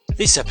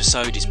This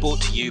episode is brought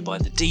to you by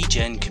the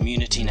DGen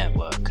Community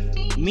Network,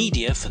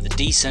 media for the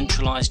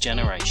decentralized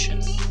generation.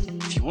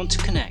 If you want to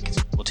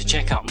connect or to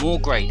check out more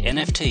great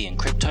NFT and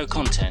crypto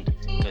content,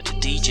 go to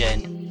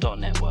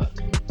dgen.network.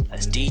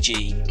 That's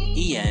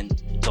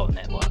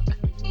DGEN.network.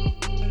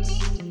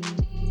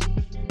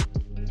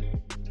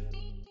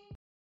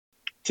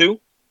 2.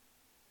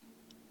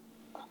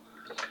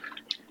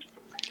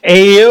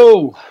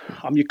 Ayo,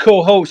 I'm your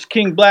co-host,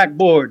 King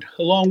Blackboard,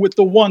 along with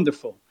the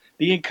wonderful,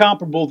 the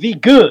incomparable, the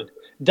good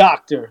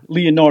Dr.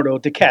 Leonardo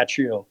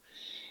DiCaprio.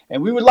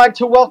 And we would like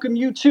to welcome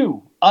you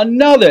to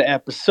another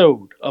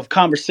episode of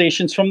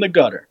Conversations from the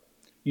Gutter,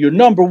 your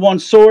number one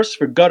source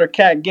for Gutter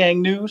Cat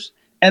Gang news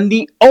and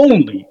the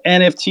only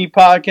NFT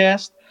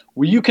podcast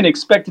where you can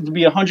expect it to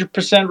be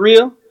 100%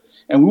 real,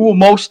 and we will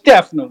most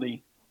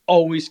definitely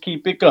always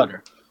keep it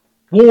gutter.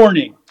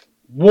 Warning,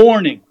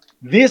 warning,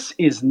 this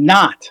is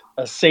not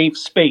a safe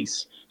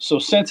space. So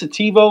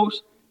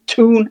sensitivos,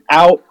 tune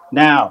out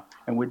now.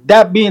 And with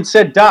that being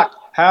said, Doc,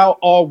 how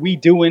are we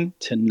doing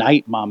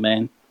tonight, my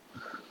man?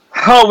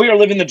 Oh, we are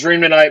living the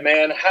dream tonight,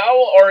 man.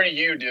 How are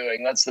you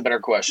doing? That's the better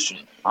question.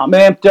 I'm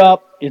amped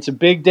up. It's a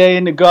big day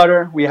in the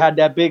gutter. We had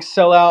that big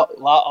sellout,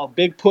 a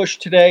big push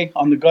today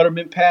on the Gutter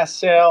Mint Pass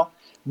sale.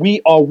 We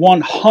are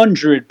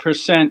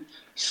 100%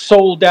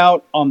 sold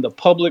out on the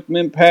public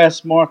Mint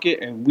Pass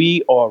market, and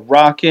we are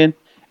rocking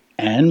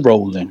and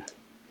rolling.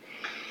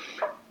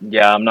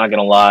 Yeah, I'm not going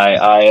to lie.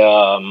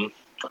 I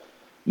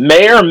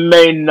may or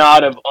may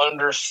not have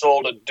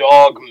undersold a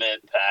dog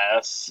Mint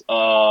Pass.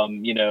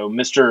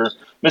 Mr.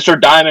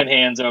 Diamond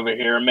Hands over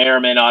here may or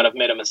may not have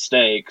made a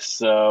mistake.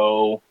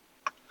 So,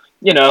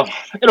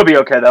 it'll be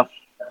okay, though.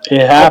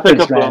 It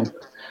happens, man.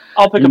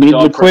 I'll pick you up a need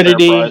dog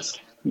liquidity. For a fair price.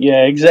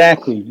 Yeah,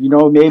 exactly.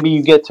 Maybe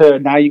you get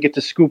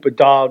to scoop a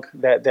dog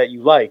that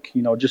you like.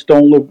 Just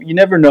don't look. You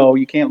never know.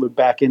 You can't look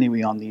back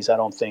anyway on these, I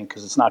don't think,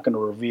 because it's not going to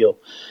reveal.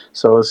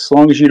 So as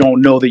long as you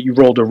don't know that you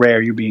rolled a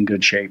rare, you'll be in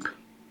good shape.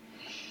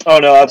 Oh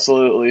no,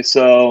 absolutely.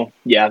 So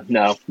yeah,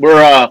 no,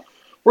 we're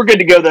good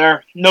to go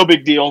there. No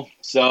big deal.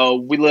 So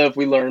we live,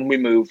 we learn, we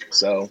move.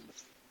 So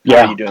how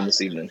are you doing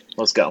this evening?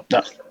 Let's go.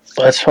 No,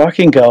 let's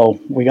fucking go.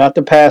 We got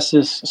the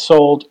passes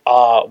sold.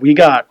 We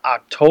got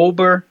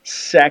October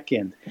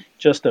 2nd.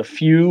 Just a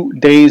few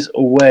days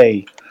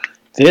away.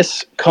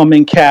 This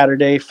coming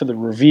Saturday for the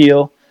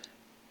reveal.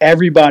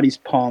 Everybody's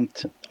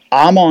pumped.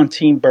 I'm on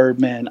Team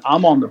Birdman.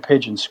 I'm on the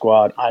Pigeon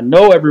Squad. I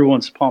know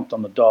everyone's pumped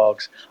on the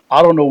dogs.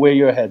 I don't know where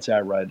your head's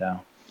at right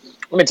now.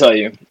 Let me tell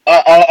you.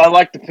 I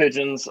like the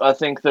pigeons. I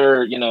think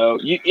they're, you know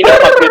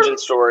my pigeon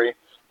story.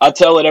 I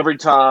tell it every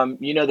time.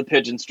 You know the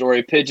pigeon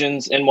story.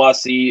 Pigeons,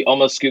 NYC,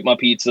 almost scooped my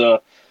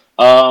pizza.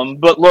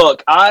 But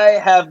look, I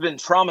have been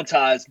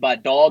traumatized by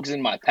dogs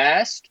in my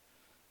past.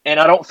 And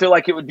I don't feel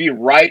like it would be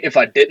right if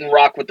I didn't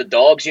rock with the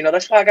dogs.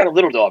 That's why I got a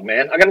little dog,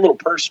 man. I got a little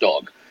purse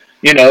dog.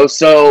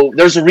 So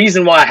there's a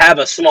reason why I have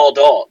a small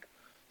dog.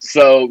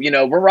 So,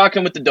 we're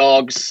rocking with the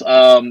dogs.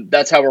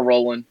 That's how we're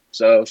rolling.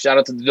 So shout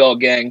out to the dog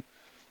gang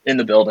in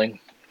the building.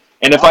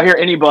 And if I hear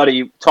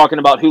anybody talking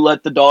about who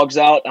let the dogs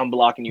out, I'm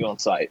blocking you on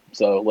site.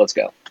 So let's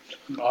go.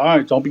 All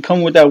right. Don't be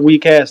coming with that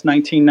weak-ass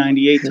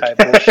 1998 type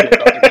bullshit.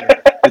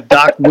 The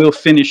doc will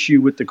finish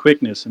you with the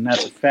quickness, and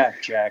that's a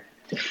fact, Jack.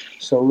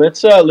 So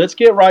let's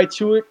get right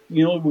to it.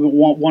 We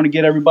want to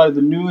get everybody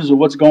the news of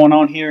what's going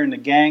on here in the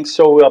gang.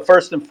 So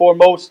first and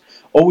foremost,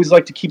 always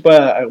like to keep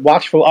a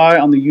watchful eye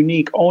on the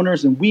unique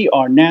owners, and we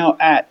are now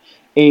at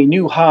a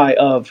new high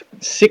of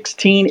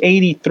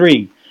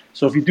 1683.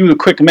 So if you do the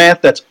quick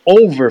math, that's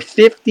over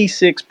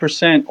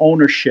 56%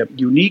 ownership,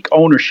 unique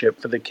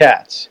ownership for the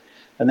cats,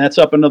 and that's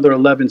up another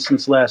 11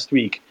 since last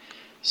week.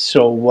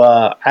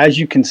 So as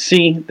you can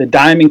see, the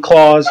Diamond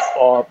Claws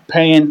are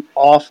paying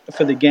off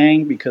for the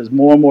gang because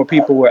more and more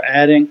people were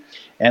adding,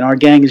 and our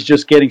gang is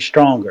just getting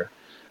stronger.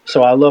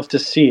 So I love to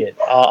see it.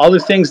 Other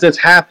things that's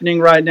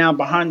happening right now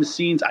behind the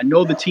scenes, I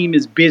know the team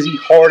is busy,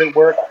 hard at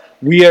work.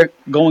 We are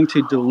going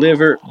to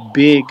deliver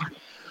big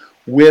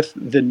with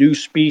the new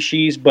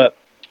species, but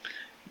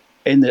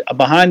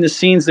behind the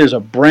scenes, there's a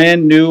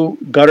brand new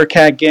Gutter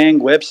Cat Gang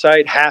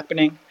website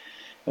happening.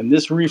 And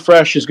this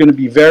refresh is going to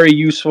be very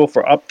useful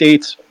for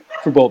updates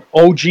for both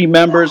OG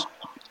members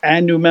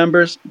and new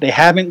members. They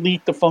haven't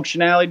leaked the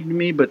functionality to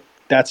me, but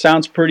that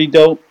sounds pretty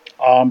dope.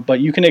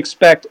 But you can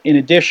expect, in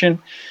addition,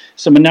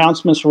 some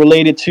announcements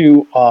related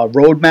to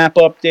roadmap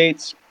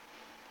updates.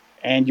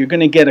 And you're going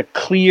to get a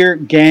clear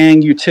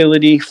gang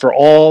utility for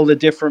all the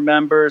different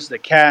members, the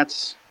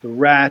cats, the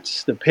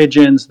rats, the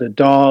pigeons, the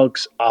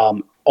dogs,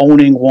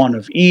 owning one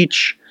of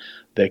each.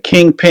 The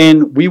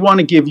Kingpin. We want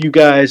to give you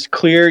guys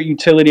clear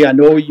utility. I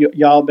know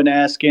y'all been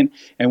asking,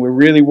 and we're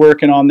really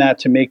working on that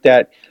to make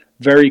that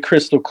very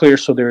crystal clear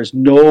so there's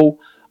no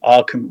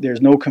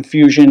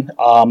confusion.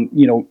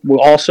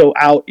 We're also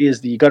out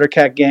is the Gutter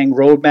Cat Gang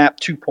Roadmap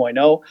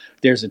 2.0.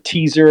 There's a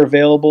teaser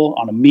available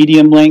on a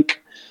Medium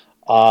link.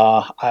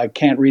 I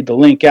can't read the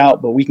link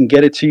out, but we can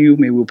get it to you.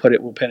 Maybe we'll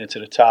pin it to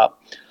the top.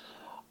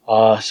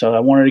 So I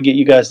wanted to get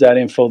you guys that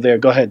info there.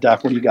 Go ahead,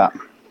 Doc. What do you got?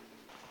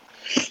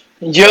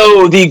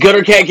 Yo, the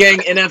Gutter Cat Gang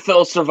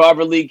NFL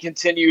Survivor League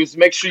continues.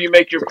 Make sure you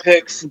make your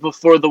picks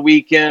before the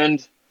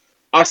weekend.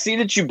 I see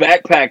that you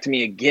backpacked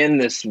me again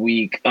this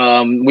week.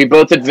 We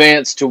both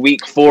advanced to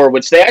week 4,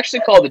 which they actually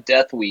call the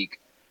Death Week.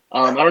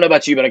 I don't know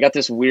about you, but I got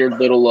this weird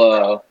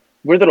little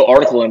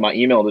article in my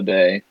email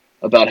today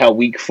about how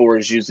week 4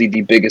 is usually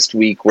the biggest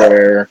week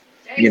where,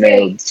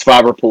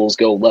 survivor pools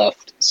go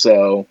left.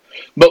 So,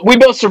 but we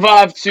both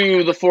survived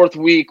to the 4th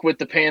week with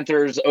the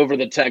Panthers over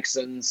the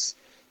Texans.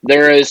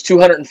 There is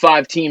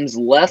 205 teams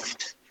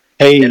left,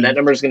 and that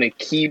number is going to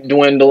keep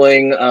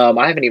dwindling.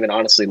 I haven't even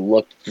honestly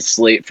looked at the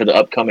slate for the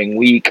upcoming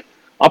week.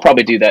 I'll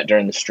probably do that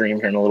during the stream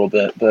here in a little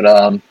bit,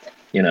 but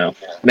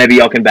maybe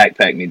y'all can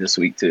backpack me this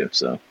week too.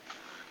 So,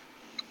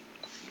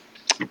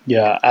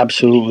 yeah,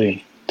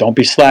 absolutely. Don't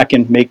be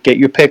slacking. Get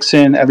your picks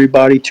in,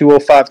 everybody.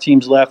 205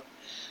 teams left.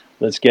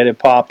 Let's get it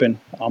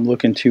popping. I'm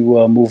looking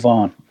to move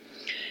on.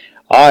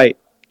 All right.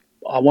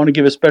 I want to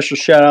give a special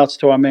shout outs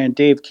to our man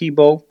Dave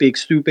Kibo, Big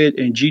Stupid,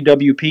 and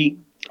GWP.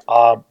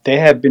 They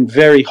have been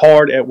very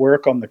hard at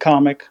work on the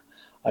comic.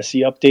 I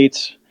see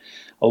updates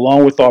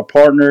along with our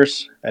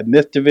partners at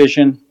Myth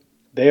Division.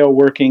 They are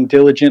working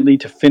diligently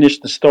to finish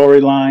the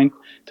storyline,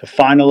 to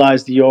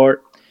finalize the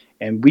art,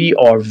 and we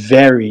are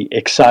very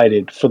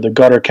excited for the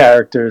Gutter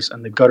characters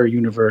and the Gutter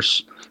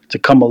universe to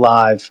come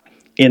alive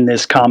in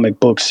this comic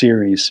book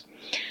series.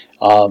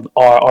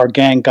 Our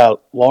gang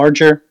got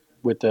larger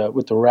with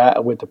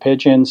the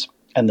pigeons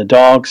and the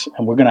dogs,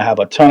 and we're going to have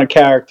a ton of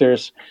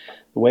characters.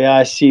 The way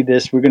I see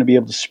this, we're going to be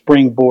able to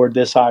springboard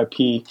this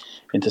IP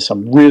into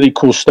some really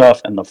cool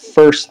stuff. And the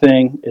first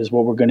thing is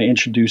what we're going to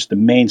introduce the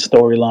main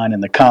storyline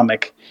in the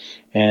comic,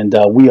 and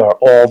we are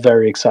all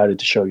very excited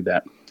to show you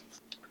that.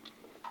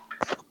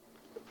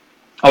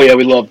 Oh yeah,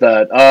 we love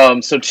that.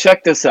 So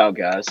check this out,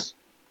 guys.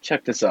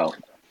 Check this out.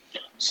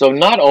 So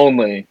not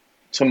only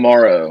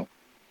tomorrow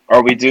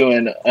are we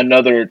doing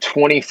another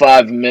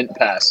 25 Mint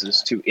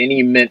Passes to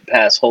any Mint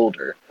Pass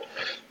holder,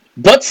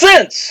 but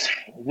since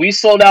we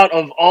sold out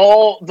of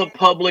all the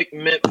public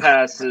Mint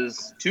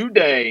Passes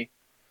today,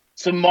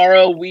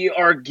 tomorrow we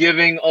are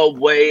giving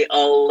away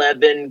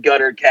 11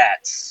 Gutter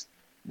Cats.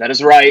 That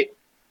is right.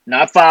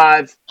 Not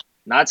 5,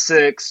 not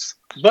 6,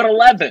 but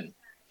 11.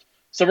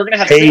 So we're going to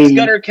have 6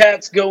 Gutter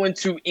Cats go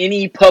into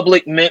any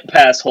public Mint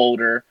Pass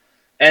holder.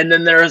 And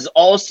then there's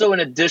also an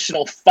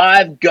additional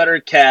 5 Gutter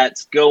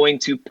Cats going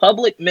to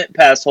public Mint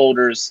Pass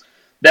holders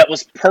that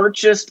was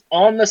purchased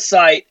on the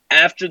site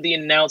after the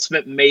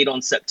announcement made on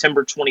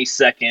September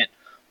 22nd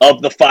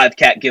of the 5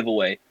 cat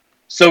giveaway.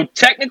 So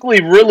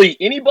technically, really,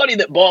 anybody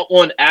that bought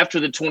one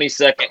after the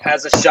 22nd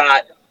has a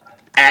shot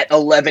at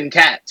 11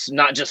 cats,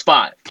 not just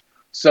 5.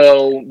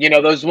 So,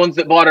 those ones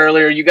that bought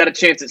earlier, you got a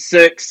chance at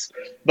 6,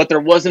 but there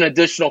was an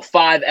additional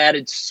 5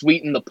 added to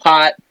sweeten the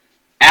pot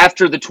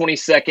after the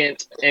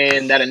 22nd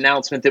and that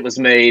announcement that was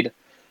made.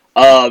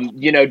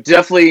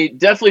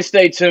 Definitely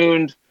stay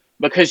tuned,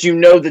 because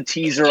the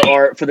teaser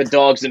art for the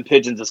dogs and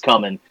pigeons is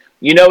coming.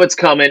 It's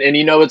coming, and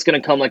it's going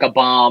to come like a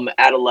bomb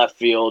out of left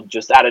field,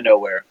 just out of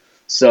nowhere.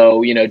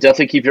 So,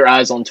 definitely keep your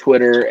eyes on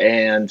Twitter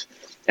and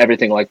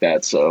everything like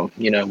that. So,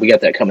 we got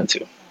that coming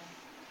too.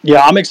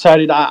 Yeah, I'm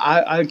excited.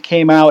 I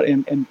came out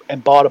and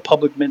bought a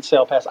public mint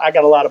sale pass. I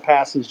got a lot of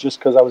passes just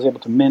because I was able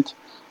to mint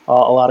a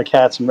lot of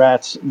cats and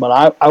rats.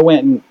 But I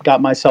went and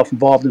got myself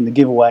involved in the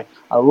giveaway.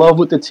 I love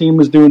what the team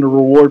was doing to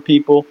reward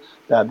people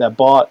that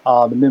bought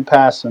the mint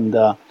pass, and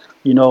it's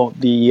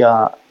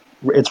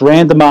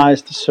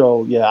randomized.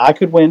 So yeah, I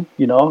could win.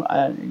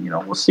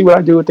 We'll see what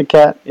I do with the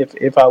cat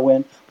if I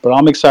win. But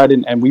I'm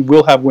excited, and we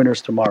will have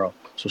winners tomorrow.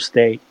 So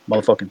stay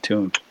motherfucking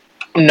tuned.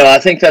 No, I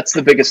think that's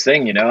the biggest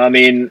thing, I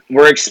mean,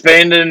 we're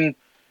expanding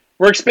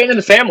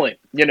the family,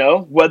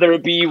 whether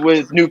it be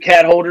with new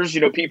cat holders,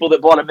 people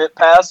that bought a Mint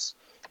Pass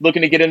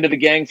looking to get into the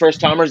gang,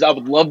 first timers. I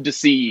would love to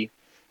see,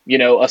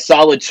 a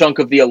solid chunk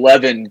of the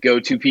 11 go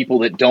to people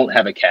that don't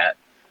have a cat.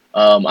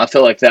 I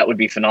feel like that would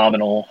be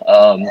phenomenal.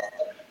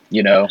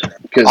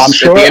 Because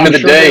at the end of the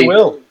day, they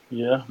will.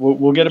 Yeah,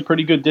 we'll get a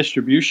pretty good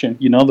distribution.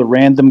 The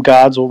random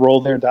gods will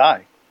roll their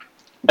die.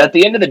 At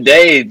the end of the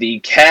day, the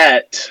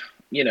cat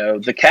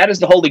is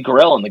the holy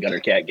grail in the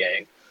Gutter Cat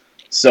Gang.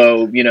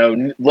 So,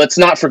 let's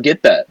not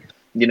forget that.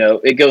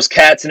 It goes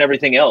cats and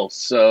everything else.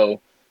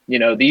 So,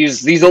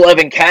 these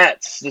 11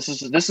 cats, this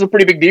is a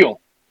pretty big deal.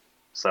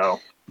 So.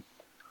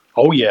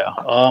 Oh yeah.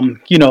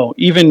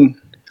 Even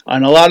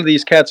and a lot of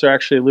these cats are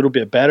actually a little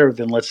bit better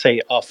than, let's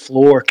say, a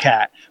floor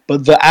cat.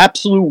 But the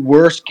absolute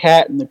worst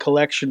cat in the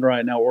collection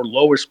right now, or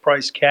lowest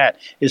priced cat,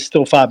 is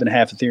still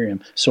 5.5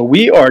 Ethereum. So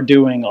we are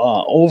doing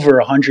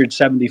over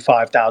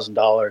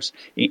 $175,000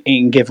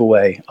 in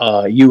giveaway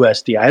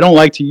USD. I don't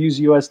like to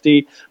use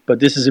USD, but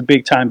this is a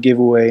big time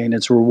giveaway, and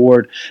it's a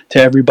reward to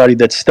everybody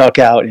that stuck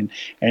out and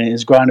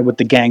is grinding with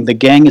the gang. The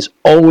gang is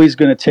always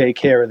going to take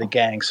care of the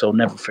gang, so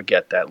never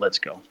forget that. Let's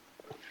go.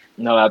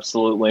 No,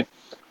 absolutely.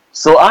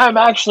 So I'm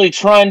actually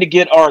trying to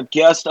get our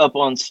guest up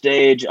on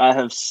stage. I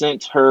have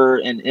sent her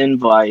an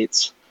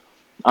invite.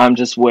 I'm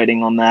just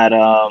waiting on that.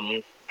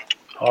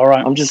 All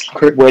right. I'm just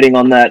waiting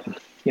on that,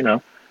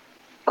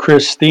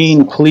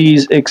 Christine,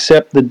 please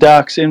accept the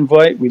Doc's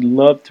invite. We'd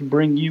love to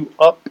bring you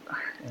up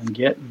and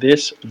get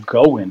this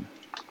going.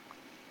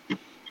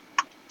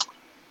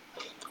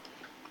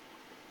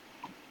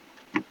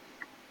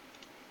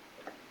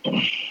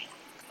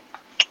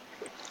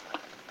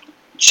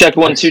 Check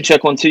 1 2,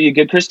 check 1 2. You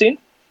good, Christine?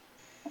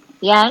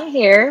 Yeah, I'm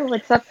here.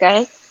 What's up,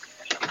 guys?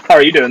 How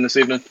are you doing this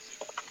evening?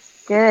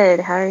 Good.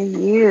 How are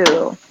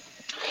you?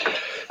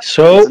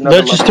 So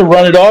let's just to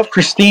run it off,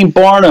 Christine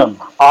Barnum.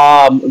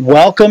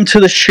 Welcome to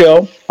the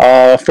show.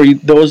 For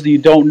those of you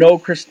who don't know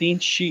Christine,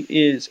 she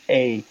is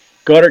a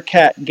Gutter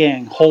Cat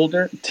Gang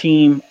holder,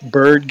 Team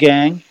Bird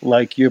Gang,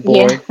 like your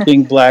boy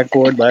King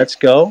Blackboard. Let's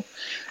go.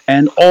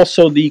 And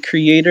also the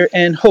creator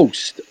and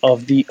host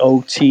of the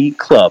OT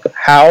Club.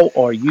 How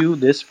are you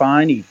this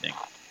fine evening?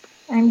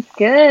 I'm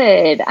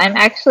good. I'm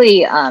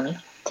actually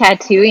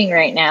tattooing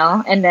right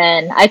now, and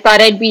then I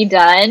thought I'd be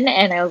done,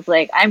 and I was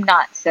like, I'm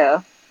not.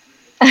 So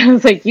I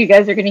was like, you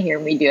guys are gonna hear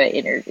me do an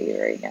interview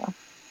right now.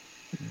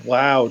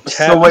 Wow.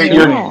 So wait,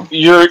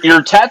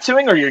 you're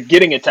tattooing or you're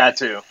getting a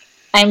tattoo?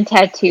 I'm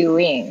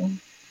tattooing.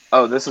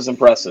 Oh, this is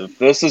impressive.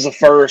 This is a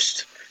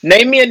first.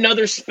 Name me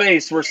another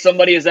space where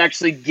somebody is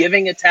actually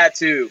giving a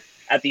tattoo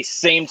at the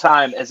same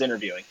time as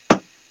interviewing.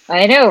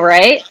 I know,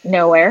 right?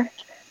 Nowhere.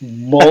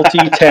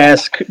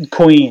 Multitask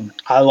queen.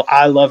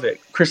 I love it.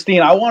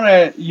 Christine, I want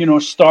to,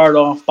 start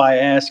off by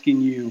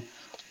asking you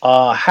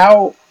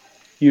how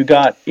you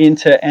got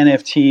into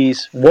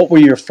NFTs. What were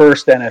your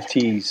first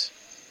NFTs?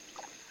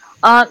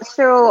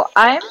 So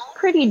I'm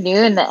pretty new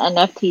in the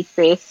NFT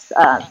space.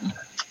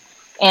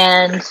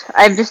 And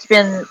I've just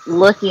been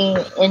looking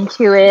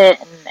into it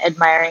and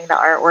admiring the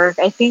artwork.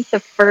 I think the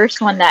first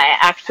one that I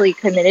actually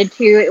committed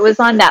to, it was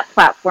on that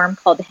platform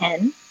called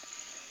Hen.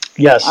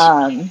 Yes.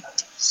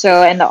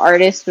 So, and the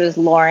artist was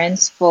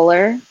Lawrence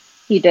Fuller.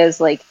 He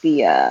does like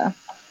it's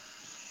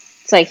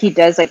like he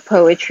does like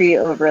poetry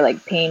over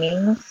like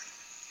paintings.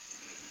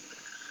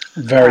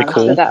 Very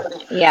cool.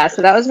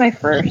 So that was my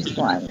first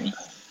one.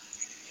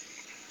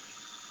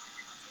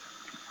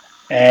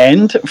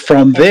 And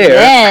from there,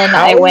 then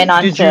I went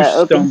on to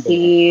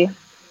OpenSea.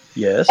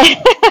 Yes.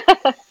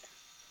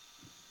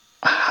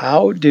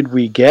 How did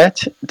we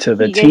get to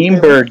the Team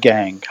Bird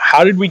Gang?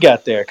 How did we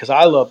get there? Because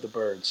I love the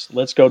birds.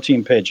 Let's go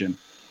Team Pigeon.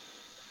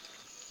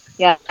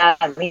 Yeah,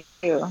 me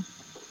too.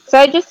 So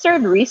I just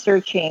started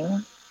researching.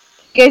 You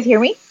guys hear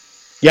me?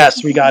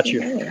 Yes, we got you.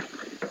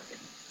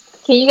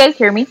 Can you guys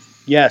hear me?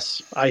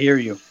 Yes, I hear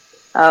you.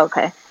 Oh,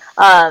 okay.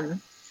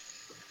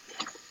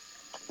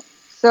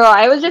 So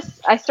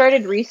I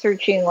started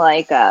researching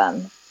like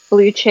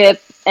blue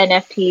chip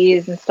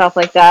NFTs and stuff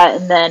like that,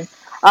 and then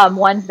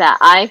ones that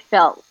I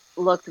felt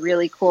looked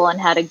really cool and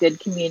had a good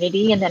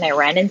community, and then I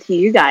ran into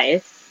you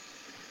guys.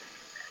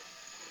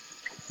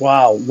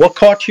 Wow, what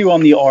caught you on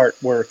the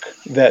artwork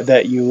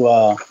that you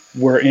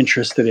were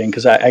interested in?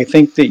 Because I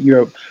think that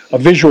you're a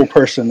visual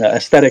person. The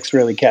aesthetics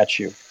really catch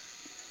you.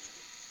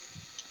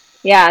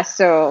 Yeah,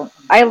 so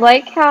I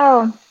like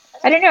how,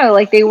 I don't know,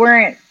 like they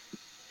weren't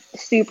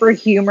super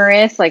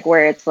humorous, like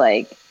where it's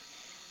like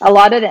a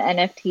lot of the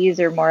NFTs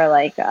are more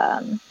like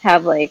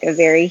have like a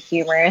very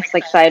humorous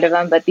like side of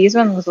them, but these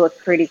ones look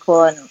pretty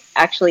cool and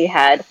actually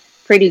had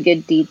pretty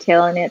good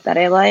detail in it that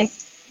I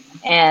liked.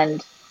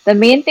 And the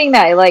main thing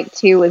that I liked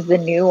too was the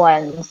new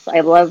ones.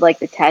 I love like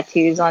the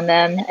tattoos on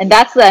them, and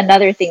that's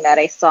another thing that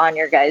I saw in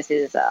your guys'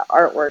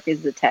 artwork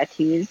is the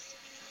tattoos,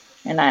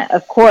 and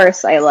of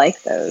course I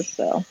like those.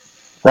 So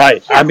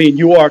right, yeah. I mean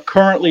you are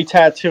currently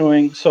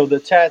tattooing, so the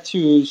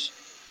tattoos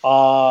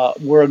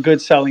were a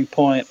good selling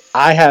point.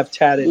 I have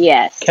tatted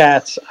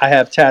cats. I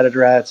have tatted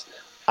rats.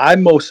 I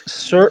most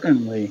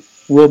certainly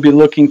will be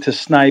looking to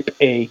snipe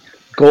a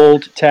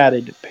gold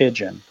tatted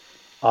pigeon.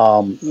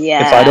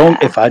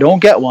 If I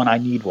don't get one, I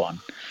need one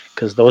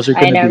because those are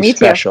going to be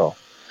special. Too.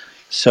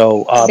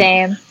 So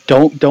same.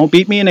 Don't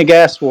beat me in a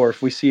gas war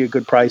if we see a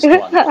good priced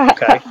one.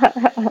 Okay.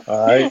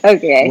 All right.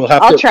 Okay.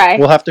 I'll try.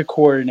 We'll have to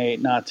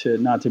coordinate not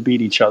to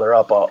beat each other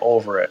up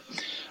over it.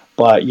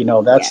 But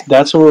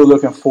that's what we're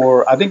looking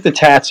for. I think the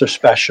tats are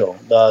special.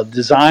 The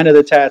design of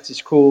the tats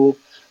is cool.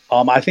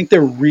 I think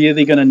they're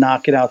really going to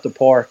knock it out the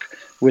park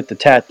with the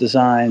tat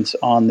designs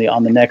on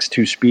the next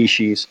two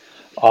species.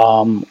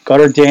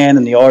 Gutter Dan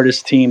and the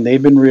artist team,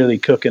 they've been really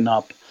cooking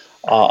up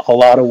a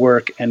lot of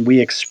work, and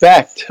we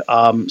expect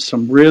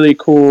some really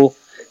cool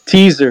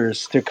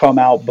teasers to come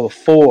out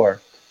before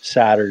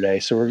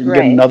Saturday. So we're going to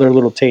get another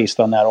little taste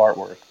on that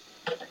artwork.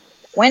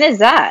 When is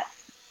that?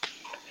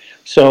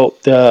 So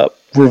the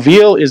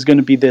reveal is going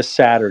to be this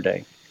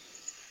Saturday.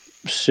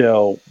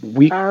 So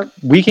we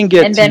can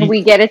get... And then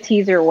we get a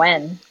teaser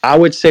when? I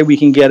would say we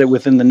can get it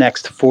within the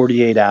next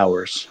 48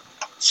 hours.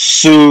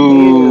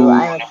 So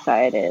I'm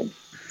excited.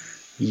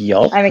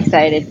 Yup. I'm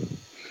excited.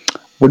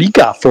 What do you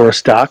got for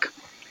us, Doc?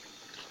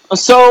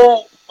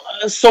 So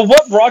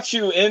what brought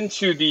you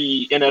into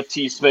the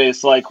NFT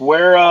space? What's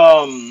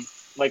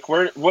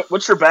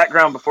your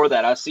background before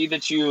that? I see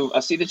that you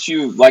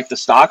like the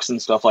stocks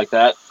and stuff like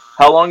that.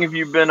 How long have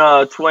you been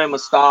toying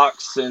with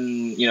stocks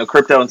and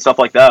crypto and stuff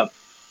like that?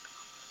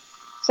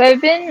 So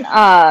I've been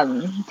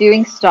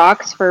doing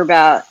stocks for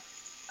about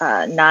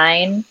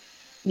 9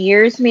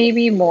 years,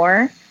 maybe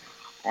more.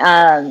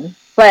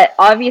 But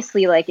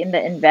obviously, like in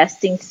the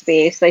investing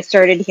space, I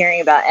started hearing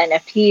about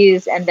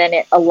NFTs, and then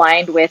it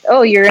aligned with,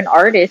 oh, you're an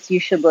artist, you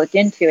should look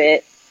into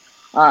it.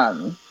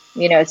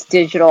 It's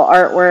digital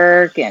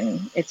artwork,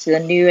 and it's a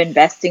new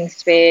investing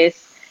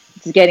space.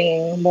 It's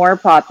getting more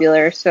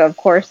popular, so of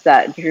course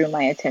that drew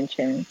my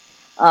attention.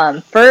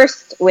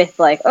 First, with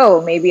like,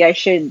 oh, maybe I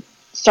should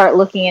start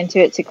looking into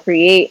it to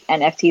create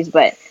NFTs,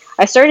 but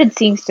I started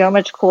seeing so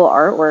much cool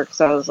artwork,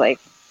 so I was like,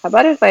 how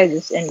about if I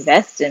just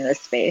invest in this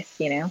space,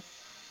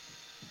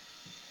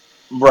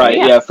 Right.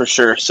 Yeah. Yeah, for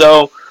sure.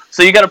 So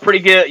you got a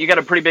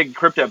pretty big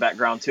crypto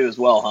background too, as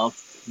well, huh?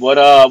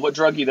 What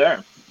drug you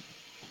there?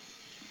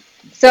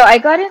 So I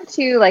got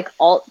into like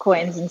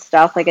altcoins and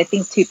stuff, like I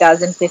think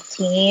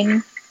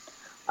 2015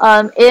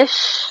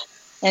 ish,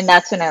 and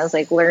that's when I was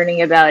like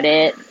learning about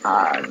it.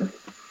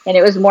 And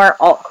it was more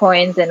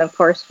altcoins, and of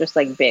course just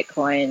like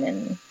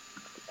Bitcoin,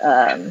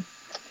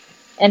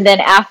 and then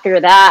after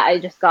that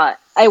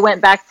I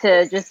went back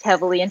to just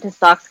heavily into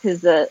stocks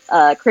because the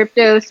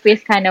crypto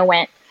space kind of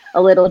went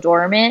a little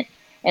dormant,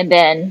 and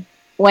then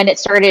when it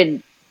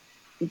started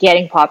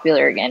getting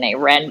popular again, I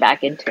ran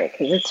back into it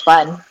because it's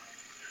fun.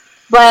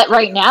 But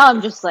right now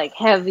I'm just like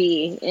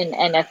heavy in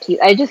NFTs.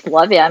 I just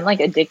love it. I'm like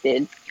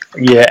addicted.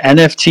 Yeah,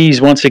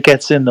 NFTs, once it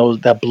gets in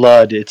that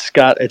blood, it's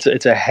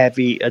a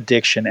heavy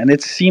addiction, and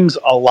it seems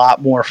a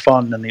lot more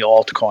fun than the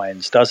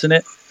altcoins, doesn't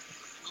it?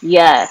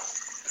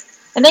 Yes.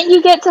 And then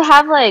you get to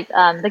have like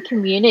the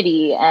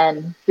community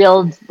and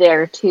build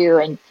there too.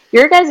 And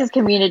your guys'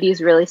 community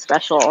is really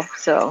special.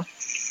 So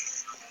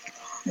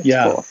it's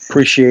cool.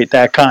 Appreciate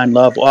that kind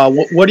love.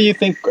 What do you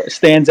think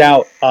stands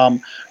out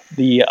of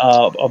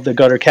the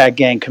Gutter Cat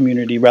Gang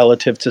community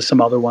relative to some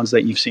other ones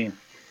that you've seen?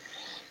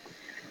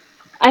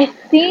 I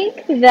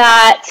think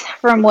that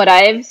from what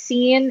I've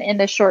seen in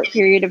the short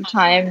period of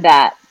time,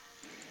 that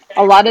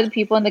a lot of the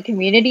people in the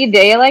community,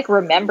 they like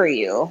remember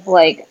you.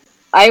 Like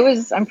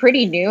I'm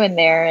pretty new in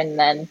there, and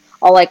then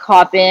I'll like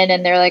hop in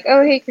and they're like,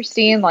 oh, hey,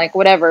 Christine, like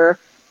whatever.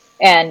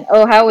 And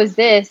oh, how was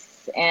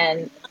this?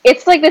 And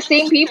it's like the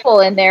same people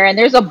in there, and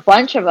there's a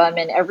bunch of them,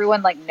 and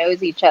everyone like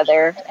knows each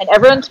other, and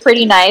everyone's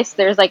pretty nice.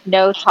 There's like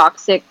no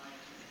toxic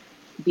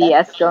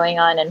BS going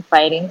on and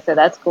fighting, so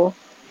that's cool.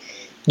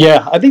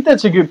 Yeah, I think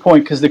that's a good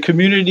point because the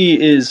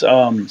community is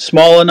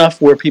small enough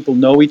where people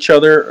know each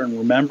other and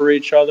remember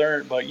each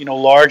other, but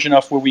large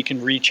enough where we can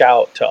reach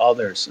out to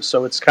others.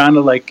 So it's kind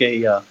of like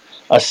a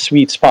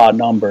sweet spot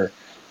number.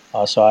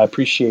 So I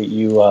appreciate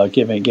you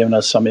giving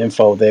us some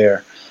info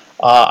there.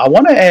 I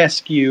want to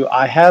ask you,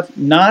 I have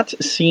not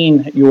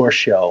seen your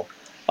show,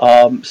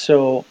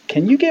 so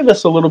can you give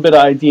us a little bit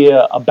of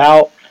idea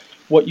about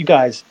what you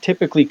guys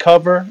typically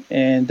cover,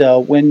 and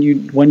when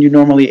you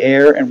normally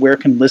air, and where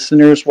can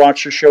listeners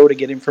watch your show to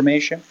get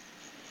information?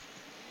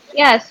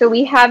 Yeah, so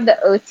we have the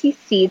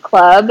OTC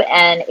Club,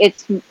 and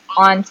it's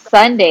on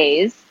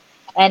Sundays,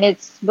 and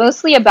it's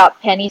mostly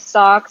about penny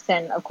stocks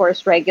and, of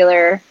course,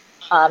 regular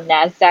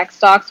NASDAQ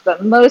stocks,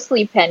 but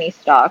mostly penny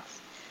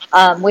stocks,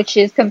 which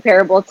is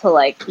comparable to,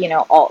 like,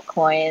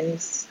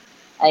 altcoins,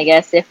 I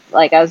guess, if,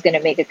 like, I was going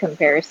to make a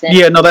comparison.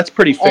 Yeah, no, that's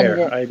pretty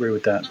fair. I agree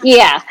with that.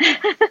 Yeah.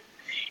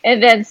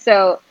 And then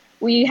so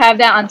we have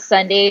that on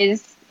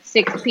Sundays,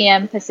 6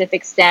 p.m.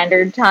 Pacific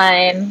Standard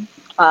Time,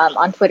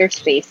 on Twitter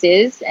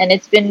Spaces, and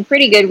it's been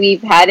pretty good.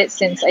 We've had it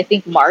since I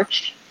think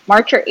March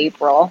or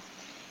April,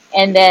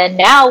 and then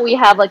now we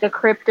have like a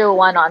crypto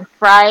one on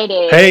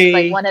Friday. Hey. It's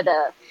like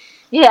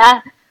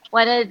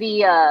one of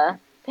the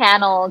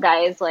panel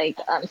guys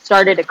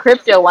started a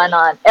crypto one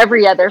on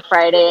every other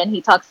Friday, and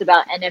he talks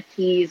about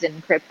NFTs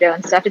and crypto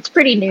and stuff. It's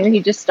pretty new.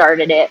 He just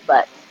started it,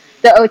 but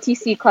the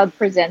OTC Club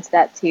presents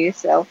that too.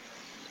 So,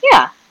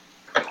 yeah.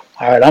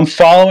 All right, I'm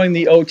following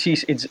the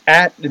OTC. It's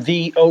at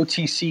the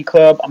OTC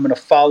Club. I'm going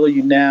to follow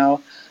you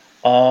now.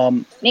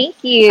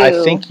 Thank you.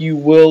 I think you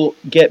will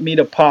get me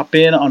to pop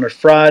in on a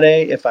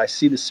Friday if I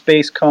see the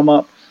space come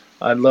up.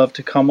 I'd love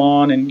to come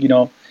on and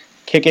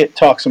kick it,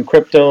 talk some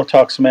crypto,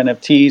 talk some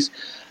NFTs.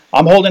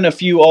 I'm holding a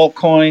few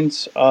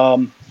altcoins,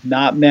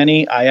 not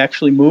many. I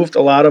actually moved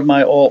a lot of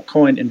my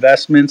altcoin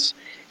investments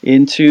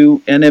into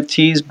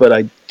NFTs, but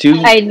I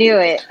knew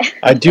it.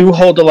 I do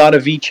hold a lot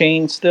of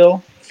VeChain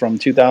still from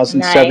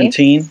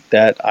 2017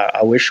 that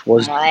I wish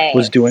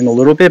was doing a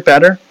little bit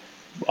better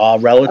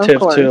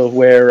relative to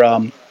where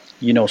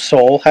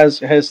Sol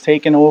has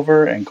taken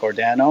over and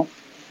Cardano.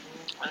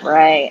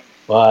 Right.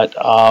 But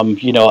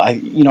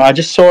I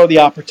just saw the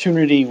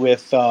opportunity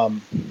with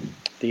the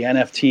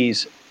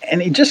NFTs,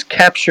 and it just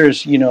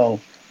captures your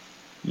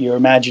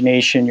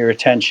imagination, your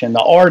attention.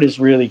 The art is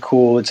really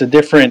cool. It's a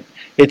different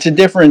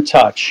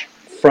touch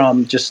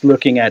from just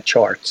looking at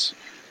charts,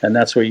 and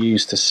that's what you're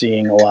used to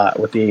seeing a lot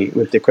with the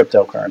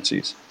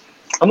cryptocurrencies.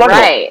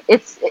 Right.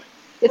 It's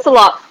a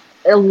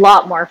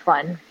lot more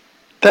fun.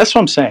 That's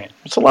what I'm saying.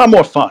 It's a lot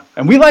more fun,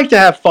 and we like to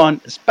have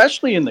fun,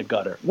 especially in the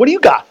gutter. What do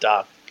you got,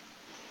 Doc?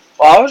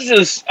 Well, I was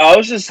just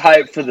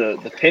hyped for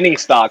the penny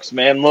stocks,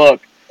 man.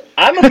 Look,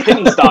 I'm a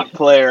penny stock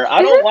player.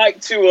 I don't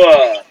like to.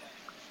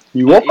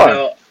 You are. You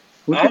know,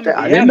 Look at that.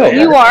 I yeah, didn't know man.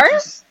 that. You are?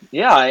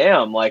 Yeah, I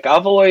am. Like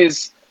I've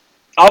always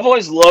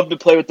loved to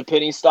play with the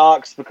penny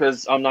stocks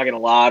because I'm not gonna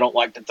lie, I don't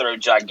like to throw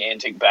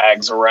gigantic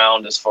bags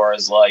around as far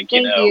as like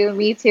Thank you.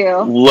 Me too.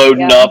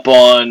 loading Yeah. up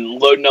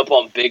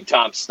on big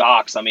time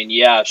stocks. I mean,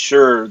 yeah,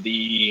 sure,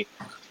 the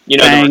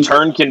Bang. the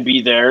return can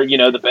be there,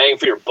 the bang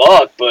for your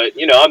buck, but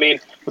I mean,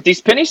 with these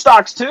penny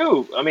stocks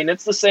too, I mean,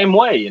 it's the same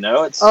way,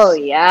 it's Oh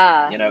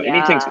yeah.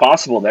 anything's Yeah.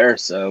 possible there.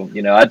 So,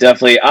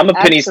 I'm a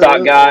penny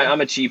stock guy.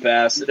 I'm a cheap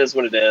ass. It is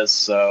what it is.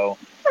 So,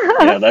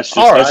 that's just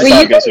All right. that's just But how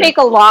you it goes can here. make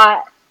a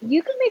lot.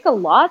 You can make a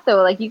lot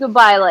though. Like you could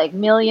buy like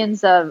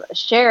millions of a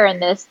share,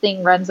 and this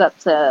thing runs up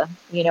to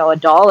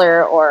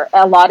 $1, or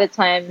a lot of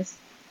times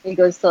it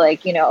goes to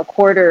like a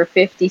quarter or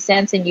 50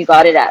 cents, and you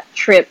got it at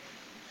trips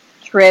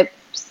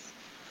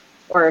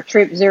or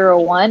Trip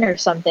 01 or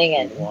something,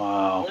 and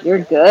Wow. you're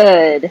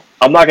good.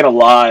 I'm not gonna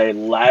lie.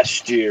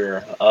 Last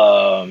year,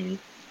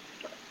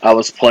 I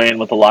was playing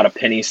with a lot of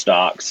penny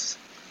stocks,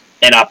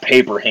 and I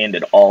paper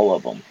handed all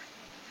of them.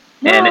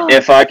 And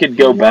if I could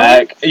go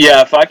back,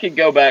 if I could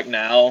go back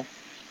now,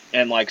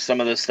 and like some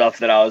of the stuff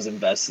that I was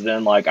invested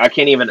in, like I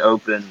can't even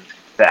open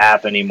the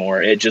app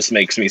anymore. It just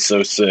makes me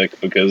so sick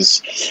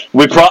because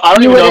I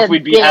don't even know if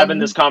we'd be having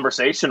this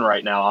conversation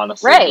right now,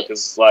 honestly. Right.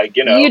 Because like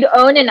You'd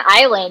own an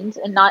island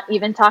and not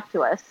even talk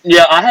to us.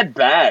 Yeah, I had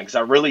bags.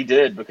 I really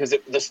did because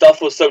the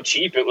stuff was so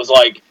cheap. It was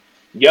like,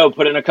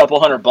 put in a couple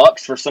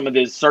 $100 for some of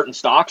these certain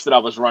stocks that I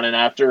was running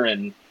after,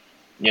 and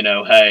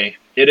hey,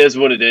 it is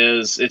what it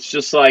is. It's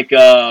just like,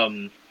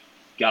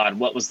 God,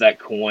 what was that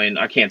coin?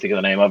 I can't think of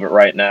the name of it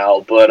right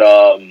now, but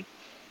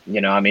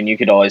I mean, you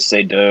could always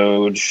say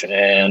Doge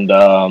and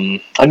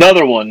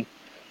another one,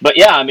 but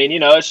yeah, I mean,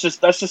 that's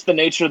just the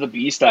nature of the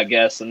beast, I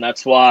guess, and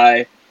that's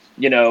why,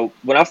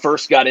 when I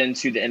first got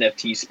into the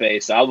NFT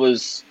space, I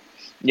was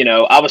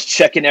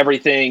checking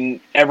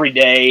everything every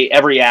day,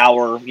 every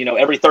hour,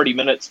 every 30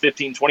 minutes,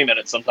 15, 20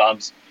 minutes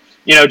sometimes,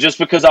 just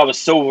because I was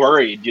so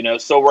worried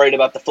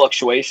about the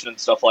fluctuation and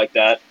stuff like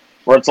that,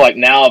 where it's like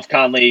now I've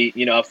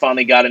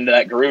finally got into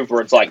that groove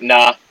where it's like,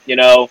 nah,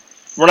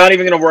 we're not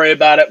even going to worry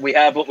about it. We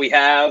have what we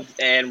have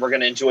and we're going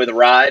to enjoy the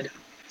ride.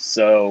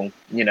 So,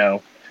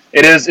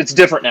 it's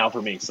different now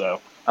for me. So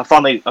I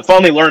finally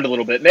learned a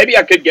little bit. Maybe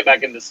I could get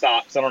back into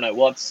stocks. I don't know.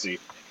 We'll have to see.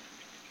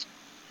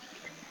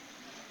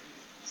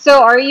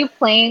 So are you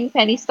playing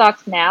penny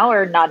stocks now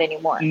or not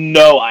anymore?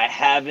 No, I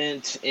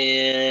haven't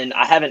in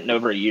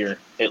over a year,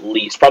 at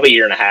least, probably a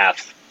year and a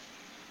half.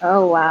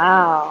 Oh,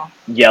 wow.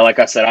 Yeah, like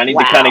I said, I need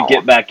to kind of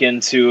get back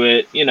into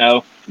it,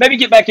 maybe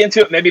get back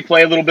into it, maybe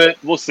play a little bit.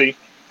 We'll see.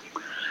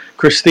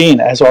 Christine,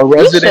 as our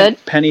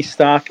resident penny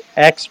stock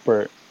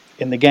expert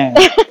in the gang,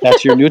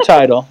 that's your new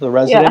title, the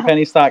resident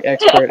penny stock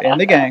expert in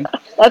the gang.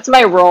 That's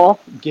my role.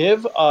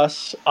 Give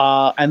us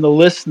and the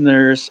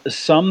listeners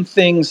some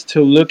things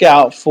to look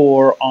out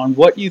for on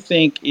what you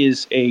think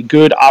is a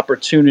good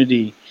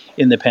opportunity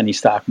in the penny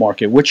stock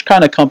market. Which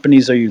kind of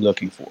companies are you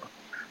looking for?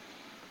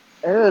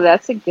 Oh,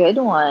 that's a good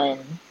one.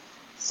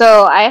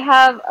 So I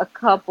have a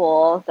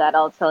couple that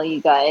I'll tell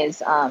you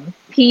guys.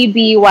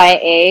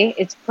 PBYA,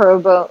 it's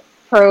Pro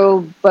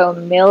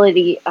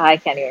Mobility. I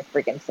can't even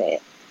freaking say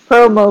it.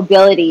 Pro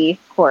Mobility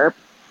Corp.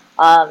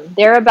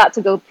 They're about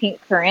to go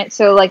pink current.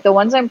 So like the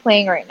ones I'm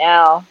playing right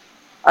now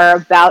are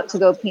about to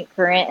go pink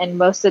current, and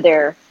most of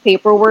their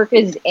paperwork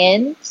is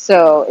in.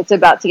 So it's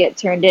about to get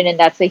turned in, and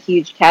that's a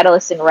huge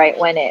catalyst. And right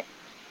when it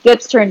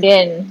gets turned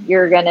in,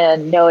 you're gonna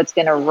know it's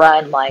gonna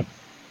run like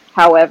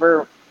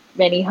however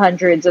many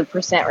hundreds of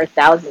percent or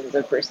thousands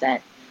of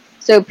percent.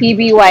 So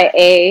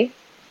PBYA,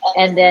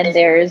 and then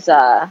there's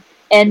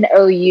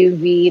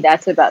NOUV,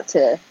 that's about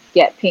to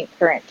get pink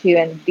current too,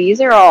 and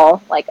these are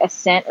all like a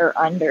cent or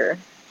under.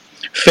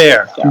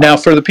 Fair. So. Now,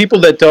 for the people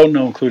that don't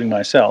know, including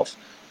myself,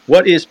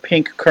 what is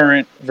pink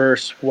current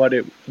versus what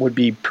it would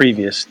be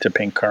previous to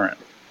pink current?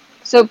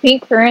 So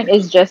pink current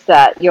is just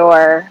that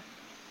you're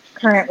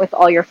current with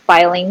all your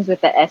filings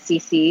with the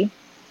SEC,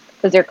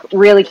 because they're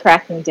really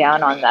cracking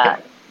down on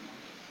that.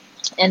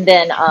 And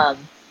then a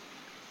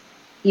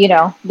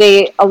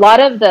lot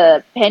of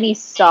the penny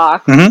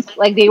stocks,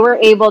 like they were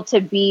able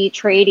to be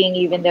trading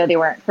even though they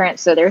weren't current.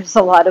 So there's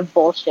a lot of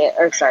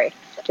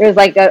there's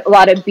like a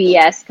lot of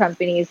BS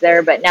companies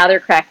there, but now they're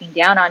cracking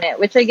down on it,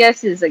 which I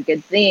guess is a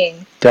good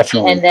thing.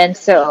 Definitely. And then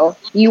so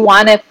you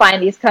want to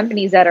find these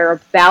companies that are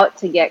about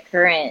to get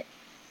current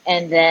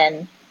and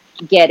then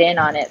get in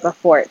on it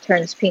before it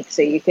turns pink,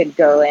 so you could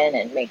go in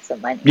and make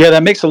some money. Yeah,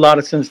 that makes a lot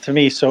of sense to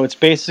me. So it's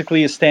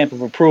basically a stamp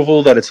of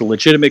approval that it's a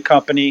legitimate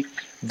company.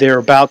 They're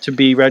about to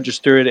be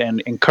registered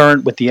and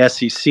current with the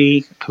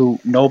SEC, who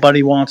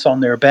nobody wants on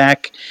their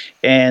back.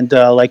 And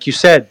like you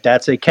said,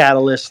 that's a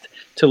catalyst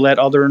to let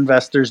other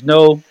investors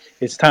know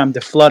it's time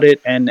to flood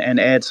it and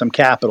add some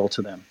capital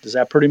to them. Does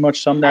that pretty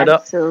much sum that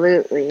up?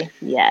 Absolutely,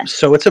 yes.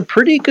 So it's a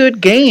pretty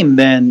good game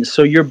then.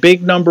 So your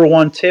big number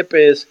one tip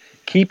is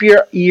keep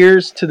your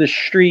ears to the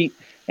street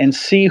and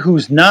see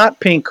who's not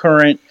pink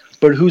current,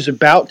 but who's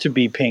about to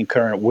be pink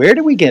current. Where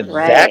do we get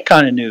that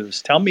kind of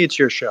news? Tell me it's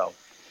your show.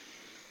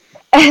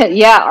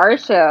 Yeah, our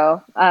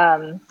show.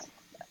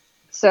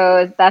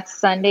 So that's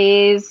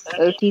Sundays,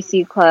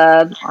 OTC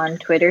Club on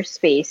Twitter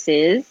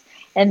Spaces.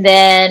 And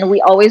then we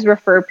always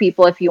refer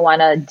people if you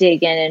want to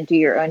dig in and do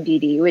your own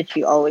DD, which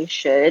you always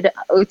should.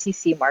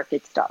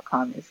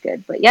 OTCmarkets.com is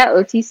good. But yeah,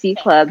 OTC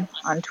Club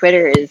on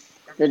Twitter is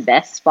the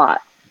best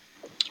spot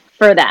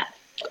for that.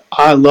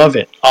 I love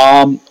it.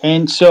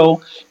 And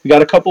so we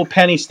got a couple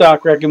penny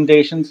stock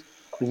recommendations.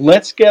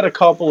 Let's get a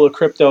couple of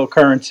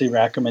cryptocurrency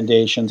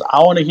recommendations.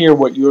 I want to hear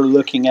what you're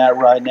looking at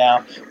right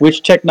now,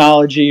 which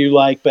technology you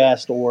like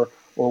best, or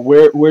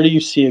where do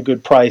you see a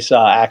good price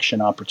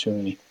action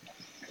opportunity?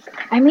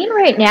 I mean,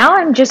 right now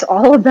I'm just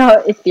all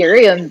about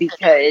Ethereum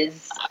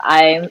because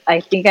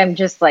I think I'm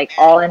just like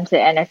all into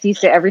NFT.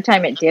 So every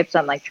time it dips,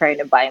 I'm like trying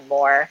to buy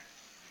more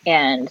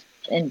and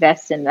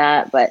invest in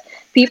that. But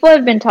people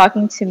have been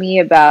talking to me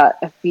about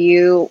a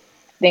few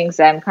things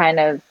I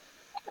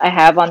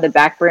have on the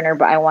back burner,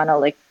 but I want to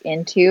look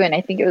into. And I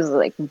think it was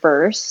like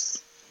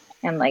Verse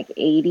and like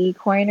 80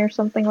 coin or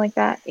something like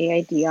that,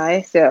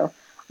 AIDI. So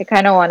I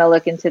kind of want to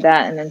look into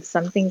that. And then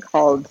something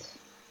called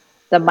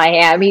the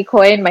Miami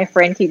coin. My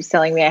friend keeps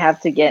telling me I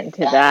have to get into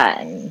that,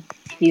 and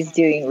he's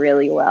doing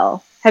really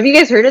well. Have you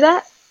guys heard of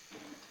that?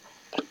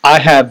 I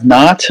have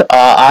not.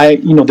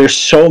 There's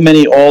so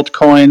many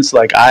altcoins.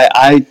 Like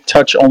I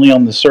touch only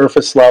on the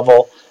surface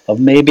level of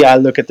maybe I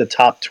look at the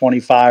top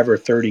 25 or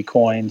 30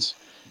 coins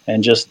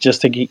and just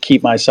to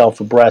keep myself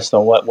abreast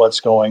on what's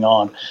going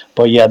on.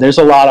 But yeah, there's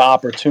a lot of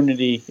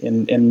opportunity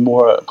in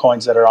more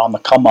coins that are on the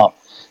come up.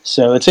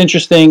 So it's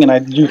interesting, and I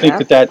do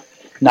think that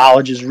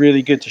knowledge is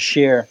really good to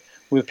share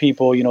with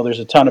people. There's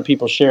a ton of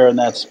people sharing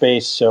that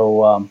space.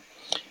 So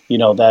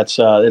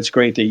that's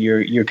great that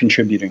you're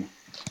contributing.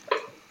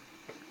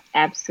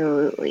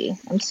 Absolutely.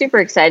 I'm super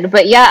excited.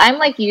 But yeah, I'm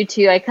like you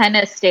too. I kind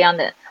of stay on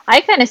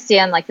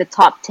like the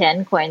top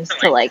 10 coins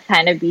to like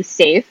kind of be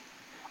safe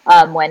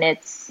when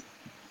it's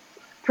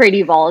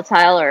pretty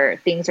volatile or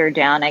things are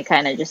down. I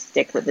kind of just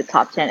stick with the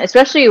top 10,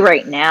 especially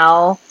right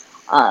now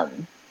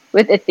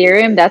with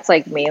Ethereum. That's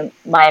like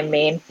my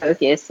main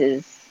focus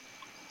is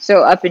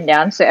so up and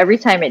down. So every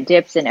time it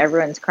dips and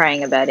everyone's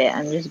crying about it,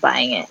 I'm just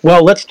buying it.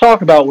 Well, let's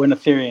talk about when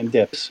Ethereum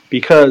dips,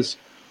 because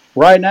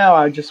right now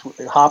I just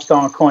hopped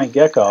on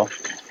CoinGecko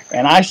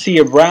and I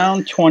see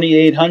around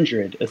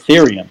 2,800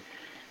 Ethereum,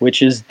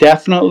 which is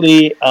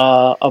definitely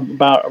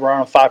about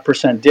around a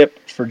 5% dip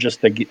for just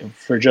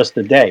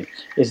the day.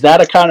 Is that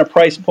a kind of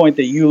price point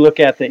that you look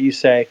at that you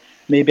say,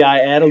 maybe I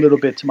add a little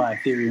bit to my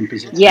Ethereum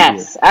position?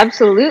 Yes,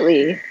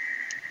 absolutely.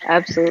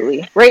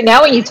 Absolutely. Right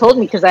now, when you told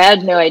me, because I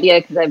had no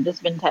idea, because I've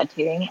just been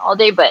tattooing all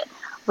day, but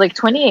like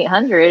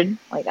 2,800,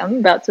 like I'm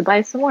about to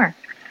buy some more.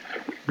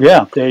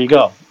 Yeah, there you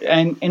go.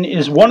 And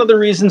is one of the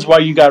reasons why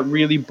you got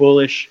really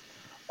bullish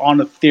on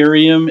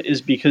Ethereum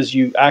is because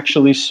you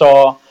actually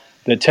saw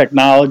the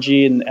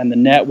technology and the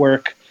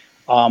network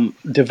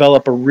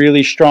develop a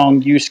really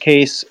strong use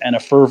case and a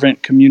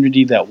fervent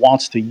community that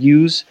wants to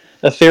use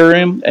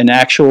Ethereum, an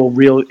actual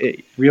real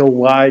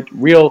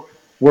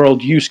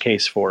world use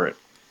case for it.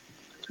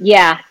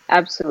 Yeah,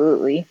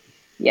 absolutely.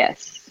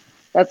 Yes.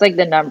 That's like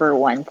the number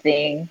one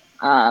thing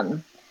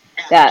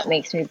that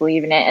makes me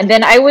believe in it. And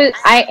then I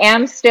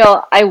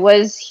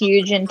was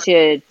huge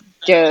into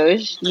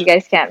Doge. You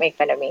guys can't make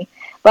fun of me.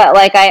 But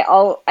like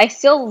I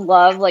still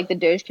love like the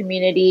Doge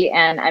community,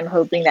 and I'm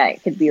hoping that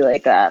it could be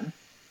like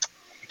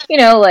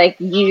like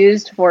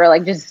used for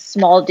like just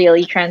small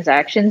daily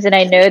transactions. And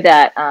I know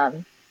that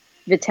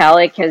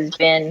Vitalik has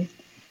been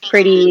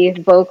pretty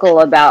vocal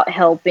about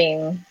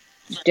helping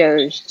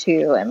Doge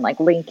too, and like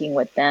linking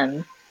with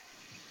them.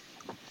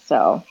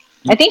 So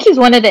I think he's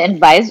one of the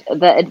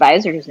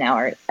advisors now.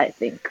 Or I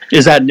think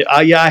is that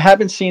yeah. I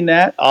haven't seen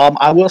that.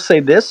 I will say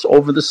this: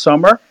 over the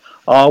summer,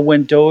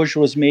 when Doge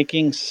was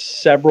making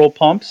several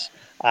pumps,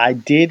 I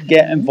did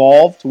get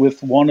involved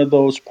with one of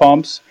those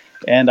pumps,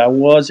 and I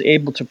was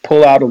able to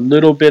pull out a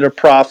little bit of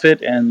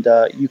profit. And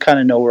you kind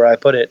of know where I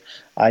put it.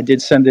 I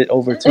did send it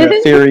over to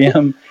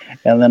Ethereum,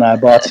 and then I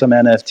bought some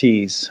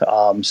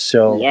NFTs.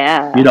 So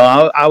yeah,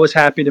 I was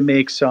happy to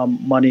make some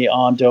money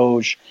on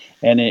Doge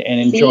and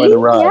enjoy the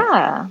ride.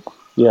 Yeah.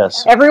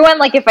 Yes. Everyone,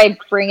 like, if I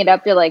bring it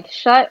up, they're like,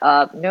 "Shut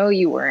up! No,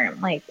 you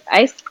weren't." Like,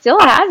 I still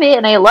have it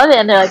and I love it,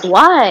 and they're like,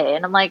 "Why?"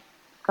 And I'm like,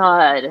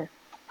 "God,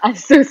 I'm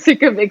so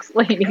sick of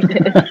explaining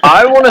this."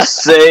 I want to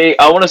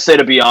say,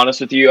 to be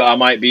honest with you, I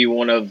might be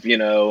one of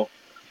the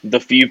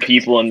few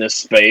people in this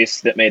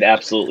space that made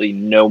absolutely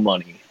no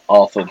money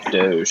off of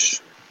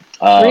Doge.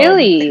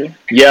 Really?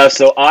 Yeah.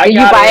 So Did you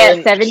buy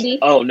at 70?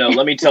 Oh no!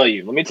 Let me tell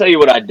you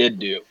what I did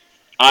do.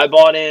 I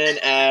bought in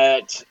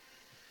at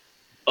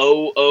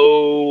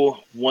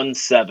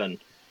 0017,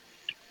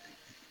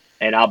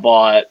 and I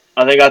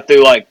think I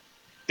threw like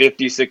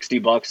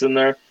 $50-$60 in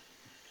there,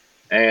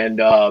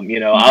 and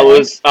I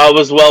was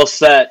well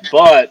set.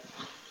 But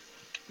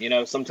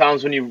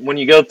sometimes when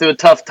you go through a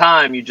tough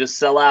time, you just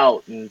sell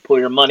out and pull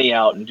your money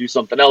out and do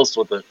something else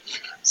with it.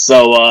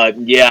 So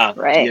yeah,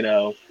 right.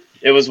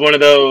 It was one of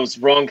those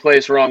wrong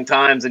place, wrong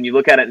times, and you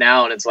look at it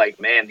now and it's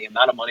like, man, the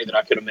amount of money that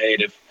I could have made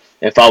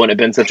if I wouldn't have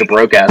been such a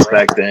broke ass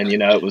back then,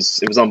 it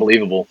was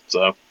unbelievable.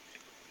 So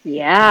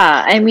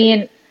Yeah, I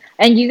mean,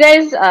 and you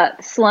guys,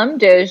 Slum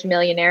Doge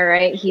Millionaire,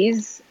 right?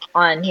 He's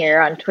on here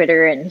on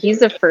Twitter, and he's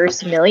the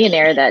first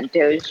millionaire that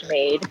Doge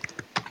made.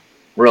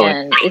 really,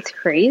 And it's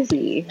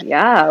crazy.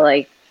 Yeah,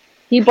 like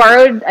he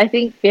borrowed, I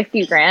think,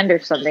 50 grand or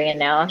something, and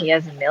now he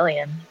has $1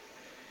 million.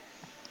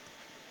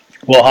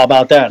 Well, how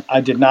about that?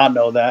 I did not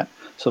know that.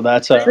 So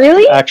that's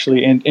Really?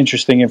 actually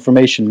interesting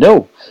information.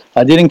 No,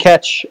 I didn't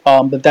catch,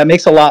 but that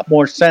makes a lot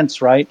more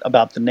sense, right,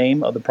 about the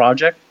name of the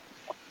project.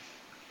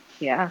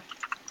 Yeah.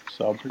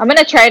 So I'm going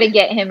to try to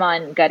get him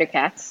on Gutter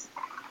Cats.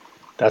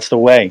 that's the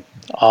way.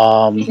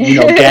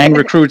 Gang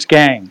recruits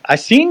gang. I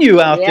seen you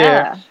out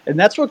there, and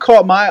that's what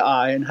caught my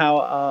eye, and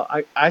how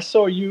I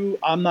saw you.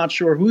 I'm not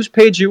sure whose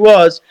page you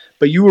was,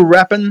 but you were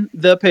repping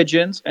the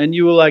pigeons, and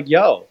you were like,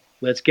 yo,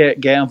 let's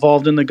get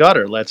involved in the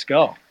gutter. Let's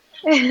go.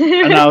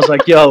 And I was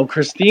like, yo,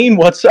 Christine,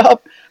 what's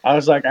up? I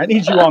was like, I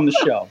need you on the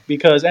show,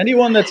 because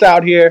anyone that's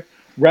out here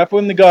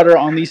repping the gutter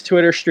on these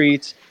Twitter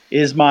streets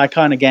is my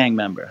kind of gang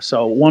member.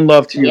 So one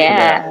love to you for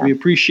that. We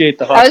appreciate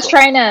the hustle.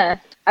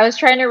 I was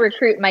trying to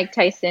recruit Mike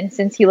Tyson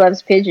since he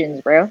loves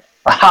pigeons, bro.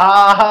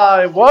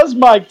 It was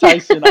Mike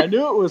Tyson. I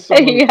knew it was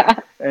someone. Yeah.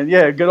 And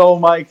yeah, good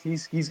old Mike.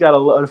 He's got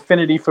an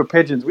affinity for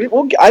pigeons.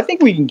 I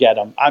think we can get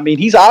him. I mean,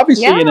 he's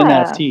obviously in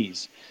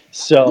NFTs.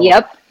 So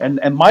yep. And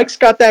Mike's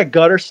got that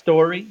gutter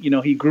story.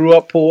 He grew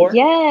up poor.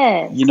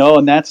 Yes.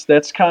 And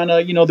that's kind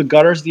of the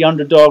gutter's the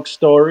underdog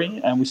story,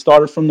 and we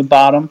started from the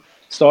bottom,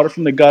 started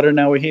from the gutter.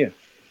 Now we're here.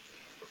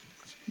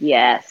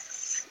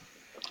 Yes.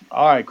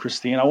 All right,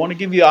 Christine, I want to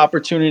give you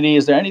opportunity.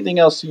 Is there anything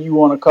else you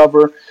want to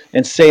cover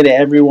and say to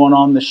everyone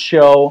on the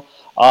show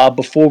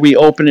before we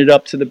open it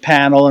up to the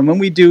panel? And when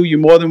we do, you're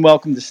more than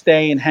welcome to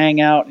stay and hang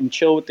out and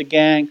chill with the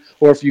gang.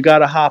 Or if you got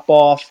to hop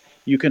off,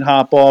 you can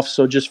hop off.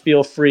 So just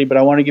feel free. But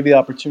I want to give you the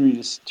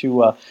opportunity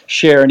to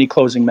share any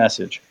closing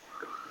message.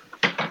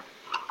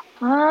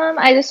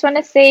 I just want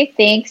to say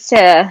thanks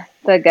to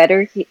the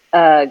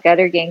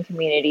Gutter Gang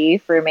community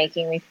for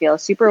making me feel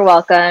super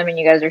welcome, and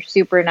you guys are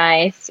super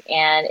nice,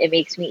 and it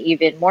makes me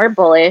even more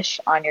bullish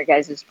on your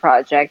guys'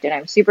 project, and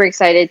I'm super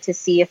excited to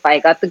see if I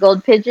got the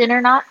gold pigeon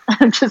or not.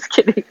 I'm just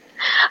kidding.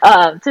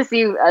 To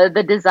see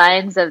the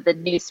designs of the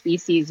new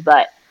species,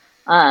 but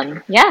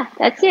yeah,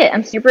 that's it.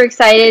 I'm super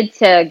excited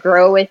to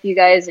grow with you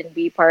guys and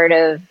be part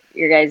of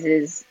your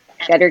guys'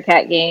 Gutter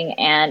Cat gang,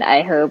 and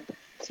I hope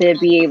to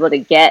be able to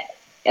get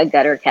a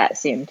Gutter Cat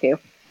soon too.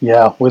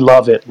 Yeah, we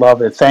love it.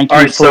 Thank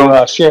you for sharing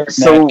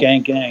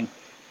that, gang.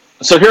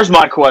 So here's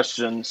my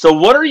question. So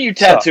what are you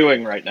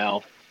tattooing right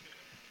now?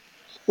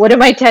 What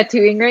am I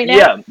tattooing right now?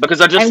 Yeah, because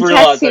I just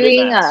realized I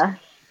didn't ask.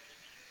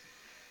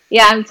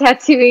 I'm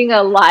tattooing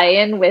a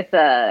lion with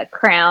a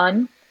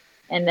crown,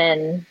 and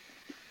then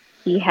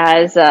he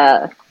has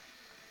a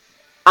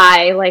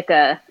eye, like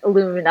a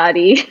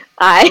Illuminati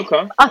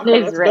eye on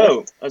his wrist.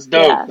 Dope. That's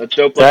dope. Yeah. That's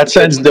dope. That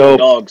sounds dope.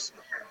 Dogs.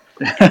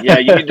 Yeah,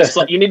 you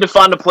need to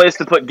find a place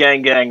to put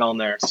gang on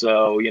there.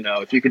 So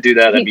if you could do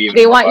that, that'd be.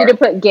 They want you to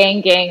put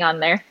gang on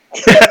there.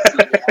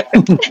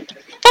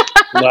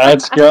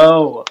 Let's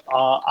go.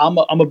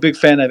 I'm a big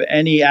fan of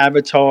any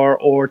avatar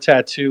or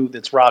tattoo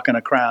that's rocking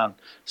a crown.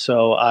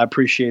 So I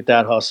appreciate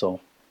that hustle.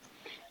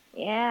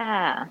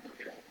 Yeah.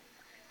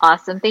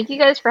 Awesome. Thank you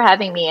guys for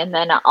having me. And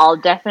then I'll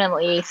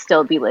definitely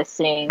still be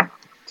listening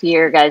to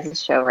your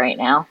guys' show right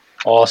now.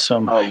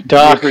 Awesome.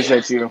 Doc,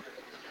 appreciate you.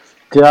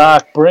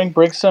 Doc, bring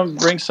some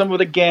of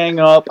the gang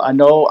up. I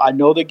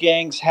know the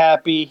gang's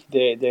happy.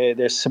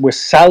 We're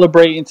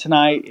celebrating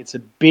tonight. It's a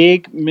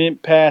big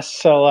Mint Pass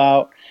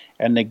sellout,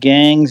 and the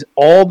gang's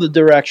all the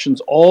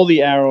directions, all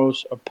the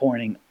arrows are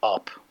pointing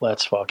up.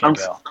 Let's fucking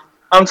go.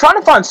 I'm trying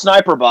to find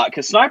SniperBot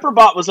because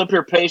SniperBot was up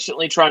here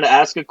patiently trying to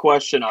ask a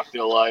question. I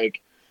feel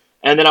like,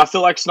 and then I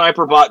feel like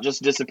SniperBot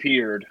just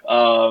disappeared.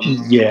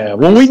 Yeah,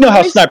 well, we know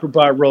how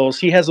SniperBot rolls.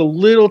 He has a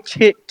little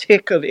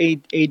tick of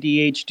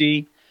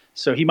ADHD.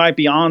 So he might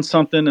be on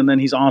something, and then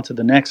he's on to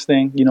the next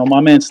thing.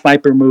 My man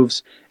Sniper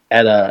moves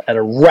at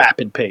a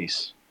rapid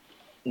pace.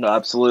 No,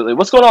 absolutely.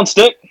 What's going on,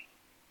 Stick?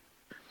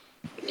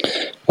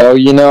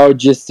 Oh,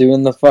 just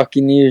doing the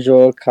fucking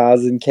usual,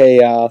 causing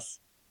chaos.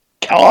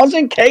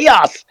 Causing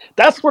chaos.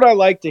 That's what I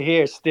like to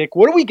hear, Stick.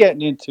 What are we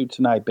getting into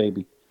tonight,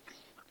 baby?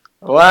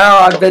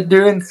 Well, I've been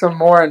doing some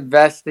more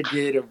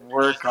investigative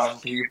work on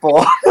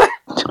people.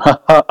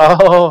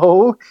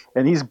 Oh,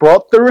 and he's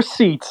brought the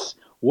receipts.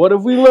 What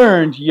have we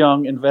learned,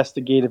 young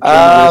investigative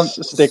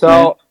journalist?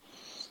 So,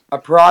 a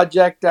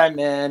project I'm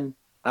in,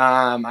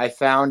 I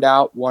found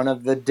out one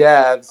of the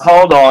devs.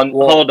 Hold on.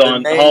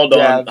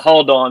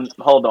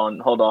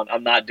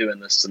 I'm not doing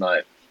this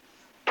tonight.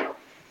 Okay.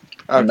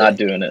 I'm not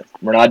doing it.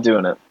 We're not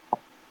doing it.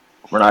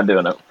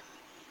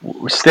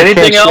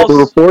 Anything else?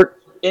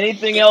 Report?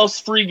 Anything else?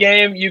 Free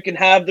game. You can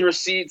have the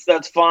receipts.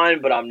 That's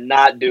fine, but I'm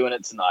not doing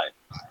it tonight.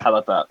 How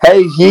about that?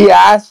 Hey, he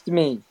asked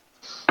me.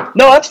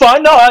 No, that's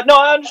fine. No,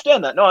 I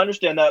understand that.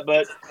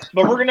 But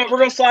we're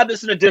gonna slide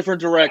this in a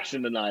different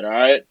direction tonight. All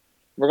right,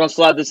 we're gonna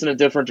slide this in a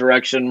different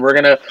direction. We're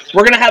gonna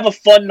have a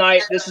fun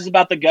night. This is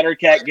about the Gutter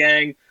Cat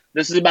gang.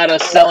 This is about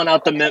us selling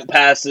out the Mint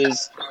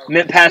Passes.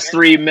 Mint Pass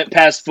 3, Mint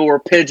Pass 4,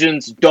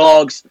 pigeons,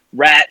 dogs,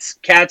 rats,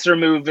 cats are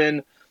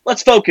moving.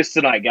 Let's focus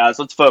tonight, guys.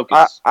 Let's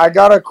focus. I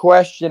got a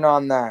question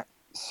on that.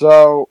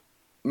 So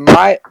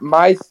my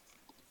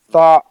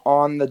thought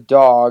on the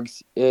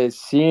dogs is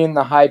seeing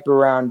the hype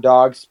around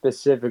dogs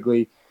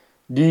specifically.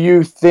 Do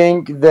you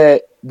think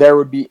that there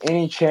would be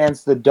any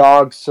chance the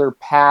dogs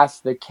surpass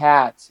the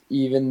cats,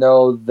 even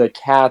though the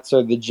cats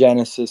are the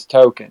Genesis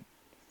token?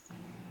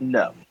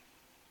 No.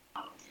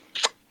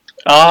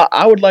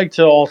 I would like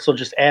to also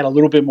just add a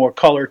little bit more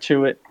color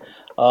to it.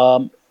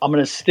 I'm going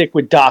to stick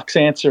with Doc's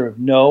answer of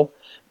no,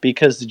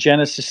 because the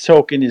Genesis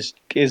token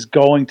is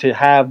going to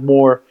have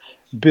more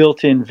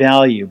built-in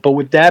value. But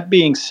with that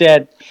being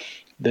said,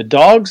 the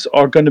dogs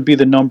are going to be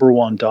the number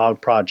one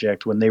dog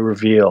project when they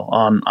reveal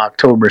on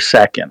October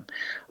 2nd.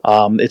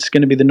 It's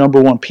going to be the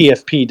number one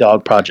PFP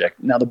dog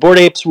project. Now, the Bored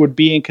Apes would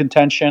be in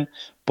contention,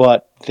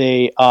 but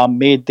they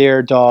made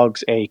their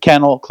dogs a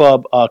Kennel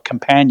Club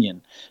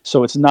companion.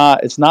 So it's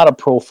not a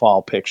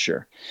profile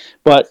picture.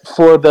 But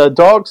for the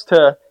dogs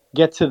to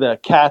get to the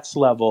cats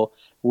level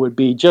would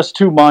be just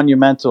too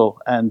monumental,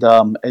 and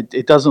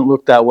it doesn't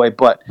look that way.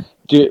 But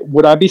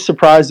would I be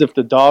surprised if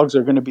the dogs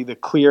are going to be the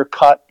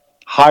clear-cut,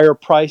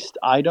 higher-priced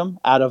item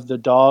out of the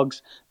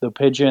dogs, the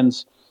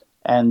pigeons,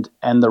 and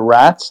the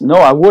rats? No,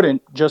 I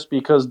wouldn't, just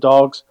because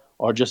dogs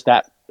are just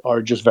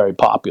very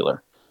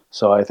popular.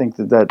 So I think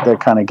that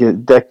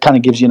kind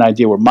of gives you an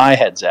idea where my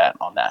head's at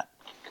on that.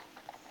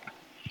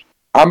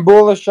 I'm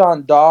bullish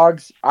on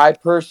dogs. I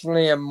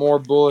personally am more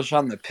bullish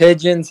on the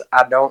pigeons.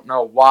 I don't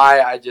know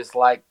why. I just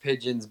like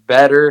pigeons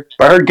better.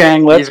 Bird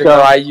gang, let's Even go.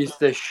 though I used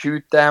to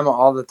shoot them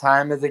all the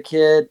time as a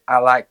kid, I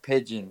like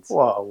pigeons.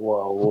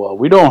 Whoa.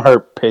 We don't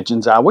hurt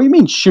pigeons out. What do you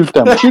mean shoot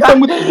them? Shoot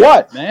them with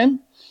what, man?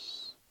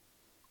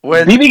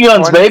 With BB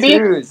guns, 22s.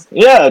 baby.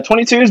 Yeah,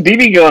 22s,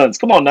 BB guns.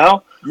 Come on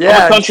now. Yeah,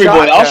 I'm a country boy.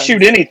 I'll shotguns.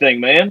 shoot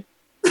anything, man.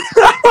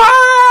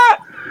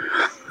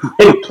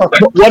 Hey,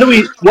 what do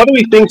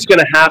we think's going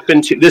to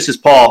happen to? This is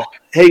Paul.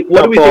 Hey,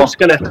 what's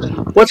going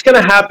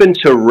to happen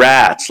to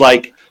rats?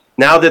 Like,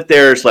 now that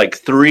there's like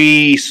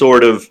 3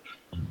 sort of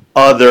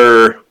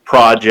other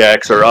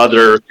projects or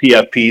other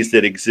PFPs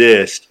that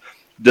exist,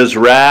 does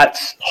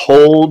rats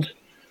hold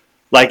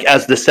like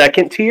as the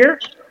second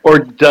tier, or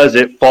does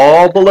it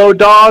fall below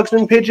dogs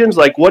and pigeons?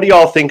 Like, what do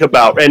y'all think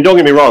about? And don't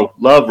get me wrong,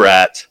 love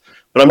rats,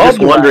 but I'm just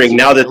wondering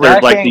now that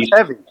there's like these.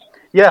 Heavy.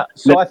 Yeah,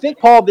 so I think,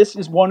 Paul, this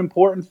is one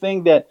important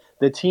thing that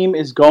the team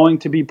is going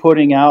to be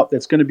putting out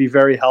that's going to be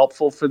very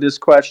helpful for this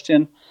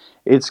question.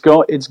 It's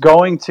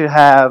going to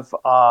have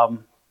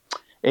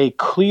a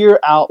clear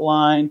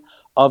outline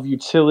of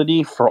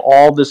utility for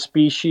all the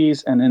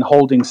species, and then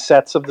holding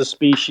sets of the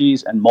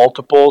species and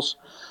multiples.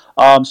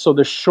 So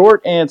the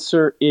short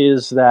answer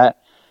is that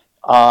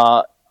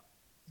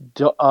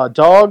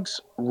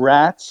dogs,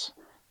 rats,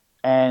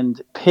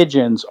 and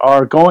pigeons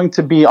are going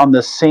to be on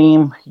the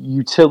same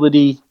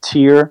utility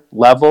tier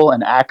level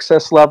and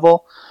access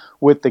level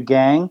with the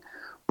gang,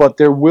 but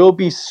there will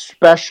be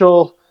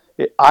special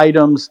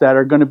items that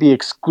are going to be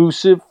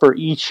exclusive for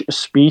each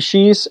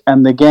species,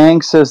 and the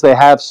gang says they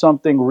have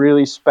something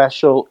really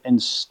special in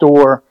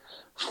store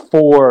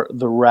for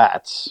the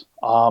rats.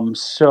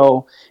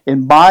 So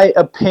in my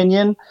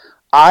opinion,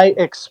 I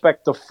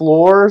expect the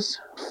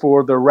floors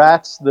for the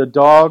rats, the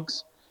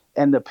dogs,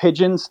 and the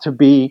pigeons to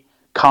be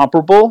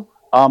comparable,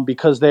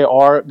 because they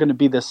are going to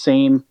be the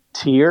same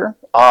tier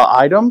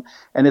item,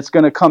 and it's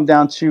going to come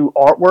down to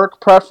artwork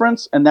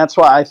preference, and that's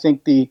why I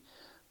think the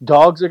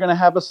dogs are going to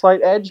have a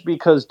slight edge,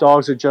 because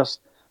dogs are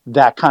just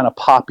that kind of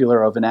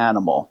popular of an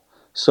animal.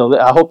 So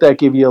I hope that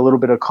gave you a little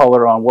bit of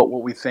color on what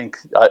we think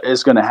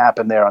is going to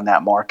happen there on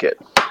that market.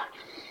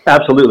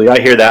 Absolutely, I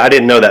hear that. I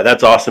didn't know that.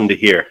 That's awesome to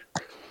hear.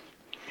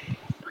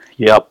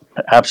 Yep,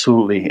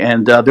 absolutely.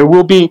 And there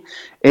will be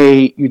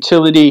a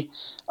utility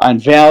and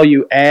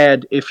value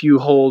add if you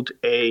hold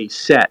a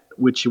set,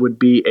 which would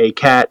be a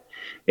cat,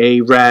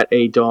 a rat,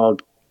 a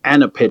dog,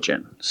 and a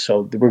pigeon.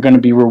 So we're going to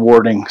be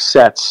rewarding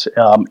sets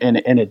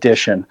in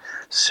addition.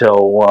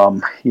 So,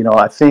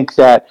 I think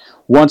that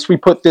once we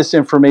put this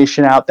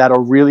information out,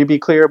 that'll really be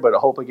clear, but I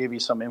hope I give you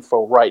some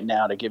info right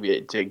now to give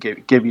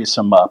you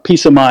some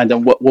peace of mind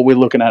on what we're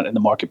looking at in the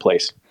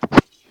marketplace.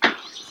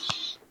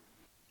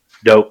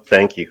 Dope.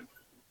 Thank you.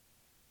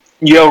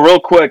 Yo, real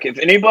quick, if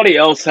anybody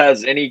else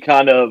has any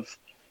kind of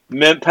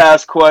Mint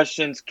Pass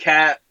questions,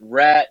 cat,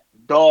 rat,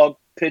 dog,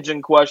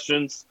 pigeon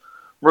questions,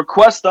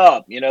 request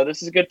up.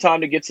 This is a good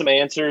time to get some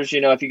answers.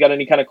 If you got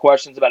any kind of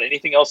questions about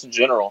anything else in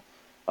general,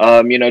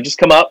 just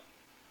come up,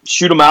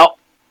 shoot them out.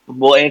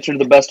 We'll answer to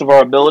the best of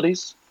our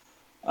abilities.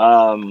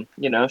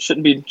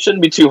 Shouldn't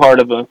be too hard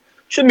of a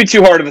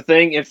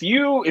thing. If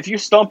you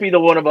stump either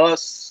one of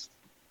us,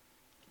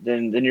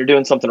 then you're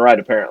doing something right,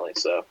 apparently.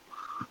 So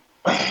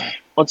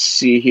let's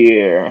see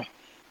here.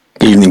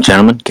 Good evening,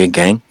 gentlemen. Good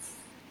gang.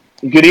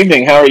 Good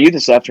evening. How are you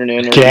this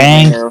afternoon?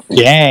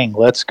 Gang,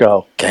 let's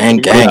go.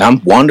 Gang.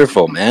 I'm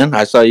wonderful, man.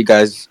 I saw you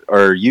guys,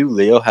 or you,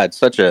 Leo, had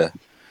such an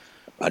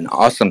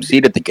awesome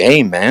seat at the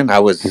game, man.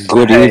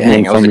 Good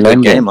evening It was a from good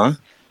London. game, huh?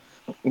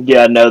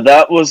 Yeah, no,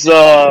 that was.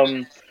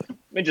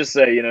 Let me just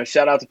say,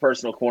 shout out to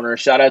Personal Corner,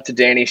 shout out to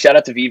Danny, shout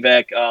out to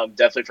Vivek,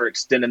 definitely for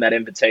extending that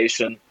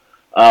invitation.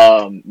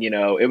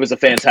 It was a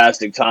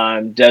fantastic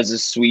time. Des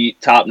is sweet,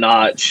 top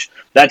notch.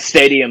 That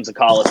stadium's a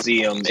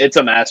coliseum. It's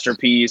a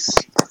masterpiece.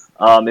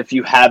 If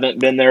you haven't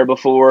been there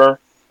before,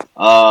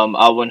 I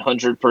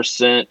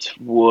 100%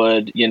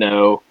 would,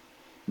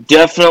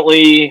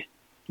 definitely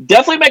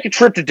make a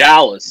trip to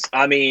Dallas.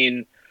 I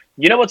mean,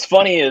 what's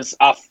funny is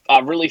I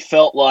really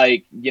felt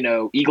like,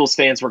 Eagles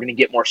fans were going to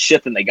get more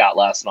shit than they got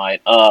last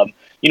night. Of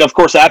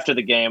course, after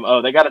the game,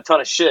 they got a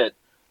ton of shit,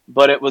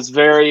 but it was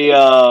very,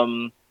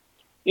 it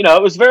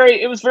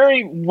was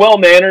very well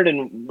mannered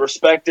and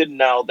respected.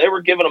 Now they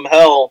were giving them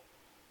hell,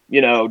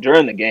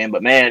 during the game,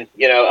 but man,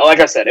 like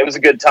I said, it was a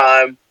good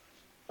time.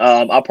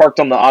 I parked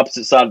on the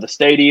opposite side of the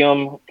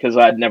stadium because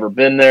I'd never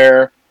been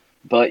there.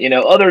 But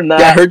other than that,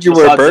 Yeah, I heard you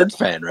were a Birds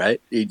fan, right?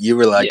 You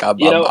were like, I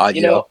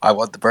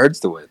want the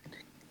Birds to win.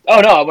 Oh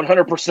no, I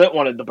 100%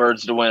 wanted the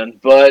Birds to win,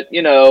 but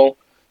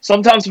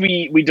sometimes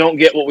we don't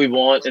get what we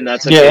want, and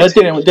that's okay.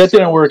 That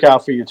didn't work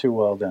out for you too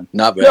well then.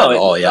 Not bad at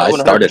all. Yeah, I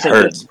started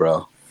hurts,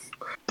 bro.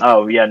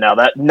 Oh yeah,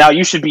 now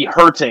you should be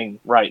hurting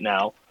right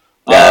now.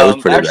 Yeah, it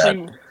was pretty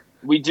bad.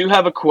 We do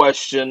have a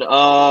question.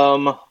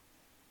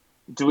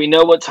 Do we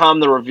know what time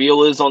the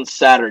reveal is on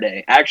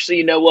Saturday? Actually,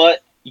 you know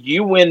what?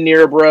 You win,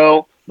 near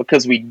bro,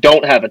 because we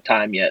don't have a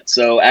time yet.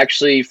 So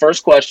actually,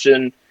 first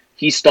question,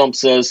 he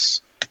stumps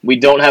us. We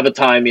don't have a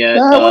time yet.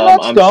 No, we're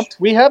not stumped.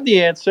 We have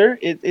the answer.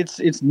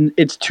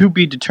 It's to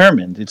be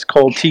determined. It's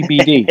called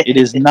TBD. It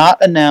is not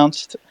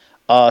announced.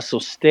 So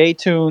stay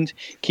tuned.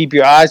 Keep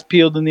your eyes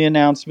peeled in the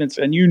announcements,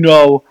 and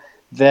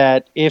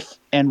that if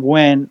and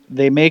when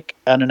they make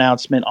an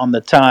announcement on the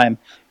time,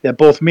 that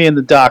both me and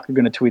the doc are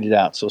going to tweet it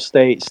out. So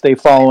stay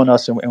following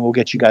us, and we'll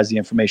get you guys the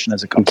information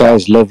as it comes.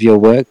 Guys, love your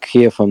work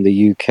here from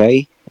the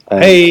UK.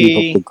 Hey, keep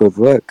up the good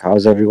work.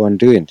 How's everyone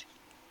doing?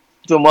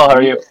 Doing well. How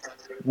are you?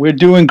 We're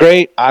doing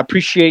great. I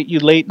appreciate you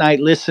late night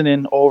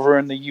listening over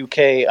in the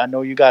UK. I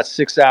know you got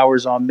 6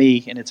 hours on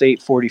me, and it's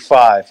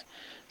 8:45.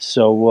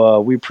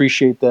 So we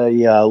appreciate the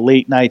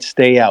late night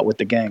stay out with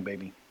the gang,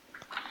 baby.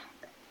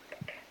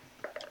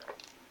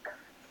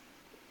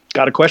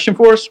 Got a question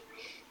for us?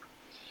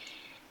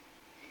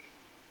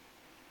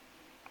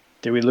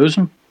 Did we lose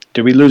him?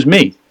 Did we lose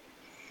me?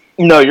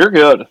 No, you're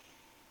good.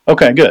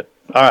 Okay, good.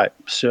 All right.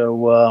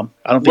 So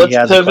I don't think he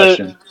has a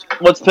question.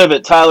 Let's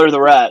pivot. Tyler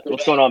the Rat.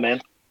 What's going on, man?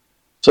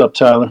 What's up,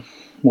 Tyler?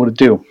 What it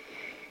do?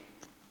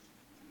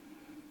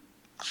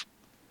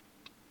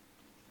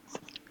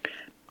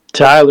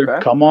 Tyler,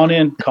 okay. Come on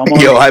in.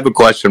 Yo, I have a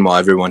question while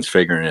everyone's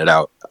figuring it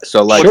out.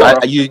 So, like,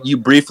 sure. You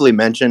briefly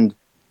mentioned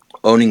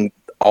owning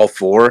all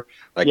four,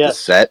 like the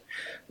set.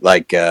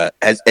 Like,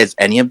 has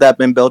any of that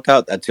been built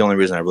out? That's the only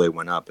reason I really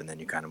went up, and then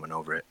you kind of went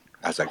over it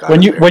as I got.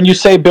 When you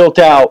say built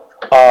out,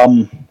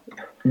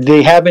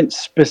 they haven't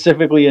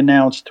specifically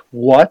announced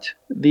what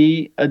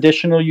the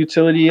additional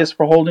utility is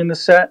for holding the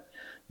set.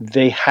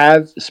 They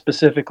have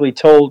specifically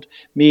told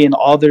me and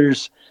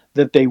others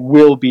that they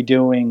will be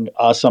doing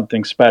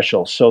something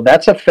special. So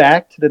that's a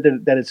fact that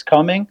it's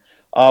coming.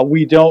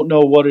 We don't know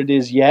what it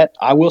is yet.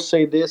 I will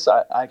say this.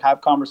 I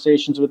have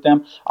conversations with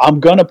them. I'm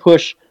going to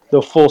push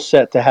the full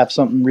set to have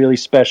something really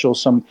special,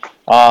 some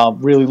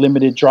really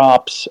limited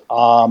drops,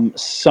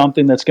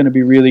 something that's going to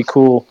be really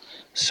cool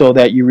so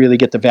that you really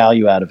get the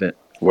value out of it.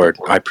 Word.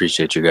 I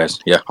appreciate you guys.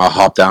 Yeah, I'll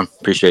hop down.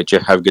 Appreciate you.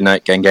 Have a good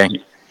night. Gang, gang.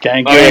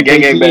 Gang, oh, yeah,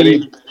 gang,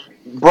 baby.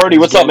 Brody,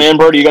 what's up, man?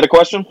 Brody, you got a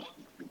question?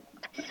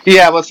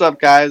 Yeah, what's up,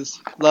 guys?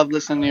 Love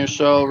listening to your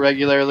show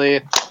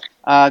regularly.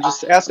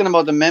 Just asking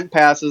about the mint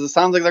passes. It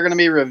sounds like they're going to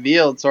be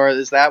revealed. So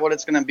is that what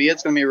it's going to be?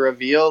 It's going to be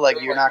revealed?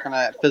 Like you're not going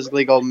to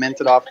physically go mint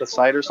it off the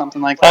site or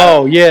something like that?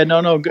 Oh, yeah.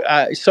 No.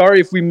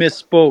 Sorry if we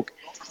misspoke.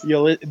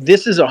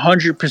 This is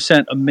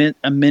 100%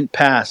 a mint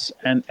pass.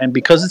 And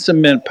because it's a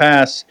mint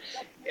pass,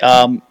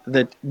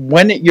 that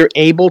when you're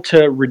able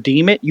to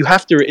redeem it, you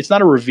have to. It's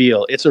not a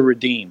reveal; it's a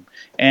redeem.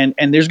 And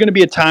there's going to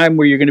be a time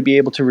where you're going to be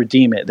able to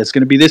redeem it. That's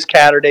going to be this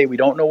Saturday. We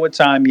don't know what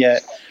time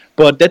yet,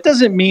 but that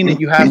doesn't mean that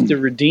you have to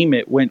redeem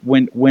it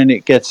when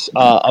it gets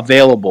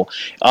available.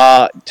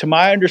 To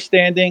my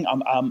understanding,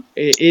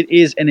 it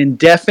is an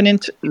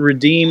indefinite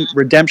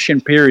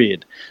redemption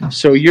period.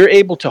 So you're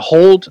able to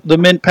hold the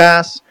mint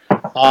pass,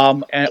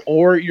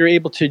 or you're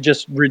able to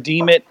just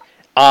redeem it.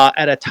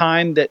 At a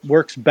time that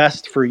works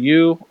best for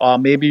you.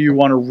 Maybe you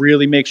want to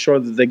really make sure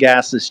that the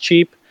gas is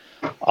cheap.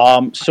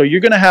 So you're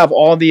going to have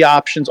all the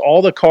options,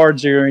 all the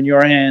cards are in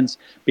your hands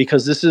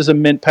because this is a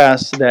mint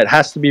pass that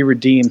has to be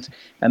redeemed.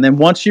 And then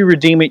once you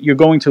redeem it, you're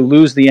going to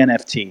lose the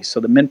NFT. So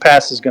the mint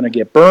pass is going to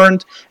get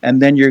burned,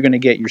 and then you're going to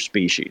get your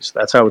species.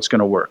 That's how it's going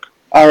to work.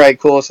 All right,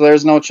 cool. So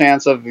there's no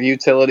chance of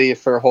utility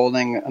for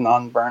holding an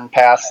unburned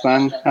pass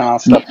then? And I'll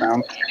step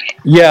down.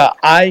 Yeah,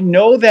 I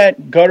know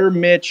that Gutter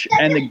Mitch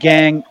and the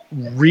gang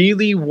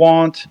really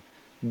want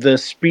the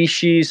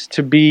species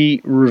to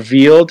be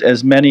revealed,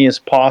 as many as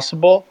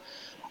possible.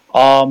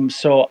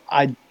 So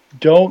I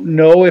don't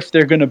know if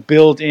they're going to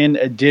build in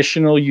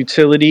additional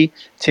utility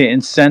to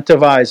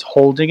incentivize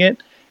holding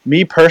it.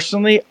 Me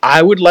personally,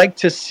 I would like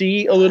to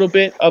see a little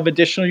bit of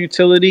additional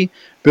utility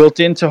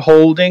built into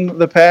holding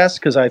the pass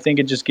because I think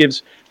it just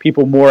gives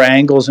people more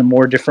angles and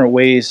more different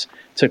ways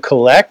to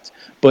collect.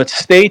 But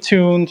stay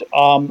tuned.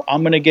 I'm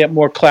going to get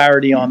more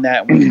clarity on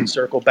that. We can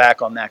circle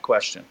back on that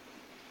question.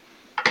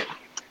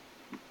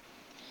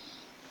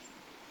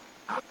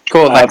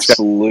 Cool.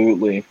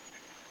 Absolutely.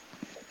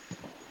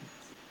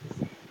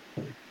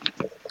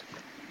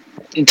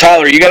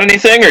 Tyler, you got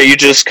anything, or are you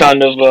just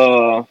kind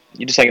of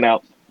you just hanging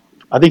out?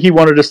 I think he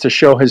wanted us to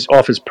show his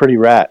pretty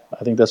rat.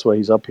 I think that's why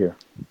he's up here.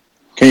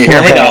 Can you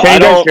hear me? No,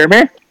 Can you guys hear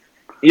me?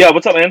 Yeah,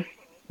 what's up, man?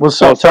 What's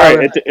up,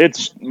 sorry,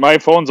 it's my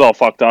phone's all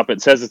fucked up.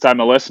 It says I'm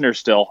a listener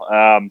still,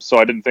 so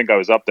I didn't think I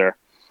was up there.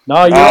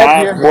 No, you're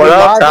up here. What You're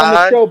up, live on the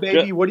Todd? show,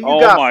 baby. What do you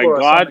got my for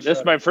us? God, this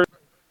is my first.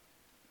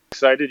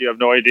 Excited? You have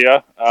no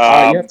idea.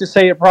 You have to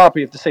say it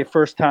properly. You have to say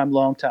first time,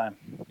 long time.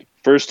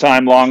 First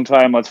time, long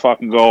time. Let's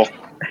fucking go.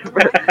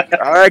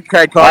 All right,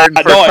 Craig Carton.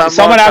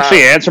 Someone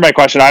actually answered my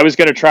question. I was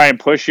going to try and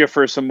push you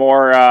for some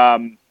more.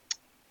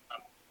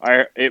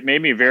 It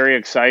made me very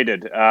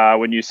excited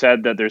when you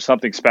said that there's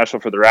something special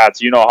for the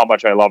Rats. You know how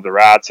much I love the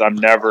Rats. I'm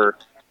never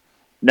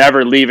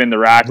leaving the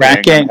Rat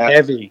Gang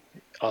heavy.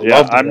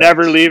 I'm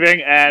never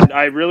leaving, and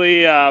I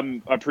really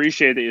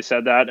appreciate that you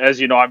said that.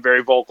 As you know, I'm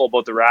very vocal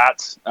about the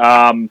Rats.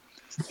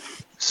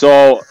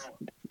 So,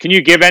 can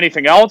you give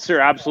anything else, or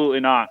absolutely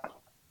not,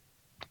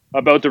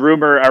 about the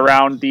rumor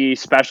around the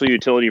special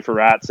utility for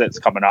Rats that's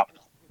coming up?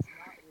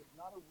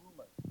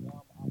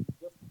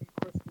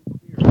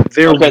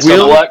 There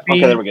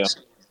there we go.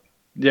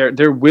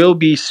 There will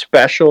be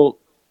special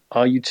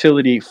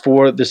utility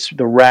for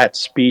the rat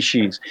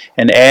species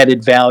and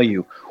added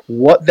value.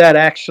 What that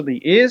actually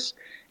is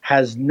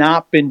has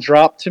not been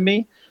dropped to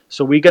me,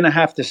 so we're going to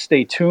have to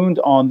stay tuned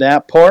on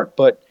that part,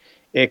 but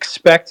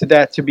expect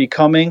that to be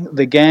coming.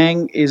 The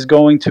gang is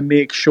going to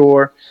make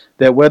sure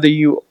that whether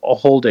you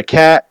hold a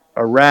cat,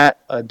 a rat,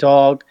 a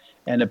dog,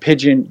 and a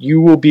pigeon, you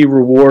will be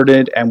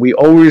rewarded, and we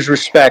always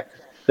respect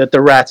that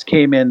the Rats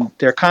came in.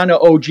 They're kind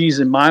of OGs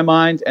in my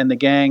mind, and the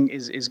gang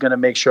is going to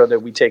make sure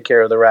that we take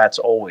care of the Rats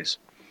always.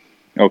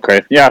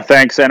 Okay. Yeah,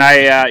 thanks. And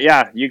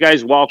you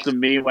guys welcomed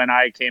me when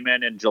I came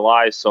in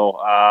July,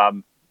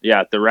 so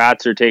the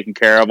Rats are taken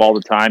care of all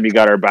the time. You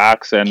got our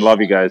backs, and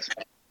love you guys.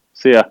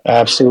 See ya.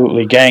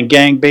 Absolutely. Gang,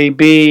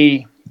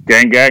 baby.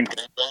 Gang.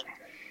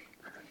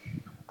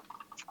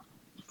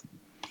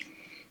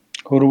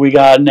 Who do we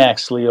got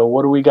next, Leo?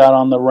 What do we got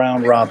on the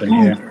round robin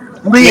here?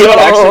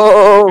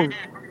 Leo!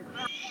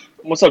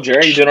 What's up,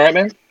 Jerry? You doing all right,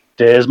 man?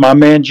 There's my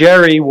man,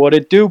 Jerry. What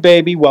it do,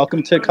 baby?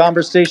 Welcome to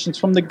Conversations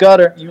from the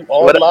Gutter. You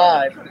are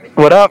live.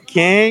 What up,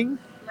 King?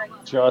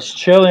 Just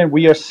chilling.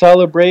 We are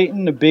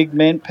celebrating the big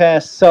Mint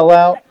Pass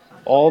sellout.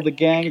 All the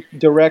gang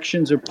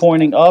directions are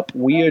pointing up.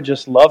 We are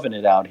just loving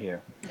it out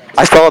here.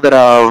 I saw that,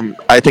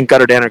 I think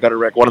Gutter Dan or Gutter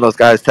Rick, one of those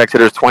guys texted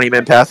there's 20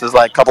 Mint Passes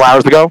like a couple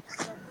hours ago.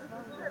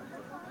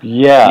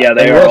 Yeah,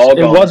 they are all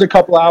gone. It was a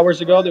couple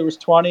hours ago. There was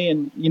 20,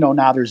 and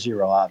now there's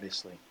 0,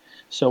 obviously.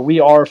 So we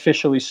are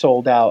officially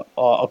sold out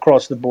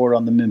across the board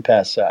on the Mint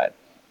Pass side.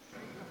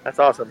 That's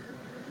awesome.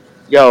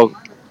 Yo,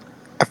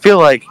 I feel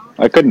like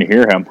I couldn't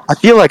hear him. I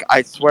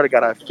swear to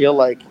God, I feel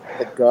like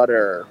the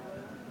Gutter.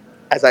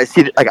 As I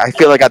see, I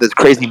feel like I got this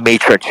crazy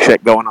Matrix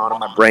shit going on in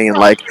my brain.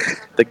 Like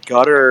the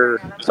Gutter.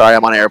 Sorry,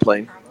 I'm on an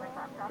airplane.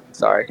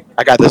 Sorry,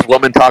 I got this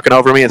woman talking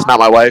over me. It's not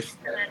my wife.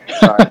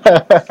 Sorry.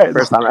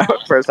 First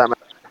time.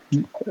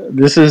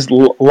 This is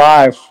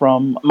live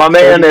from. My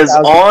man is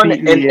on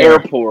an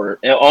airplane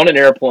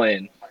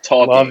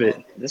talking. Love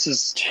it. This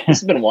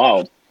has been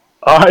wild.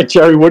 All right,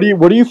 Jerry. What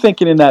are you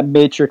thinking in that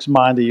Matrix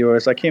mind of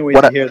yours? I can't wait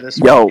to hear this.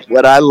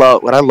 What I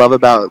love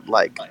about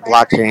like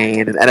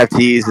blockchain and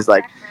NFTs is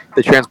like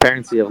the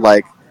transparency of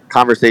like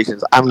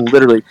conversations. I'm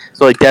literally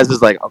Des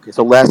is like, okay,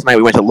 so last night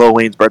we went to Lil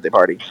Wayne's birthday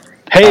party.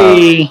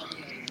 Hey,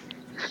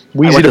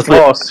 Weezy the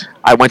Floss.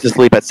 I went to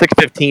sleep at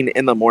 6:15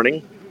 in the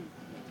morning.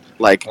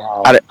 Like,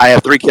 wow. I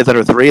have 3 kids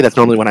under 3. That's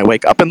normally when I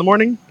wake up in the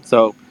morning.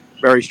 So,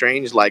 very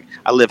strange. Like,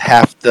 I live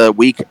half the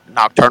week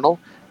nocturnal,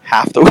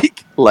 half the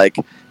week, like,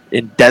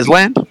 in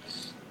Desland.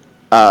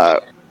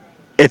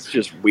 It's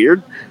just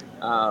weird.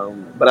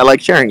 But I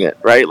like sharing it,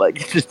 right? Like,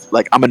 it's just,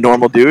 like, I'm a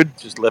normal dude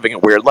just living a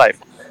weird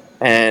life.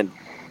 And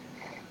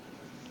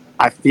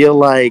I feel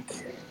like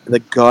the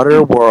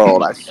Gutter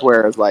world, I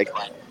swear, is like,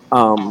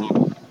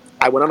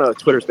 I went on a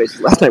Twitter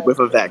space last night with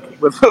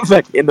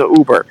Vivek in the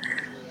Uber.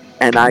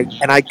 And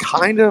I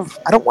kind of,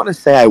 I don't want to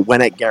say I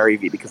went at Gary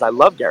Vee because I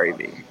love Gary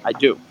Vee. I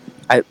do.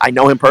 I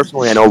know him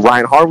personally. I know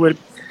Ryan Harwood.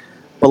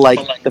 But,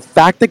 like, the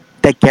fact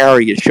that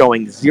Gary is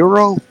showing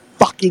zero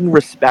fucking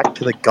respect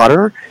to the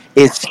Gutter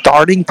is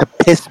starting to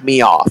piss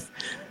me off.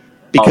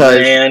 Because,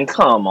 oh, man,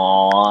 come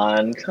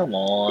on.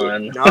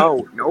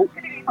 No.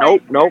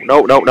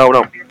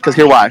 Because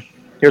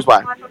here's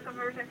why.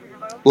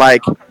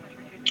 Like,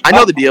 I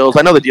know the deals.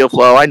 I know the deal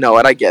flow. I know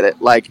it. I get it.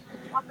 Like,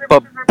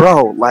 but,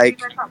 bro, like,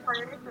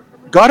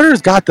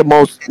 Gutter's got the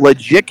most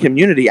legit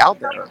community out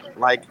there.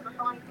 Like,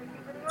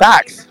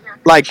 facts.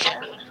 Like,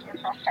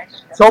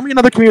 Show me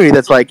another community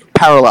that's like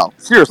parallel.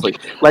 Seriously,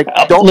 like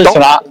don't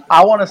listen.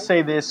 I want to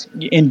say this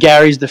in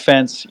Gary's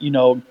defense. You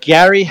know,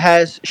 Gary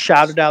has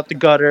shouted out the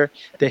gutter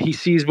that he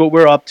sees what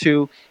we're up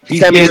to.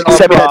 Send me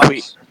that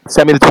tweet.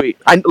 Send me the tweet.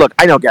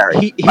 I know Gary.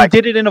 He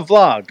did it in a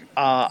vlog.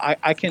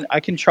 I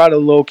can try to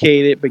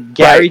locate it, but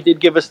Gary did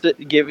give us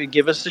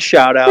the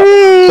shout out.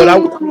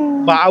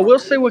 But I will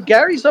say what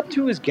Gary's up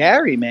to is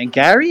Gary, man.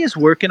 Gary is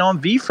working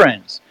on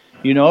VFriends.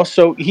 You know,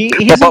 so he's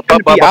going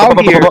to be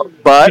out here.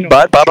 But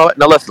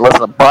no, listen.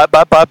 But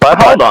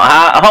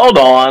hold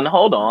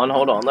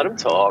on. Let him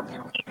talk.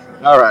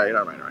 All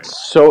right.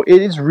 So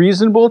it is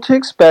reasonable to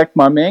expect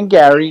my man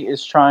Gary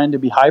is trying to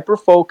be hyper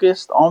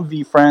focused on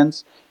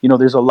VFriends. You know,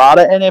 there's a lot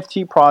of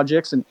NFT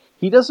projects, and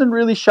he doesn't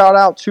really shout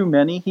out too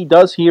many. He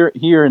does here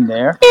and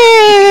there.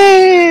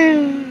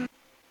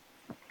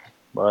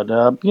 But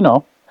you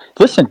know,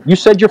 listen. You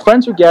said you're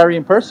friends with Gary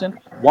in person.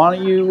 Why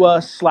don't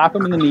you slap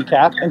him in the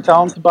kneecap and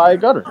tell him to buy a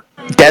gutter?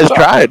 Des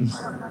tried.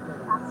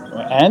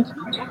 And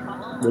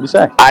what do you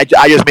say? I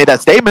just made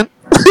that statement.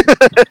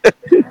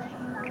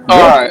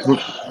 All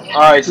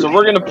right. So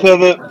we're gonna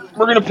pivot.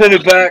 We're gonna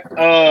pivot back.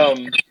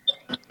 Hold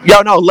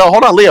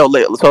on, Leo.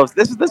 So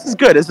this is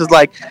good. This is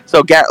like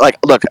so.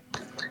 Look,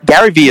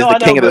 Gary V is the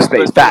king of the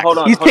space. Facts.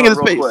 He's king of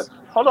the space.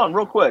 Hold on,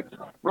 real quick.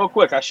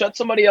 I shut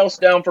somebody else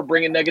down for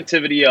bringing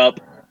negativity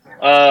up.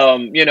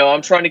 You know,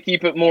 I'm trying to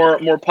keep it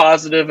more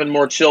positive and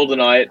more chill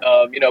tonight.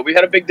 You know, we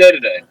had a big day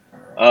today.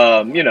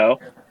 You know,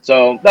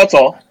 so that's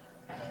all.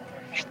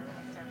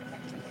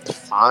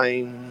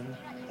 Fine.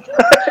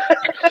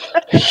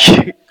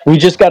 We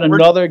just got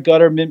another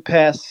gutter mint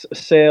pass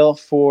sale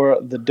for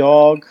the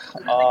dog.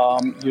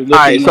 You're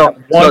looking at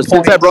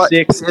since I brought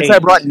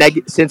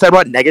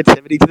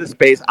negativity to the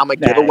space, I'm gonna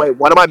give away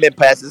one of my mint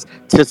passes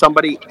to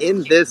somebody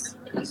in this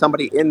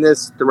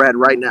thread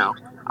right now.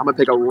 I'm gonna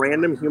pick a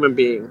random human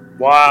being.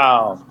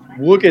 Wow!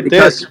 Look at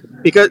this.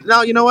 Because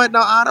no, you know what? No,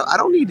 I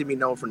don't need to be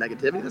known for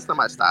negativity. That's not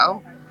my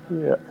style.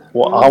 Yeah.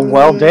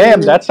 Well, damn.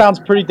 That sounds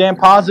pretty damn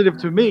positive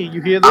to me.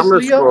 You hear this, I'm gonna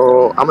Leo?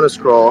 scroll.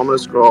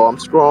 I'm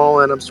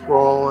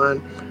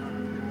scrolling.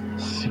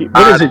 See,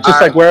 what is it?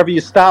 Just like wherever you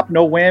stop,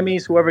 no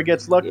whammies. Whoever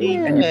gets lucky,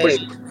 and you push.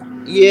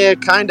 Yeah,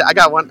 kinda. I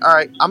got one. All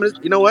right.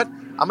 You know what?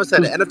 I'm gonna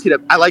send an NFT to.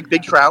 I like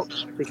Big Trout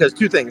because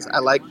two things. I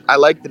like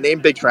the name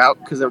Big Trout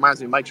because it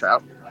reminds me of Mike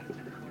Trout,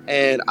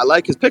 and I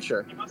like his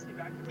picture.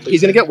 He's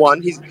gonna get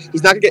one. He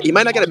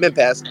might not get a mint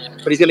pass,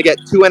 but he's gonna get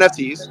 2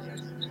 NFTs.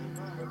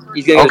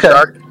 He's gonna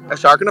get a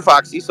shark and a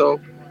foxy.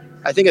 So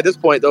I think at this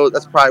point though,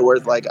 that's probably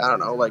worth like I don't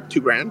know, like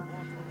 $2,000.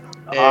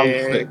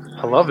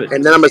 I love it.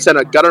 And then I'm gonna send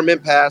a gutter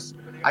mint pass.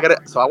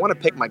 So I want to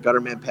pick my gutter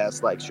mint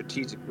pass like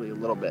strategically a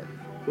little bit.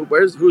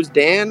 Who's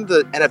Dan,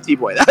 the NFT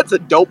boy? That's a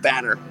dope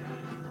banner.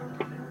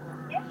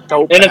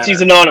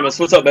 NFT's anonymous.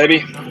 What's up,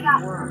 baby?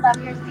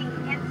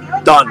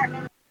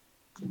 Done.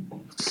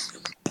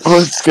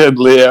 What's good,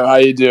 Leo? How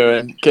you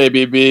doing?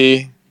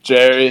 KBB,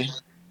 Jerry.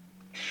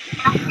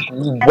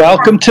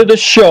 Welcome to the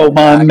show,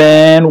 my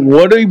man.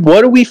 What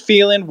are we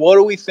feeling? What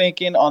are we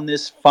thinking on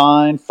this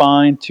fine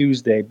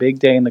Tuesday? Big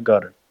day in the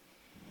gutter.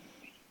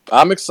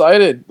 I'm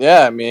excited.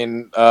 Yeah, I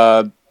mean,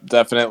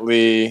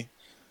 definitely,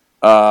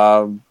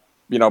 positive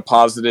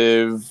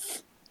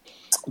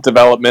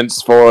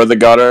developments for the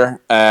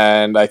gutter,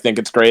 and I think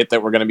it's great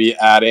that we're going to be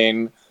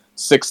adding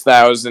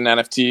 6,000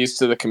 NFTs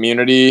to the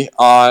community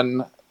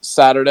on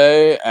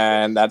Saturday,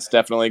 and that's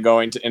definitely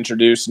going to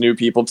introduce new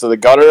people to the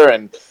gutter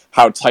and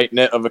how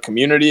tight-knit of a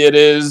community it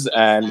is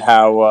and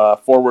how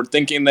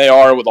forward-thinking they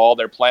are with all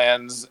their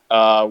plans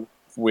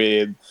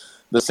with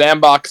the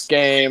sandbox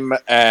game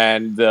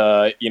and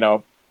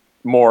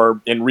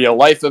more in real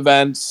life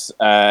events.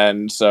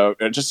 And so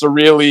just a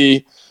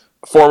really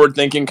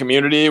forward-thinking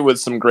community with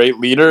some great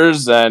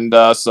leaders and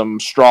some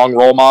strong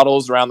role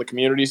models around the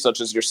community,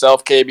 such as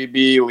yourself,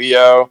 KBB,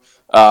 Leo,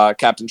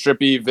 Captain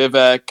Trippy,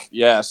 Vivek.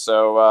 Yeah,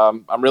 so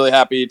I'm really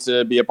happy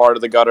to be a part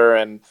of the gutter,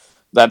 and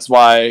that's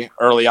why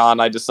early on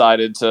I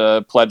decided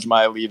to pledge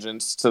my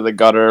allegiance to the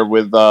gutter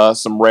with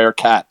some rare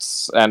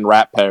cats and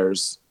rat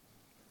pairs.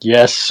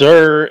 Yes,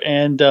 sir.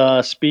 And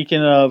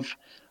speaking of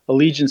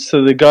allegiance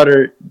to the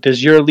gutter,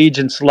 does your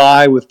allegiance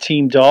lie with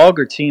Team Dog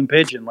or Team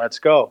Pigeon? Let's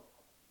go.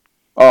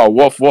 Oh,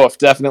 woof.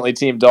 Definitely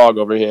Team Dog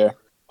over here.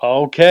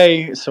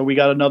 Okay, so we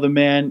got another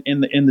man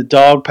in the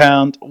dog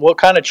pound. What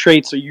kind of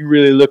traits are you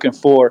really looking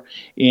for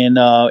in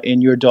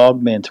your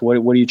dog mint? What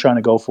are you trying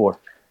to go for?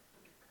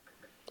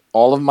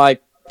 All of my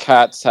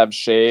cats have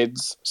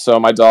shades, so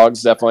my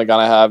dog's definitely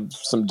gonna have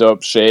some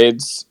dope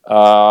shades.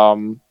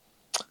 Trying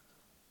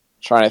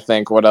to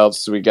think what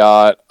else we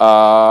got.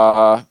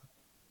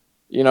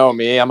 You know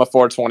me, I'm a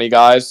 420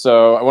 guy,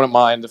 so I wouldn't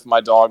mind if my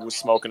dog was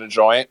smoking a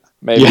joint.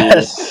 Maybe.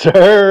 Yes,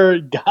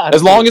 sir.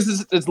 As long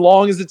as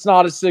it's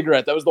not a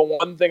cigarette. That was the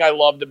one thing I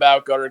loved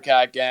about Gutter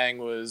Cat Gang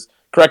was,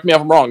 correct me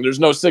if I'm wrong, there's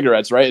no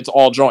cigarettes, right? It's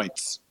all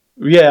joints.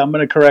 Yeah, I'm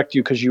going to correct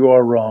you because you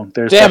are wrong.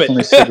 There's Damn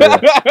definitely it.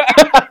 cigarettes.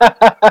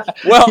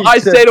 Well, I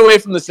stayed away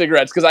from the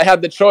cigarettes because I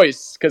had the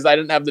choice, because I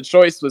didn't have the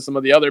choice with some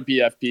of the other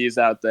PFPs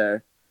out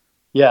there.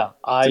 Yeah,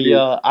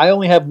 I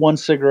only have one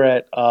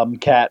cigarette,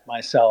 cat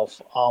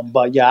myself.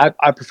 But yeah,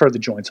 I prefer the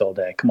joints all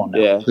day. Come on now.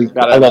 Yeah.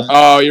 I love.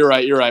 Oh, you're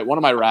right. One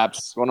of my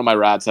rats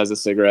has a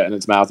cigarette in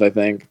its mouth, I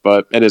think,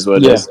 but it is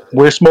what it Yeah, is.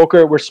 we're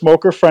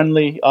smoker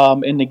friendly.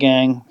 In the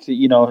gang,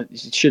 you know,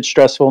 shit's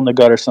stressful in the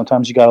gutter.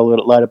 Sometimes you gotta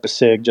light up a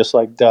cig, just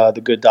like the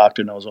good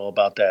doctor knows all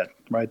about that,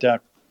 right,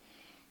 Doc?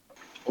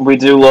 We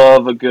do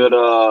love a good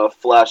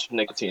flash of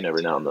nicotine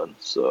every now and then,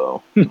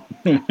 so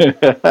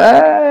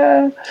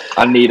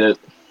I need it,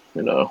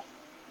 you know.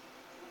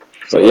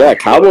 But yeah,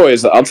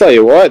 Cowboys, I'll tell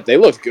you what, they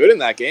looked good in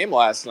that game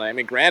last night. I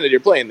mean, granted, you're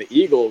playing the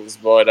Eagles,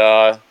 but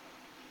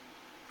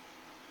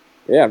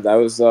yeah, that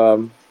was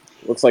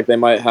looks like they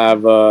might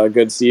have a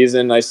good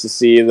season. Nice to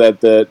see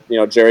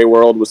that Jerry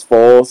World was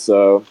full,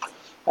 so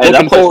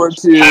looking forward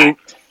to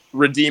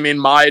redeeming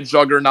my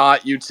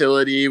Juggernaut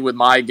utility with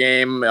my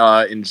game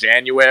in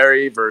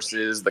January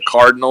versus the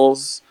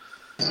Cardinals.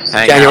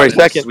 January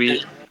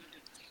 2nd.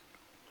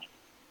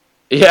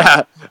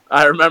 Yeah,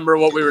 I remember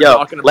what we were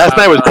talking about. Last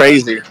night was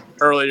crazy.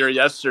 Earlier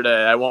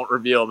yesterday. I won't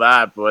reveal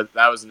that, but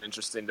that was an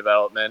interesting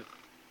development.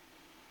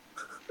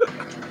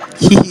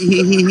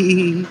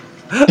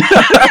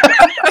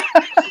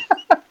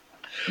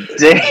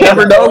 You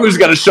never know who's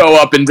going to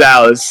show up in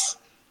Dallas.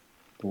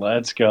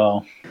 Let's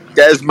go.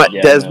 Des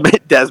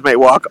might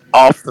walk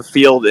off the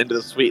field into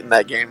the suite in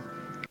that game.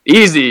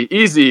 Easy.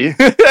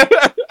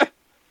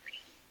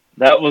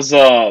 That was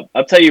I'll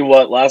tell you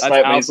what, last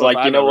night when he's like,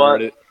 you know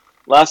what?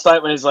 Last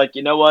night when he's like,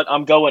 you know what,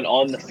 I'm going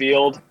on the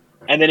field,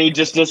 and then he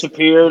just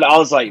disappeared. I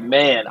was like,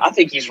 man, I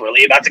think he's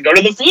really about to go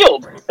to the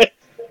field.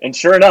 And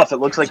sure enough, it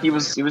looks like he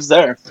was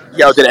there.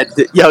 Did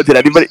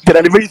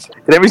anybody see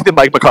the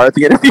Mike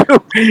McCarthy interview?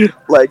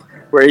 Like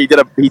where he did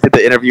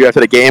the interview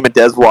after the game, and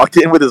Des walked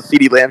in with his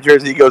CeeDee Lamb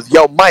jersey. He goes,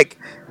 "Yo, Mike,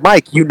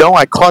 you know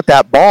I caught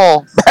that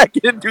ball back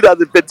in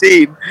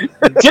 2015."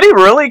 Did he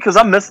really? Because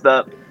I missed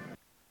that.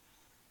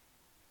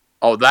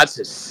 Oh, that's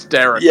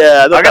hysterical.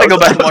 Yeah, I gotta go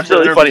back and watch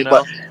that interview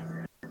now.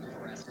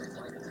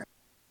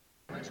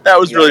 That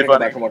was really Go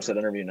funny. back and watch that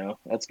interview now.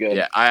 That's good.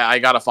 Yeah, I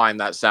gotta find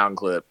that sound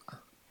clip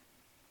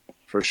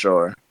for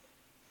sure.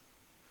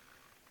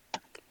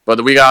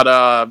 But we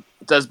got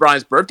Des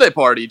Bryant's birthday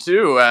party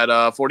too at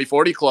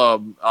 4040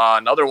 Club,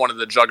 another one of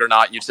the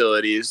Juggernaut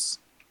utilities.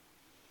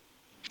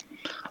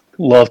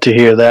 Love to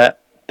hear that.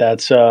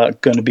 That's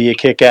going to be a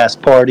kick-ass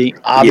party.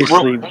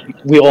 Obviously,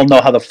 we all know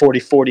how the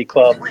 4040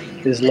 Club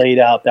is laid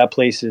out. That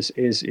place is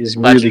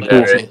really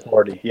cool for a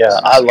party. Yeah,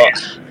 I love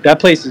that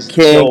place. Is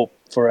dope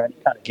for any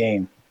kind of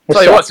game.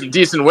 Tell you what, some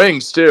decent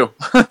wings too.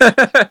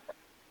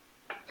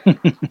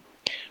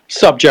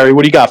 What's up, Jerry?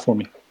 What do you got for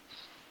me?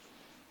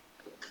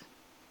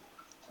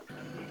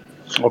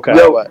 Okay.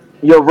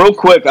 Yo, real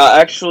quick.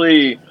 I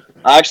actually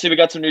we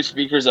got some new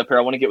speakers up here.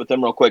 I want to get with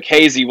them real quick.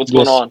 Hazy, what's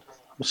going on?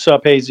 What's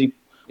up, Hazy?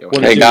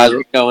 Hey guys,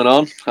 what's going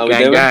on? How we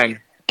doing?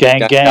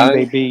 Gang,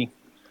 baby.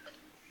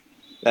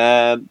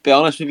 Be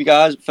honest with you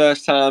guys,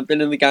 first time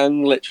been in the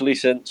gang literally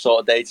since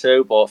sort of day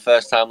 2, but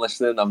first time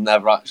listening. I've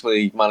never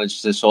actually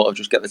managed to sort of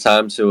just get the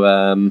time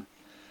to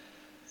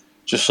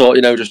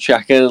just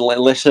check in and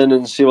listen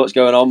and see what's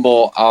going on.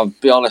 But I'll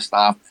be honest,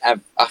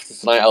 after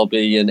tonight I'll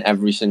be in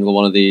every single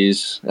one of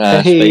these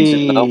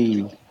spaces now.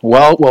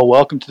 Well,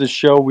 welcome to the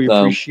show. We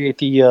appreciate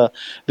the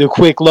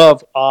quick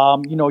love.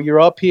 You're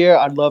up here.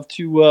 I'd love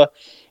to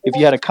if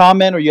you had a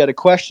comment or you had a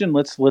question,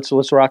 let's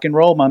rock and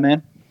roll, my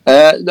man.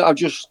 No,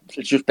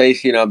 it's just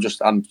basically,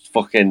 I'm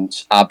fucking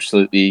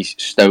absolutely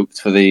stoked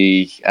for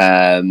the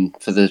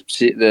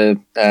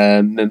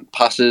mint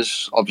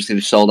passes. Obviously,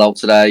 they sold out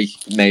today.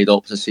 Made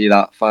up to see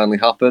that finally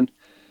happen.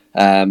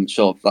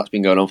 So that's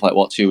been going on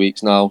for 2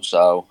 weeks now.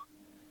 So,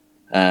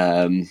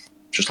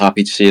 just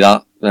happy to see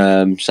that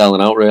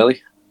selling out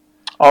really.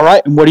 All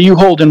right, and what are you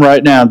holding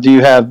right now? Do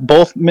you have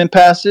both mint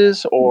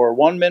passes or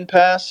one mint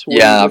pass?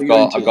 I've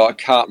got a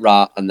cat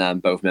rat, and then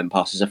both mint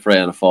passes, a 3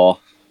 and a 4.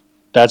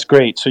 That's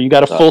great. So you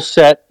got a full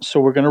set. So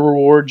we're going to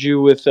reward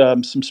you with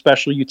some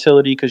special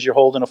utility because you're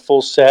holding a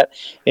full set.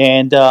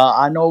 And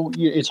I know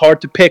it's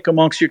hard to pick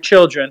amongst your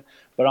children,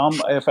 but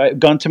if I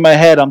gun to my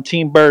head, I'm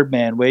Team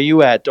Birdman. Where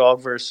you at, dog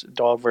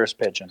versus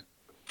pigeon?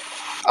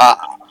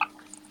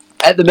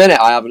 At the minute,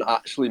 I haven't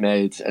actually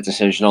made a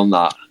decision on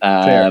that.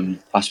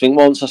 I think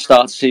once I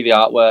start to see the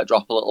artwork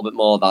drop a little bit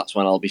more, that's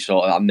when I'll be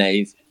I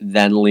may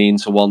then lean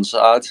to one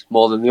side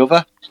more than the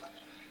other.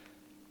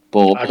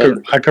 But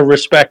I could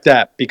respect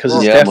that because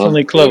it's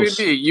definitely close.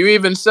 You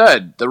even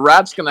said the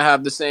rat's going to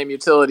have the same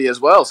utility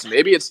as well, so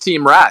maybe it's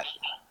Team Rat.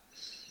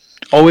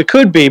 Oh, it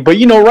could be, but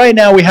right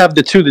now we have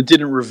the two that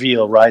didn't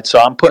reveal, right? So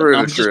I'm True.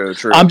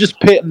 I'm just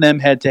pitting them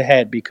head to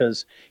head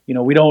because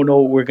we don't know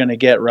what we're going to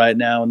get right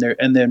now,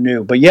 and they're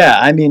new. But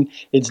yeah, I mean,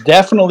 it's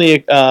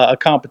definitely a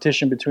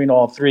competition between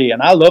all three,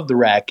 and I love the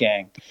Rat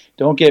Gang.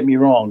 Don't get me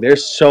wrong.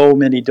 There's so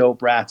many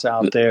dope rats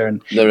out there,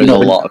 and there is a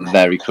lot of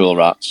very cool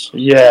rats.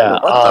 Yeah,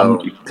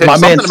 my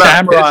man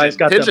Samurai's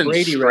got the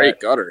Brady straight rat.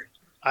 Gutter.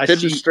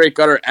 Pigeon's straight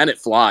gutter, and it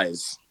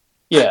flies.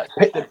 Yeah,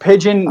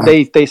 pigeon.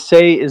 They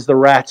say is the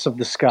rats of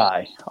the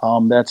sky.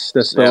 That's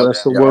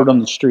the word on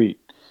the street.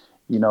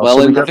 You know.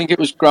 Well, So I think it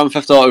was Grand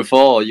Theft Auto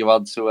 4. You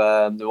had to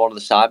one of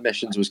the side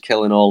missions was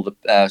killing all the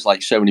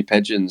like so many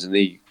pigeons, and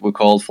they were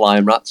called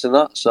flying rats in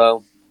that.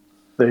 So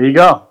there you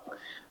go.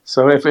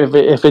 So if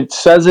it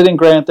says it in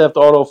Grand Theft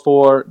Auto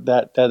 4,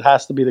 that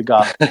has to be the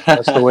gospel.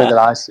 That's the way that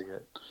I see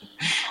it.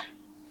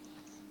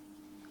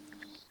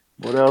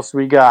 What else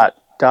we got,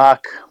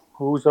 Doc?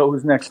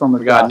 Who's next on the?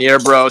 We got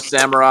Nearbro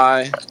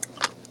Samurai.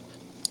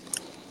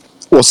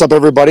 What's up,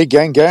 everybody?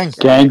 Gang, gang.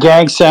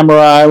 Gang,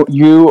 Samurai.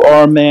 You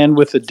are a man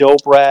with a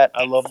dope rat.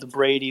 I love the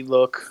Brady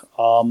look.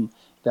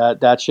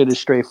 That shit is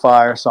straight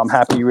fire. So I'm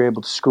happy you were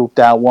able to scoop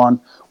that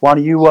one. Why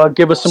don't you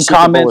give us some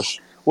comments? Bullish.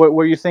 What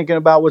were you thinking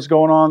about? What's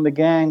going on in the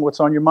gang? What's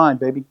on your mind,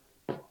 baby?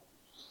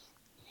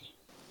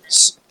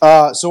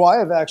 So I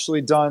have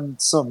actually done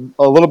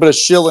a little bit of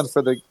shilling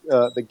for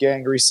the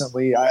gang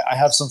recently. I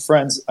have some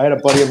friends. I had a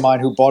buddy of mine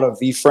who bought a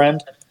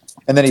VFriend,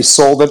 and then he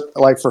sold it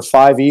like for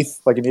 5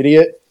 ETH, like an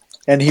idiot.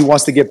 And he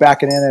wants to get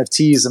back in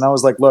NFTs. And I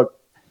was like, look,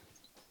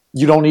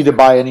 you don't need to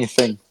buy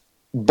anything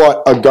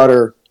but a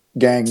gutter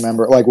gang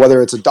member. Like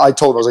whether it's I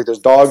told him, I was like, there's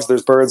dogs,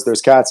 there's birds,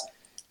 there's cats.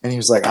 And he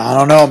was like, I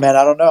don't know, man.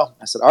 I don't know.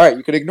 I said, all right,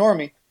 you could ignore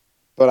me.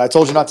 But I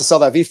told you not to sell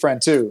that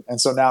VFriend too.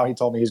 And so now he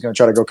told me he's going to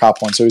try to go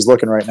cop one. So he's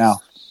looking right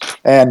now.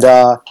 And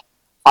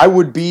I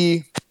would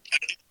be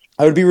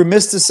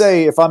remiss to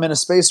say if I'm in a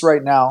space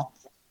right now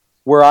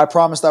where I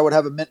promised I would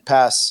have a mint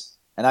pass,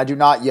 and I do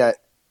not yet.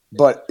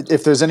 But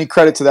if there's any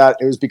credit to that,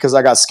 it was because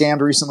I got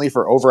scammed recently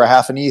for over a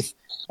half an ETH,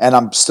 and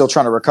I'm still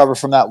trying to recover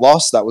from that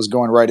loss. That was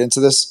going right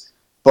into this.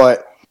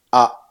 But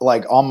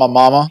like on my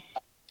mama,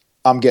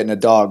 I'm getting a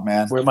dog,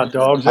 man. Where my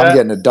dog's I'm at?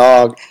 getting a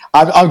dog.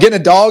 I'm getting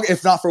a dog,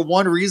 if not for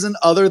one reason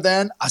other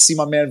than I see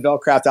my man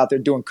Velcraft out there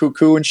doing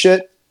cuckoo and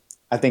shit.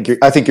 I think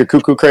you're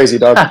cuckoo crazy,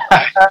 dog.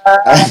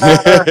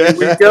 Here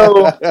we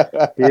go.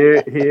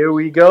 Here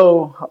we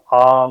go.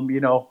 You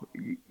know,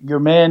 your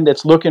man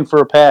that's looking for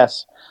a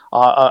pass.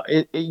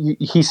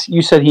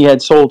 You said he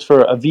had sold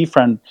for a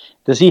VFriend.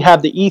 Does he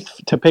have the ETH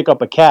to pick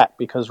up a cat?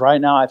 Because right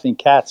now I think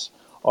cats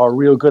are a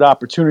real good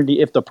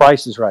opportunity if the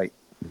price is right.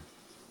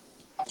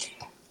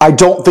 I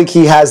don't think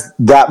he has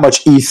that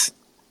much ETH,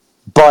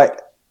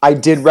 but I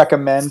did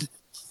recommend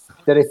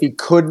that if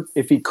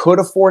he could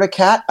afford a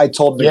cat, I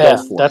told him to go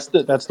for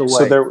it. That's the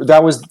way.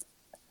 So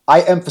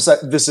I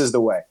emphasize this is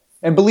the way.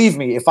 And believe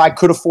me, if I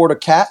could afford a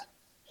cat,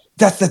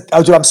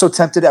 I'm so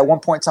tempted. At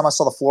one point in time, I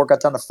saw the floor got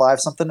down to 5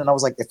 something, and I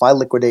was like, if I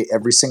liquidate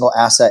every single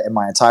asset in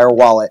my entire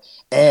wallet,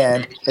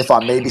 and if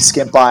I maybe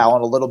skimp by on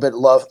a little bit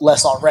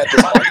less on rent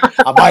this month,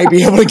 I might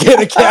be able to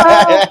get a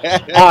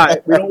cat. All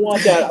right, we don't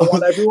want that. I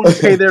want everyone to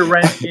pay their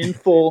rent in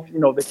full. You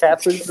know, the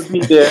cats are going to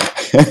be there,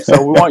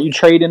 so we want you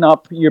trading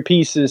up your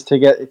pieces to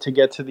get to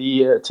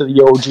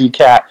the OG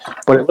cat.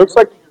 But it looks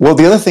like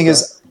the other thing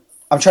is,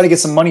 I'm trying to get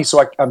some money,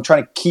 so I'm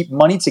trying to keep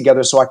money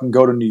together so I can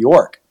go to New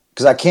York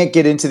because I can't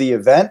get into the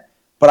event.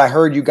 But I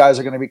heard you guys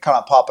are going to be kind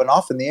of popping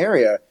off in the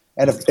area.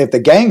 And if the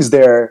gang's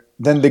there,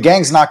 then the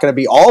gang's not going to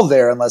be all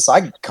there unless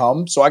I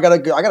come. So I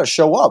gotta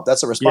show up.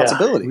 That's a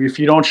responsibility. Yeah. If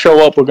you don't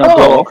show up, we're going to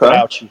blow up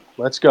without you.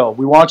 Let's go.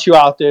 We want you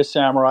out there,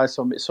 Samurai.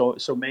 So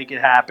make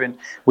it happen.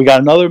 We got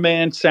another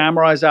man.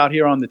 Samurai's out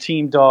here on the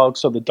team dog.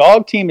 So the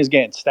dog team is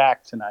getting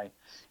stacked tonight.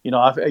 You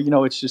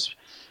know,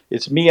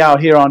 it's me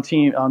out here on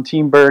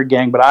Team Bird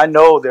Gang, but I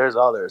know there's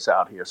others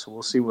out here. So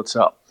we'll see what's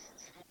up.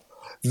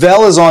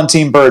 Vel is on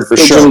Team Bird for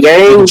sure.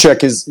 You can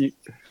check his.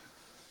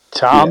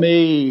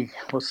 Tommy,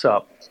 what's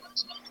up?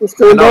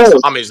 I know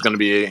Tommy's going to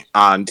be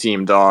on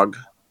Team Dog.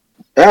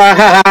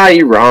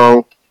 You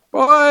wrong.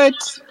 What?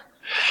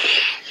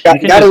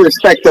 Gotta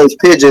respect those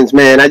pigeons,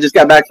 man. I just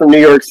got back from New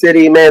York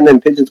City, man.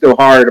 Them pigeons go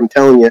hard. I'm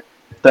telling you.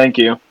 Thank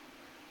you.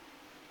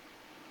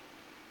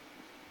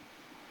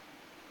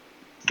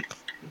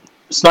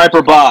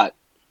 Sniper Bot.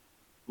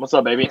 What's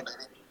up, baby?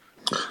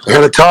 I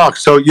gotta talk.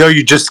 So,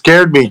 you just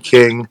scared me,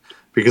 King,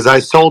 because I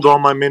sold all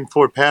my Min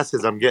 4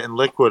 passes. I'm getting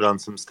liquid on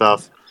some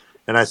stuff.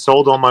 And I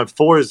sold all my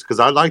 4s because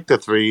I like the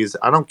 3s.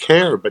 I don't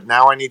care, but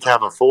now I need to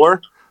have a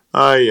 4?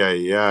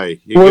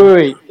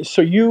 Wait.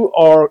 So you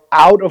are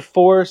out of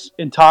 4s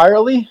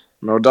entirely?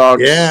 No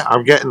dogs. Yeah,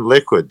 I'm getting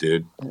liquid,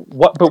 dude.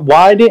 But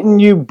why didn't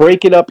you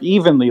break it up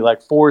evenly,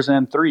 like 4s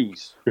and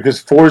 3s?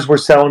 Because 4s were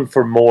selling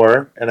for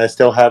more, and I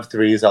still have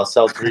 3s. I'll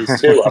sell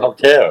 3s too. I don't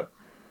care.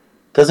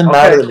 Doesn't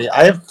matter to me.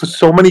 I have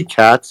so many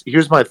cats.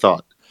 Here's my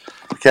thought.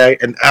 Okay,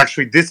 and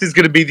actually, this is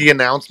going to be the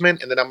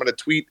announcement, and then I'm going to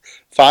tweet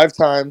 5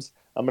 times.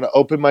 I'm going to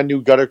open my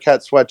new Gutter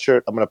Cat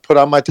sweatshirt. I'm going to put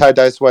on my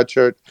tie-dye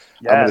sweatshirt.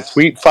 Yes. I'm going to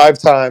tweet 5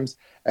 times,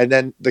 and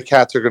then the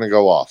cats are going to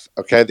go off.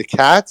 Okay, the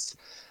cats.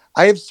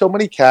 I have so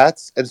many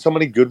cats and so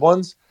many good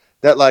ones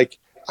that, like,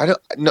 I don't.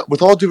 No,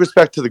 with all due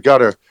respect to the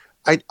Gutter,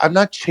 I'm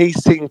not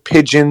chasing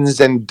pigeons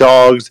and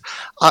dogs.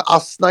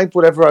 I'll snipe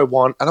whatever I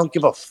want. I don't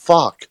give a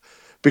fuck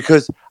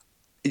because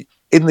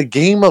in the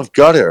game of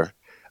Gutter,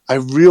 I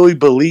really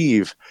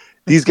believe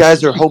these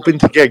guys are hoping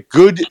to get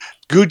good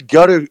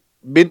Gutter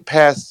mint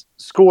pass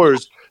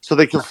scores so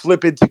they can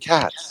flip into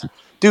cats.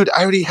 Dude,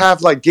 I already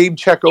have like game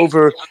check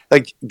over,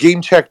 like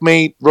game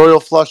checkmate, royal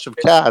flush of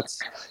cats.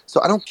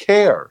 So I don't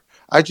care.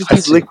 I just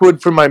need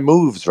liquid for my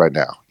moves right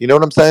now. You know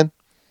what I'm saying?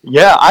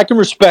 Yeah, I can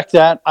respect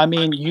that. I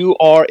mean, you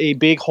are a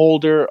big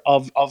holder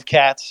of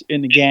cats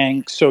in the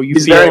gang, so you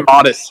He's feel very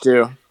modest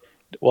too.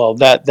 Well,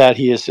 that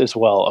he is as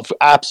well,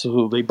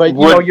 absolutely. But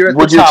you're at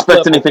would the you top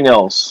expect level. anything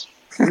else?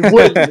 You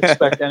wouldn't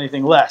expect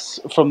anything less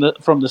from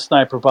the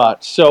sniper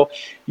bot. So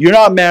you're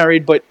not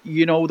married, but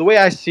the way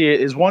I see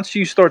it is once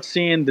you start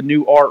seeing the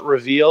new art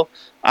reveal,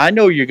 I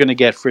know you're going to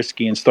get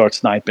frisky and start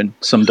sniping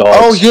some dogs.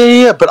 Oh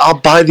yeah, but I'll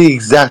buy the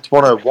exact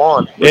one I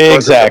want.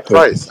 Exactly. The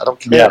price. I don't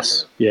care.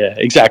 Yes. Yeah.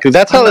 Exactly.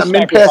 That's how the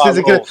mint sniper pass bot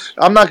isn't gonna. rolls.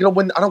 I'm not gonna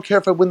win. I don't care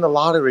if I win the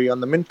lottery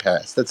on the mint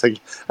pass. That's like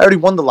I already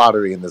won the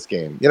lottery in this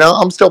game.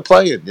 I'm still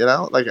playing.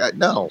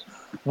 No.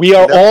 We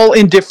are all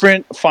in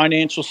different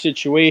financial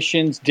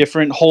situations,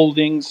 different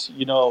holdings.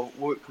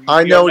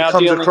 I know it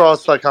comes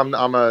across like I'm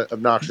a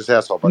obnoxious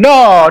asshole. But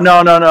No,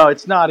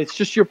 it's not. It's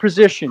just your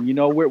position.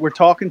 We're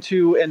talking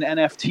to an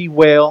NFT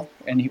whale,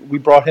 and we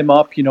brought him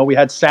up. We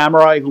had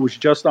Samurai, who was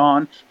just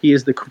on. He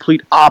is the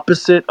complete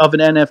opposite of an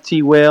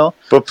NFT whale.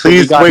 But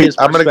please wait.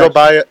 I'm gonna go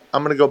buy it.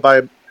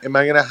 Am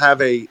I gonna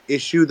have a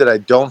issue that I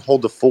don't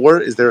hold the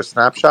 4? Is there a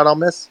snapshot I'll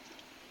miss?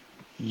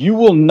 You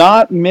will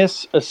not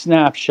miss a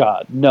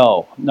snapshot.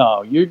 No,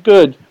 you're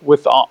good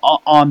with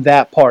on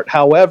that part.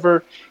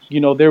 However,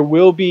 there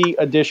will be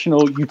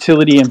additional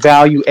utility and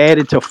value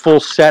added to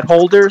full set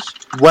holders.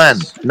 When?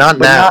 Not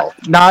now.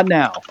 Not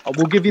now.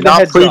 We'll give you the Not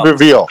heads up.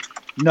 pre-reveal.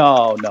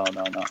 No.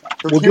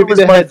 We'll Here give you was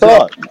the my heads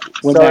up.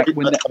 thought.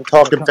 I'm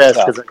talking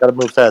fast because I gotta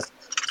move fast.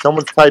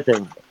 Someone's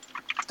typing.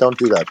 Don't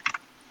do that.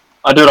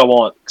 I do what I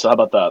want. So how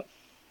about that?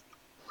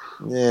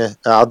 Yeah,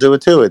 I'll do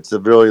it too. It's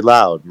really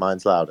loud.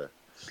 Mine's louder.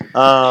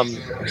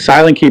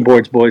 Silent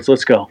keyboards, boys.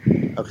 Let's go.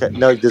 Okay,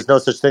 no, there's no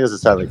such thing as a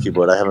silent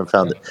keyboard. I haven't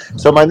found it.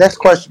 So my next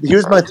question,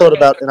 here's my thought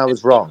about, and I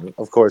was wrong,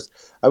 of course.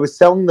 I was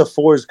selling the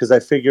 4s because I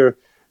figure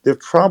they're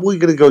probably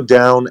going to go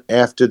down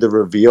after the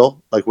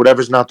reveal. Like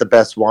whatever's not the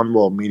best one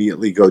will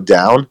immediately go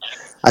down.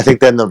 I think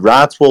then the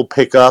rats will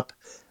pick up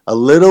a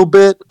little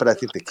bit, but I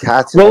think the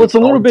cats. Well, it's a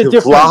little bit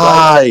different.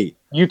 Fly.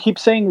 You keep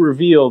saying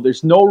reveal.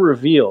 There's no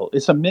reveal.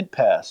 It's a mint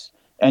pass,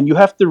 and you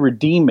have to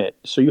redeem it.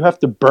 So you have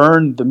to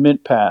burn the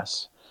mint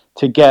pass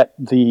to get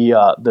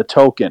the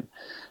token.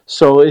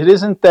 So it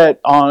isn't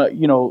that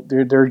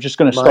they're just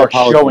going to start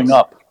showing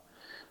up.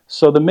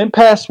 So the mint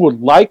pass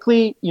would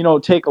likely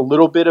take a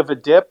little bit of a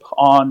dip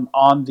on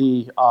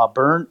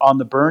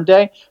the burn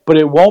day, but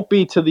it won't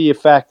be to the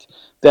effect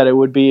that it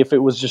would be if it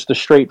was just a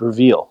straight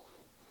reveal.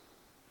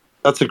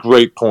 That's a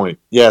great point.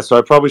 Yeah, so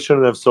I probably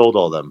shouldn't have sold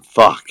all them.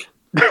 Fuck.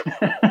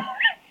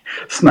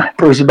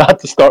 Sniper's about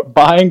to start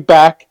buying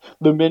back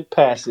the mint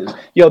passes.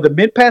 The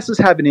mint passes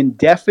have an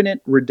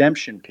indefinite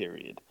redemption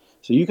period.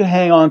 So you can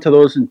hang on to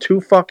those in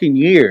 2 fucking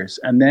years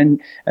and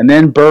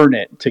then burn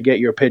it to get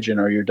your pigeon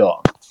or your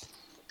dog.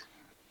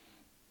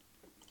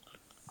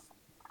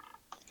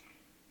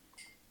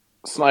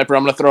 Sniper,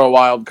 I'm going to throw a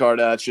wild card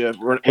at you.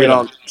 We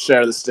don't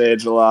share the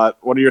stage a lot.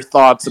 What are your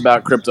thoughts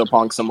about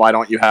CryptoPunks and why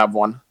don't you have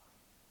one?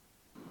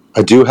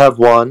 I do have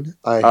one.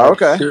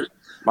 Okay.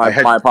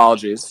 My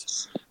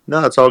apologies.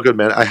 No, it's all good,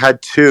 man. I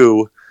had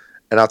 2,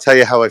 and I'll tell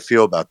you how I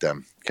feel about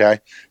them, okay?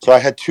 So I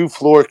had 2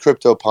 floor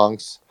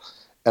CryptoPunks,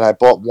 and I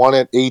bought one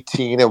at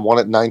 18 and one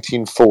at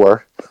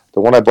 19.4. The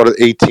one I bought at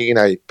 18,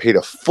 I paid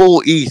a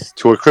full ETH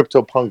to a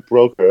CryptoPunk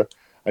broker.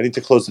 I need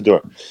to close the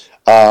door.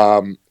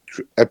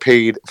 I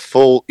paid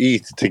full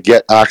ETH to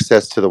get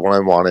access to the one I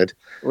wanted.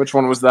 Which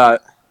one was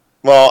that?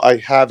 Well, I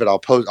have it. I'll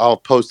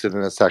post it in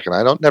a second.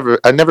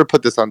 I never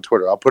put this on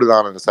Twitter. I'll put it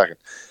on in a second.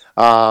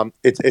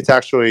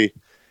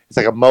 It's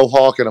like a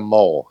mohawk and a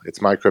mole.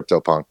 It's my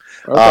CryptoPunk.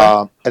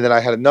 Okay. And then I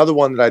had another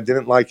one that I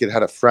didn't like. It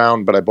had a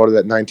frown, but I bought it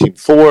at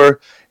 19.4.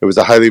 It was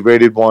a highly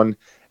rated one.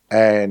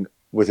 And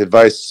with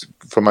advice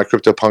from my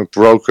CryptoPunk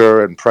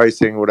broker and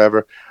pricing,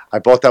 whatever, I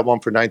bought that one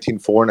for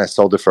 19.4 and I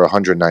sold it for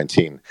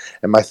 119.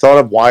 And my thought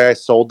of why I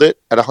sold it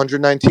at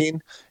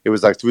 119, it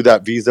was like through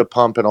that Visa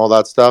pump and all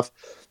that stuff.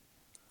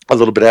 A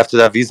little bit after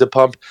that Visa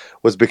pump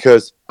was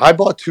because I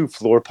bought 2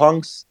 floor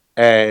punks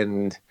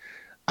and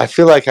I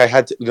feel like I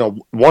had to,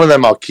 one of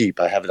them I'll keep.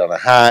 I have it on a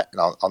hat,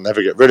 and I'll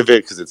never get rid of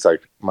it because it's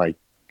like my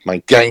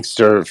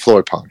gangster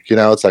floor punk.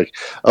 It's like,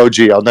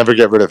 I'll never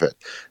get rid of it.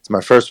 It's my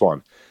first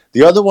one.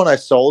 The other one I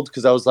sold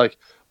because I was like,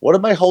 what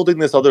am I holding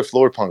this other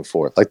floor punk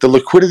for? Like the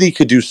liquidity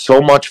could do so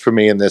much for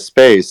me in this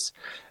space,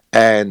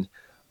 and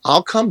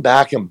I'll come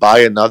back and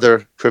buy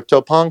another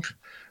CryptoPunk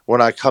when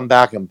I come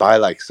back and buy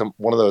like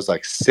one of those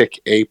like sick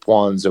ape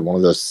ones or one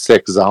of those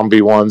sick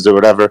zombie ones or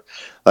whatever.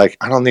 Like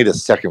I don't need a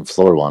second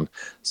floor one.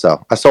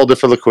 So I sold it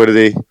for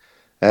liquidity.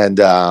 And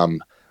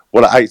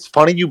it's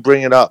funny you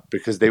bring it up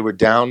because they were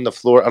down the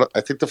floor. I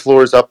think the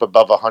floor is up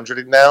above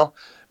 100 now,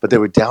 but they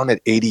were down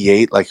at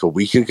 88 like a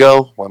week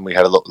ago when we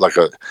had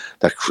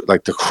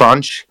the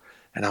crunch.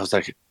 And I was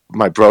like,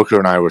 my broker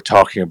and I were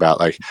talking about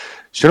like,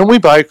 shouldn't we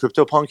buy a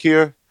CryptoPunk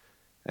here?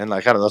 And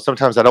like, I don't know,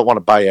 sometimes I don't want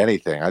to buy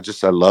anything. I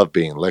love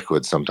being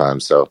liquid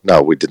sometimes. So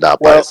no, we did not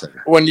buy it.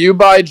 When you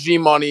buy G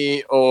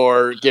Money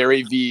or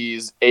Gary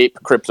V's Ape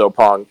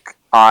CryptoPunk,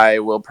 I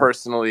will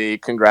personally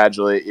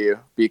congratulate you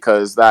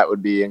because that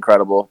would be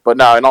incredible. But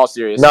no, in all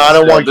seriousness, No, I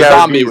don't want the Gary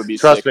zombie V's. would be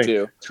Trust sick me.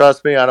 too.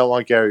 Trust me, I don't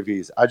want Gary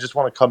V's. I just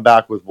want to come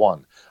back with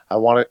one. I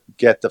want to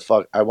get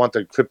I want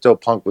the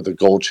CryptoPunk with the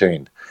gold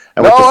chain.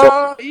 And with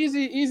No,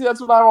 easy.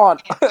 That's what I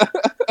want.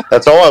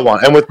 That's all I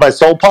want. And with my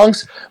Soul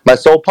Punks,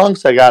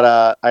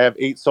 I have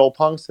 8 Soul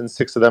Punks and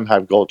 6 of them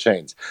have gold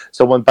chains.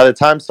 So by the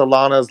time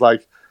Solana's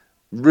like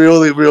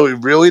really, really,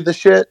 really the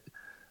shit,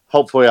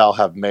 hopefully I'll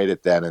have made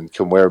it then and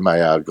can wear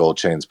my gold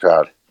chains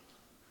proud.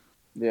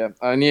 Yeah,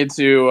 I need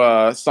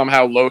to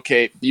somehow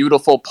locate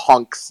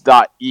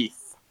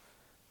beautifulpunks.eth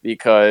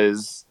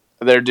because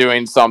they're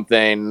doing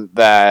something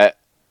that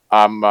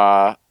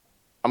I'm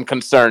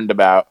concerned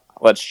about.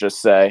 Let's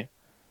just say.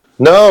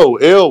 No,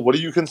 what are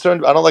you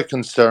concerned about? I don't like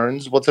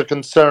concerns. What's a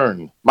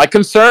concern? My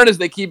concern is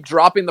they keep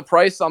dropping the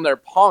price on their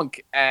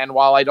punk, and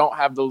while I don't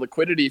have the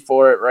liquidity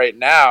for it right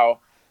now,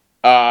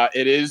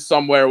 it is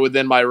somewhere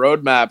within my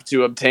roadmap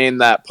to obtain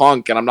that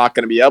punk, and I'm not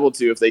going to be able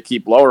to if they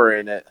keep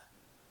lowering it.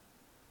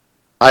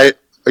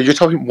 You're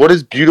talking, what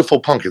is Beautiful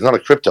Punk? It's not a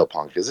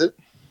CryptoPunk, is it?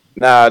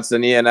 No, it's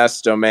an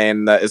ENS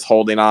domain that is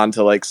holding on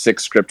to like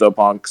 6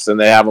 CryptoPunks, and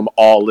they have them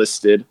all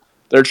listed.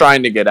 They're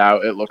trying to get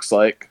out, it looks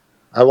like.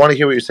 I want to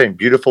hear what you're saying.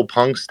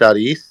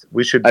 Beautifulpunks.eth.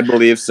 I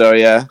believe so,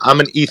 yeah.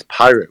 I'm an ETH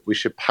pirate. We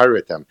should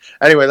pirate them.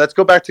 Anyway, let's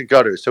go back to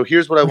gutters. So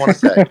here's what I want to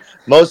say.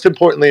 Most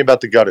importantly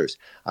about the gutters.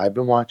 I've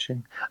been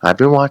watching. I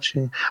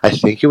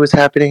think it was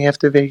happening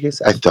after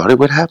Vegas. I thought it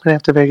would happen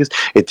after Vegas.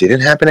 It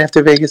didn't happen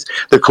after Vegas.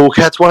 The Cool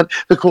Cats won.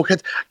 The Cool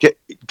Cats.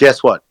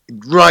 Guess what?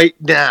 Right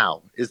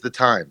now is the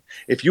time.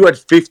 If you had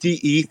 50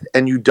 ETH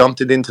and you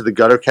dumped it into the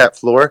Gutter Cat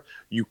floor,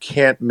 you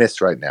can't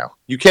miss right now.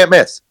 You can't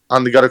miss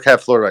on the Gutter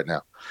Cat floor right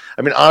now.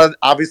 I mean,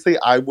 obviously,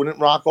 I wouldn't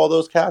rock all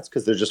those cats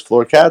because they're just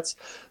floor cats.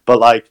 But,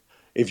 like,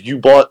 if you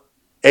bought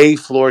a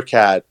floor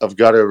cat of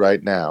Gutter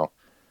right now,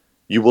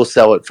 you will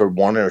sell it for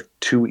 1 or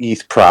 2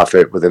 ETH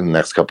profit within the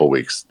next couple of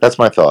weeks. That's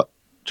my thought.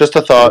 Just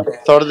a thought.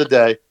 Thought of the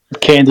day.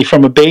 Candy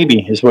from a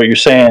baby is what you're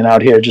saying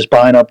out here. Just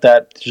buying up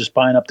the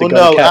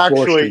Gutter Cat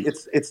floor actually,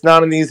 street. it's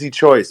not an easy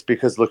choice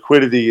because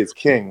liquidity is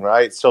king,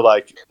 right? So,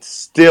 like,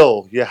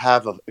 still, you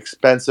have an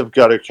expensive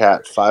Gutter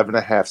Cat,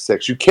 5.5,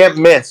 6. You can't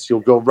miss. You'll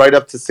go right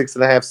up to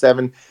 6.5,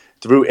 7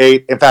 through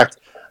 8. In fact,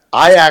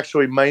 I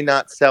actually may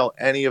not sell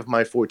any of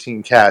my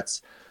 14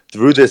 cats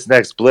through this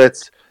next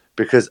blitz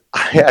because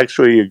I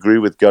actually agree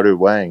with Gutter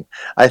Wang.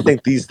 I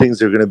think these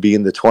things are going to be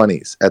in the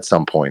 20s at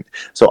some point.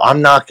 So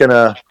I'm not going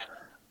to.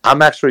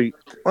 I'm actually,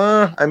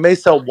 I may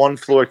sell one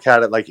floor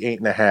cat at like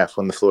 8.5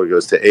 when the floor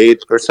goes to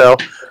 8 or so,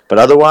 but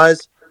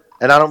otherwise,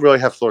 and I don't really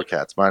have floor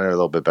cats. Mine are a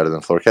little bit better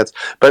than floor cats,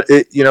 but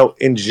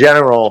in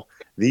general,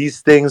 these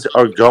things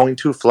are going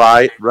to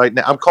fly right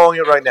now. I'm calling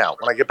it right now.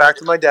 When I get back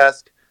to my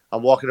desk,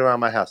 I'm walking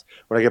around my house.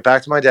 When I get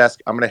back to my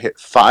desk, I'm going to hit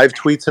 5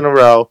 tweets in a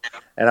row,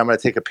 and I'm going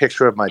to take a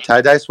picture of my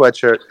tie-dye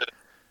sweatshirt,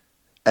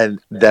 and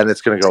then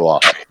it's going to go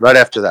off right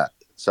after that.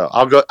 So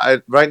I'll go.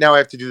 Right now I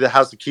have to do the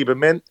House of Kiba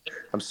Mint.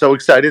 I'm so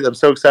excited.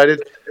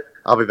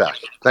 I'll be back.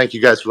 Thank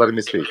you guys for letting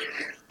me speak.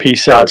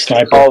 Peace out,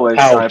 Sniper. Always,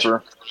 Ouch.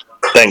 Sniper.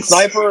 Thanks.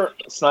 Sniper.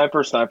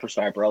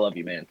 I love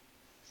you, man.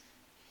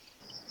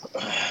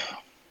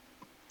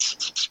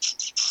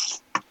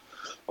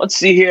 Let's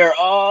see here.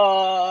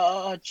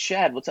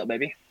 Chad, what's up,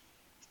 baby?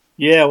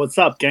 Yeah, what's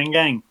up,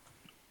 gang?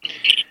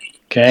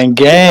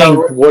 Gang,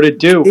 what it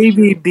do?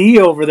 ABB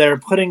over there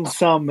putting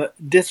some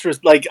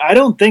disrespect. Like, I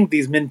don't think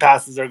these min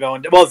passes are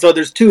going. Well, so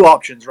there's 2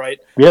 options, right?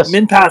 Yes.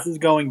 Min pass is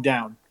going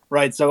down,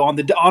 right? So on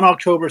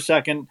October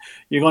 2nd,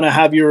 you're going to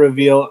have your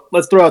reveal.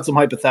 Let's throw out some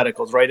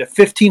hypotheticals, right? If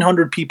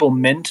 1,500 people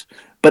mint,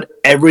 but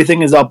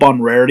everything is up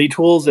on rarity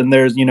tools, and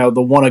there's the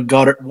one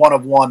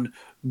of one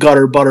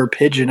gutter butter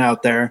pigeon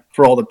out there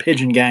for all the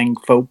pigeon gang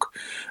folk.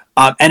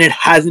 And it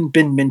hasn't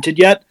been minted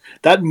yet,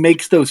 that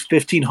makes those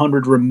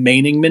 1,500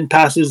 remaining mint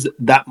passes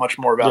that much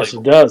more valuable. Yes,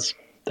 it does.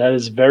 That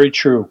is very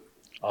true.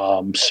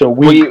 So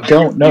we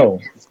don't know.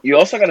 You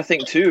also got to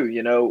think,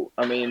 too,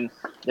 I mean,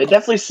 they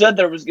definitely said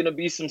there was going to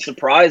be some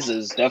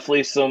surprises.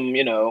 Definitely some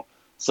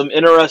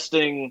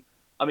interesting.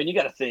 I mean, you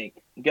got to think.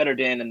 Gutter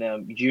Dan and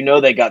them,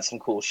 they got some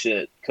cool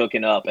shit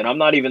cooking up. And I'm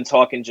not even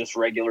talking just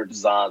regular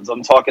designs.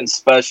 I'm talking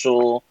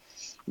special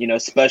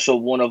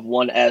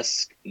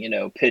one-of-one-esque,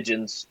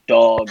 pigeons,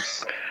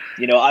 dogs.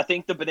 I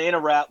think the banana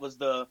rat was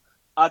the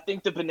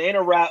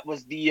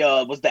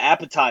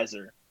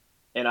appetizer.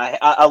 And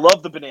I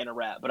love the banana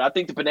rat, but I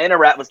think the banana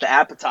rat was the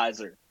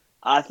appetizer.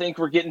 I think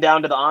we're getting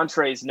down to the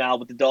entrees now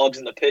with the dogs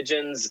and the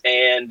pigeons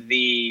and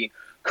the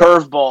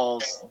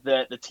curveballs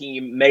that the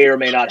team may or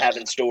may not have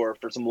in store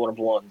for some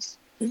one-of-ones.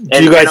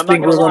 Do you guys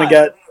think we're going to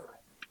get...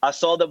 I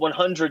saw that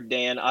 100,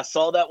 Dan. I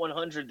saw that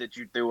 100 that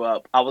you threw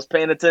up. I was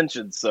paying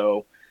attention,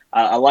 so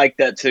I like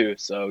that too.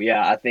 So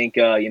yeah, I think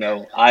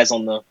eyes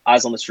on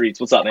the streets.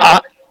 What's up, man?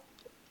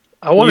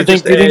 I want to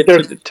just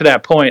add to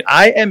that point.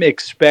 I am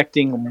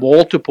expecting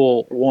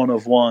multiple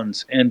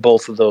one-of-ones in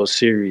both of those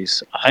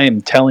series. I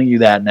am telling you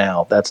that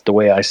now. That's the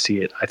way I see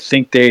it. I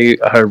think they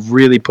have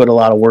really put a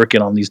lot of work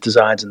in on these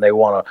designs, and they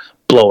want to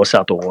blow us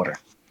out the water.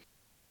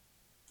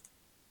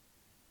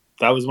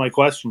 That was my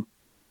question.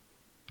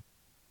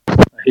 I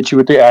hit you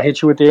with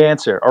the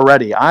answer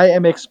already. I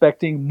am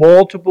expecting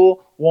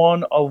multiple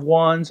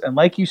 1-of-1s, and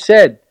like you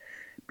said,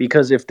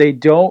 because if they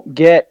don't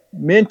get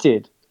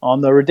minted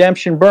on the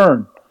redemption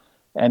burn,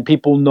 and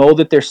people know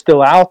that they're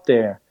still out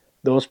there,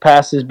 those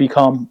passes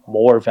become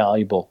more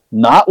valuable,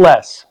 not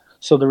less.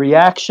 So the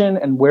reaction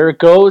and where it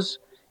goes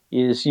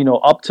is,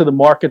 up to the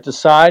market to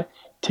decide.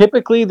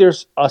 Typically,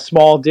 there's a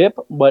small dip,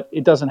 but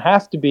it doesn't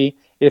have to be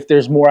if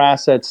there's more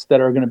assets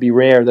that are going to be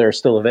rare that are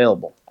still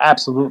available.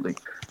 Absolutely.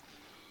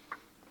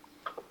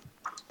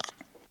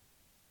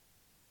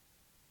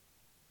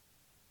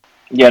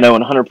 Yeah, no,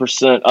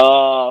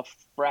 100%.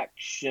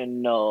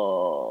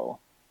 Fractional,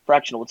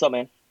 what's up,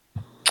 man?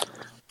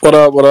 What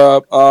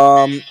up?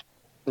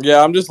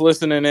 Yeah, I'm just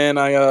listening in.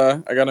 I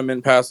got a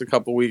mint pass a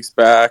couple weeks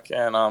back,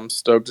 and I'm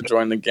stoked to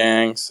join the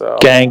gang. So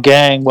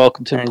gang,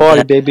 welcome to the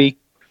party, baby.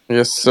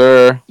 Yes,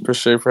 sir.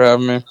 Appreciate you for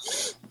having me.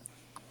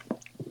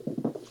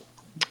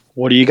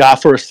 What do you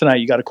got for us tonight?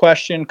 You got a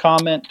question,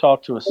 comment?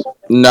 Talk to us.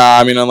 Nah,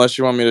 I mean, unless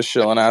you want me to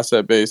shill an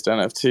asset-based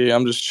NFT,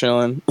 I'm just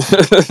chilling.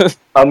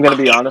 I'm gonna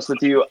be honest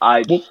with you.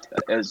 Well,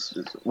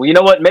 you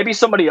know what? Maybe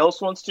somebody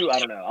else wants to. I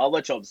don't know. I'll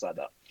let y'all decide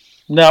that.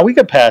 No, we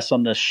could pass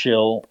on the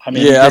shill. I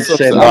mean, yeah,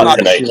 I'm not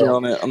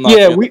shilling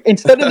it.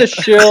 Instead of the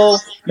shill,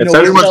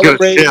 everyone's gonna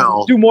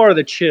chill. Do more of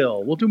the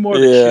chill. We'll do more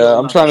of the chill. Yeah,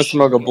 I'm trying to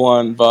smoke a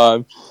blunt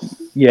vibe.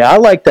 Yeah, I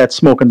like that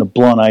smoking the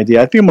blunt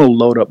idea. I think I'm gonna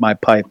load up my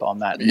pipe on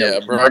that. Yeah,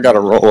 bro, I gotta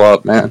roll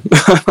up, man.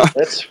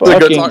 That's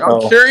fucking.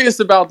 I'm curious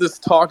about this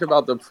talk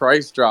about the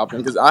price dropping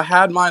because I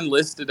had mine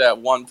listed at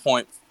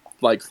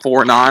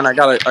 1.49.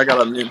 I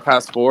got a mint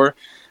pass 4,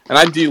 and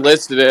I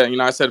delisted it.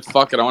 I said,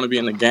 "Fuck it, I want to be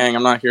in the gang.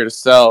 I'm not here to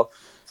sell."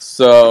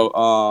 So,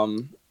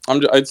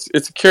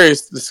 it's a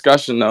curious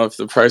discussion though if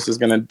the price is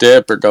gonna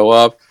dip or go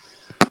up.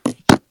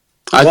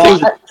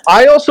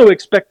 I also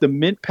expect the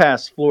mint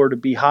pass floor to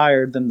be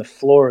higher than the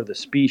floor of the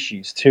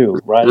species too,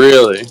 right?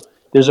 Really?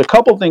 There's a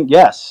couple things.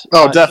 Yes.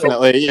 Oh,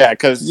 definitely.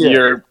 Because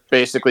you're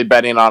basically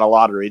betting on a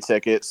lottery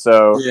ticket,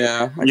 so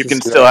you can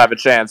still have a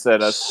chance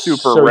at a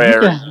super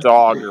rare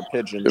dog or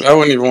pigeon. I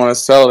wouldn't even want to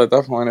sell it at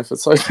that point if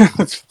it's like.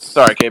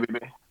 Sorry, KBB.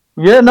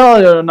 Yeah,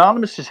 no,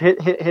 Anonymous just hit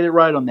it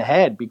right on the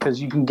head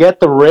because you can get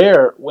the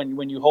rare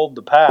when you hold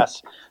the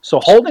pass. So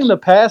holding the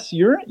pass,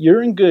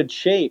 you're in good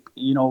shape,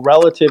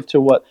 relative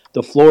to what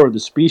the floor of the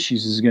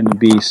species is going to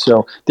be.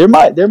 So there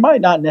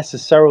might not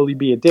necessarily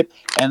be a dip,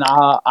 and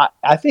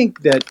I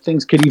think that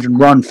things could even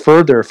run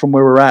further from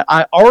where we're at.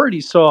 I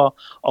already saw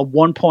a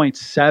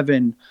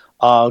 1.7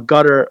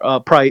 gutter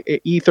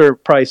ether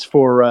price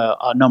for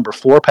a number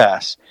 4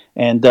 pass,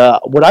 and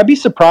would I be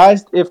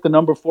surprised if the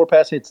number 4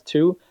 pass hits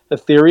 2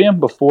 Ethereum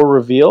before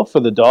reveal for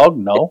the dog?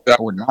 No, I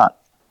would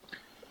not.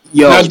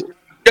 You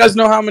guys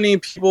know how many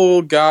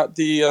people got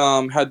the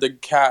had the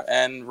cat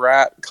and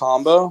rat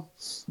combo?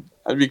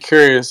 I'd be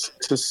curious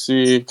to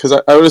see because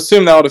I would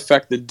assume that would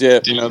affect the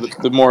dip.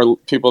 The more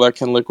people that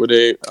can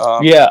liquidate.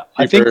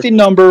 I think the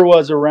number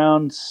was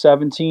around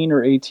 17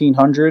 or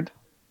 1800.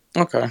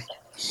 Okay.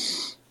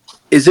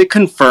 Is it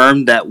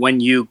confirmed that when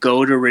you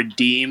go to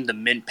redeem, the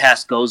mint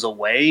pass goes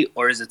away,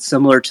 or is it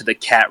similar to the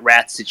cat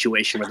rat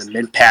situation where the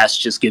mint pass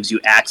just gives you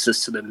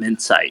access to the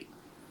mint site?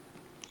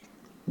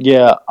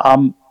 Yeah,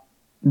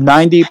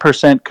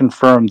 90%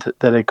 confirmed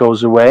that it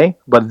goes away,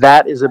 but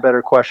that is a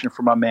better question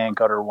for my man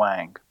Gutter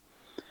Wang.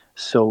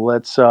 So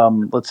let's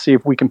see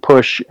if we can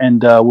push,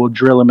 and we'll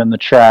drill him in the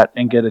chat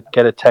and get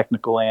a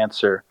technical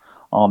answer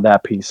on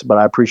that piece. But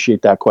I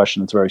appreciate that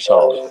question; it's very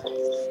solid.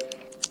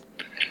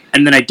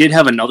 And then I did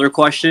have another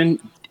question.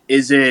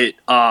 Has it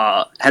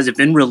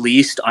been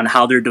released on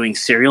how they're doing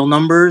serial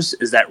numbers?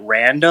 Is that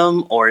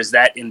random or is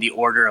that in the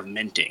order of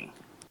minting?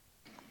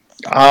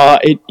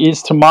 It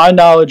is, to my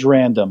knowledge,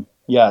 random.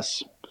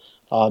 Yes.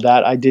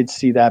 That I did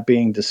see that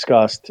being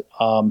discussed.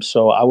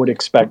 So I would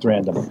expect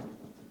random.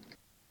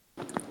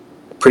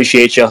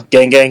 Appreciate you.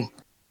 Gang.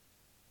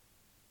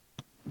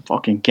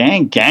 Fucking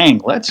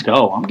gang. Let's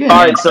go. I'm getting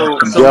all right. So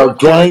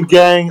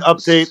gang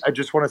update. I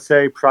just want to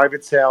say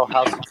private sale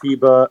House of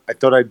Tiba. I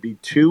thought I'd be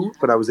 2,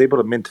 but I was able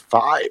to mint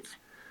 5.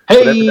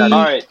 Hey.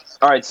 All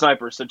right,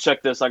 Sniper. So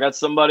check this. I got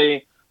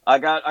somebody. I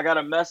got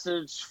a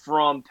message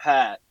from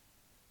Pat.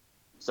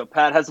 So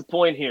Pat has a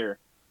point here.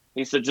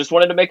 He said, just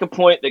wanted to make a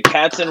point that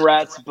cats and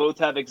rats both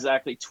have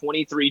exactly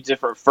 23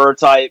 different fur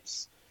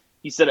types.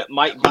 He said it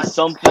might be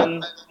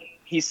something.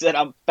 He said,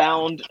 I'm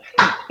found,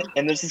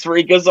 and this is where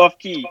he goes off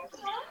key.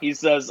 He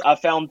says, I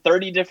found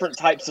 30 different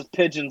types of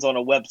pigeons on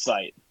a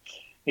website.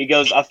 He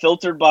goes, I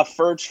filtered by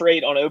fur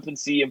trait on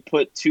OpenSea and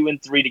put 2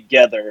 and 3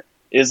 together.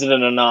 Is it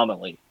an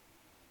anomaly?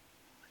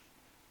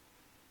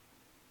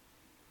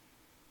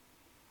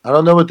 I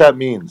don't know what that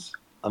means.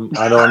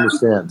 I don't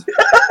understand.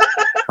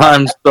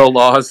 I'm so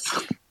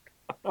lost.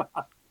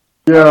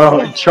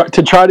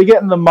 To try to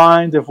get in the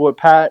mind of what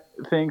Pat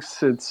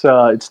thinks, it's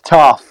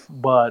tough.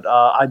 But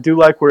I do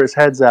like where his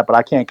head's at, but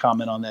I can't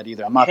comment on that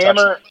either. I'm not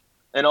touching it.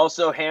 And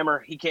also Hammer,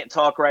 he can't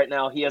talk right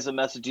now. He has a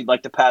message he'd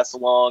like to pass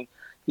along.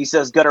 He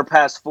says gutter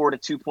pass 4 to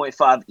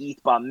 2.5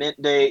 ETH by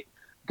mint date.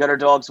 Gutter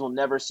Dogs will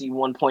never see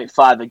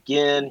 1.5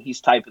 again.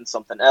 He's typing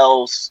something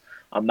else.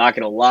 I'm not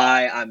going to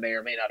lie. I may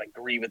or may not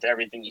agree with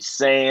everything he's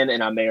saying,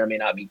 and I may or may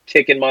not be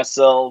kicking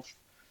myself,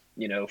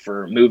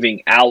 for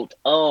moving out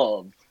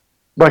of.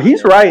 But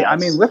he's right. I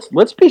mean,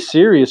 let's be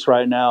serious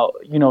right now.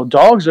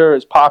 Dogs are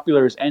as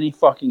popular as any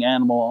fucking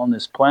animal on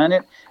this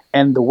planet.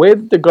 And the way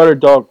that the Gutter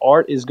Dog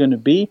art is going to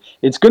be,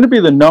 it's going to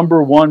be the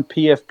 #1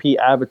 PFP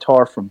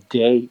avatar from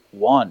day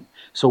one.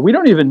 So we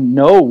don't even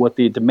know what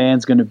the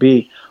demand's going to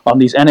be on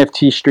these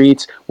NFT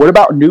streets. What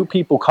about new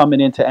people coming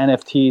into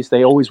NFTs?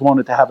 They always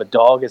wanted to have a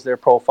dog as their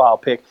profile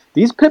pic.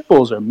 These pit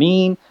bulls are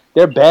mean.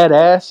 They're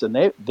badass, and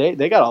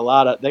they got a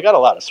lot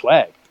of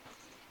swag.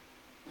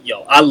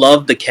 Yo, I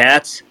love the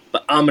cats,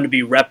 but I'm going to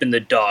be repping the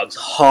dogs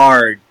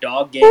hard.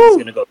 Dog game is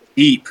going to go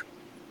deep.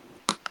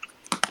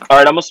 All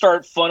right, I'm going to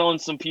start funneling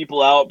some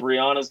people out.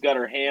 Brianna's got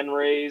her hand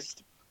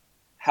raised.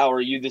 How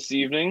are you this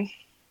evening?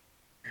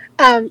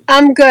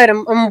 I'm good.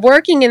 I'm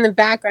working in the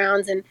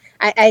background, and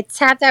I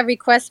tapped that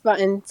request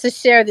button to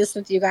share this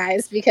with you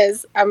guys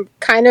because I'm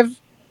kind of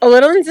a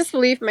little in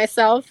disbelief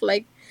myself.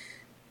 Like,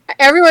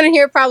 everyone in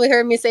here probably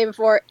heard me say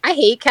before, I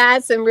hate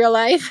cats in real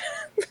life.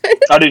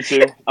 I do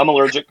too. I'm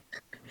allergic.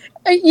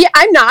 Yeah,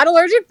 I'm not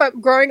allergic,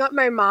 but growing up,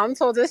 my mom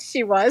told us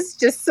she was,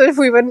 just so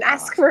we wouldn't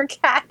ask for a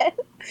cat.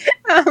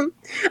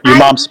 Your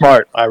mom's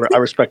smart. I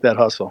respect that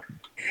hustle.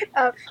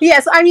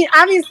 Yes, I mean,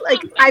 obviously,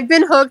 I've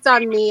been hooked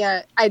on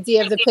the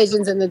idea of the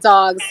pigeons and the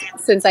dogs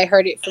since I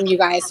heard it from you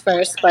guys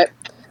first. But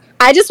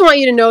I just want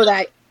you to know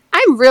that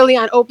I'm really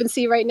on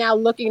OpenSea right now,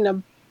 looking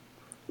to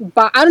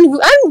buy. What do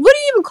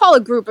you even call a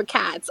group of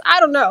cats? I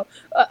don't know,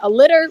 a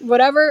litter,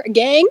 whatever, a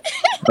gang.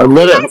 A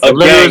litter, a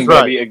gang,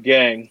 baby, a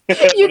gang.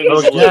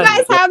 You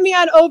guys have me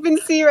on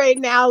OpenSea right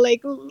now,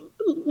 like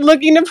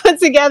looking to put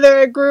together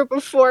a group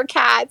of 4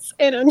 cats,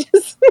 and I'm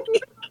just.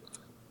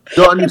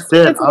 Don't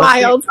understand. It's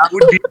wild.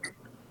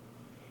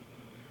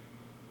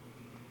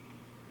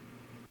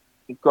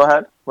 Go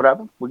ahead. What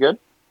happened? We good?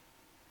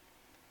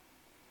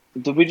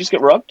 Did we just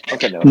get rugged?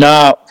 Okay, no.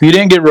 No, you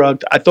didn't get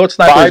rugged. I thought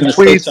Sniper was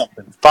going to say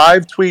something.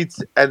 5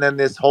 tweets, and then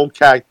this whole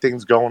cat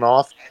thing's going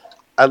off.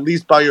 At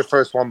least buy your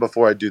first one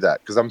before I do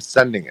that, because I'm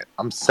sending it.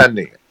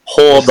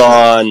 Hold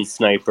on,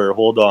 Sniper.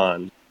 Hold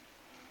on.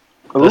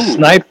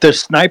 The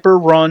sniper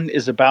run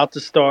is about to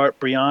start.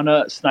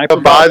 Brianna, sniper.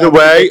 By the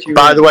way,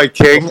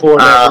 King,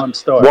 one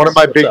of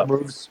my big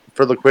moves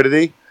for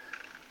liquidity,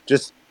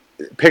 just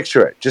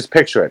picture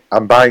it.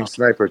 I'm buying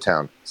Sniper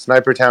Town.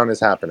 Sniper Town is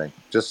happening,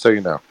 just so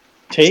you know.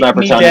 Take Sniper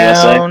me Town,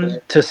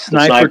 down to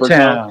Sniper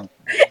Town.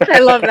 I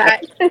love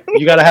that.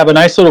 You got to have a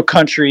nice little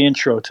country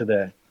intro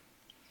today.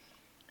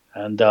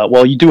 And,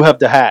 you do have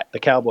the hat, the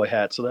cowboy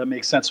hat, so that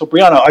makes sense. So,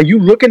 Brianna, are you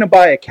looking to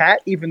buy a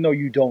cat even though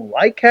you don't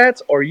like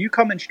cats, or are you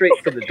coming straight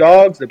for the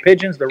dogs, the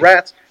pigeons, the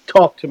rats?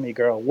 Talk to me,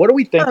 girl. What do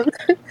we think?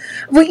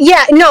 I'm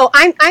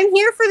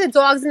here for the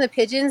dogs and the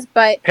pigeons,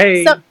 but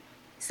hey.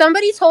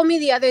 Somebody told me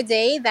the other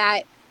day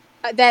that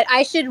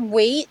I should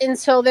wait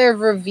until they're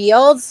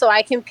revealed so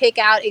I can pick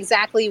out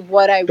exactly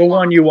what I want. The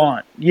one you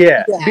want.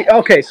 Yeah.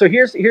 Okay, so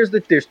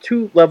there's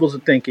 2 levels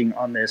of thinking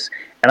on this,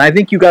 and I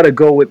think you got to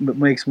go with what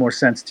makes more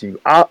sense to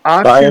you.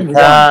 Option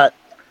 1.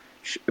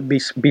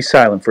 Be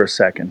silent for a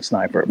second,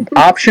 Sniper.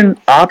 Option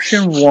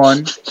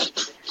 1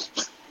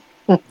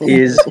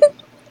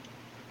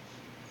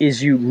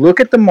 is you look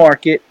at the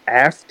market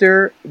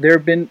after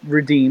they've been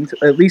redeemed.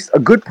 At least a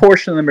good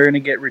portion of them are going to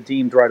get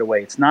redeemed right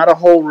away. It's not a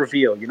whole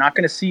reveal. You're not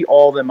going to see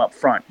all of them up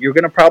front. You're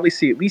going to probably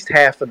see at least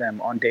half of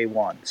them on day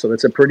 1. So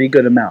that's a pretty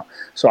good amount.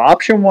 So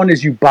option 1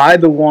 is you buy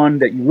the one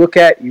that you look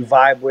at, you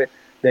vibe with,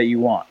 that you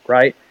want,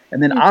 right?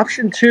 And then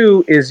option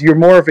 2 is you're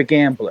more of a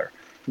gambler.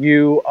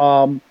 You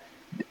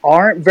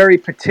aren't very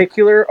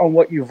particular on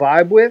what you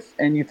vibe with,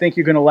 and you think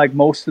you're going to like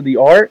most of the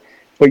art,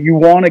 but you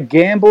want to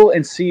gamble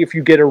and see if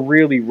you get a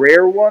really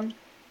rare one,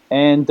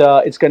 and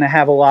it's going to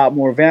have a lot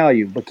more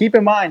value. But keep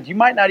in mind, you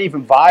might not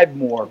even vibe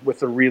more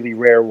with a really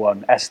rare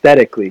one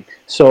aesthetically,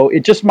 so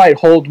it just might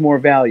hold more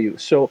value.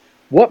 So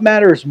what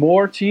matters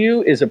more to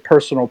you is a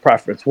personal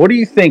preference. What do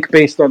you think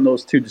based on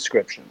those 2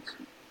 descriptions?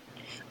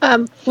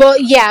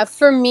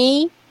 For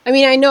me, I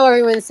mean, I know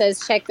everyone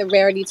says check the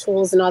rarity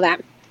tools and all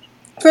that.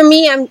 For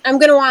me, I'm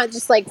going to want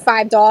just like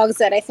 5 dogs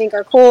that I think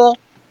are cool,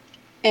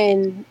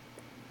 and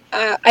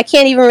I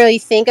can't even really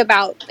think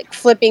about like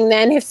flipping the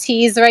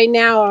NFTs right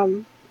now.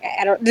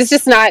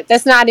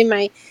 That's not in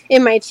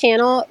my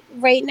channel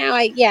right now.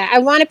 I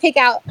want to pick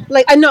out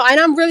and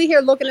I'm really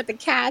here looking at the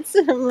cats,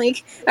 and I'm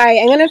like, all right,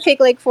 I'm gonna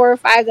pick like 4 or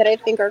 5 that I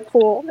think are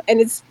cool,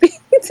 and it's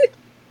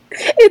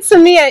to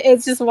me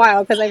it's just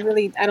wild because I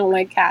don't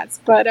like cats,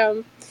 but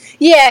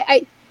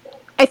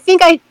I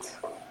think I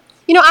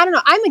don't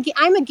know.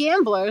 I'm a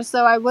gambler,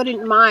 so I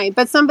wouldn't mind.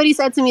 But somebody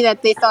said to me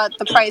that they thought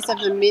the price of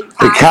the mint pass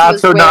The cats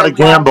was are not a way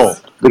gamble.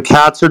 less. The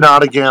cats are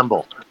not a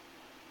gamble.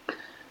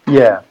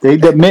 Yeah,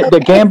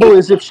 the gamble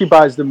is if she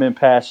buys the mint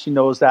pass, she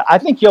knows that. I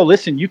think,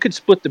 listen, you could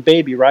split the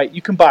baby, right?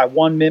 You can buy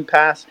one mint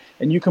pass,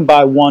 and you can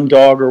buy one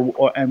dog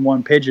and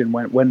one pigeon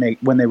when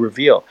they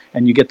reveal,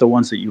 and you get the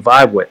ones that you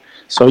vibe with.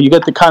 So you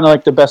get the kind of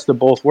like the best of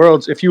both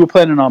worlds. If you were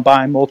planning on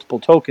buying multiple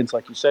tokens,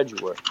 like you said you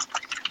were.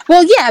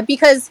 Well, yeah,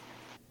 because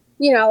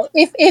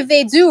if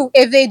they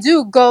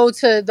do go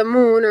to the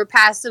moon or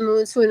past the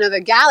moon to another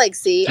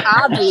galaxy,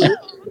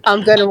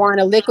 I'm gonna want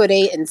to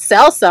liquidate and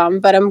sell some,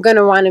 but I'm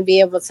gonna want to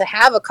be able to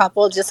have a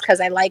couple just because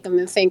I like them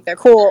and think they're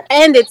cool.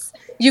 And it's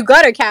you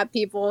gutter cat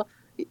people,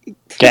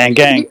 gang.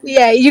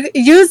 Yeah,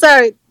 yous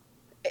are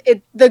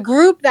the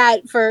group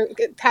that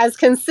has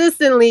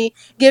consistently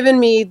given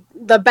me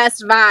the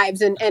best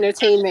vibes and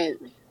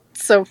entertainment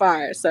so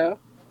far. So.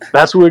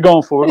 That's what we're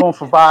going for. We're going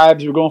for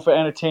vibes. We're going for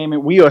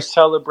entertainment. We are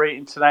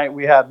celebrating tonight.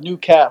 We have new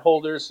cat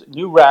holders,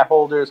 new rat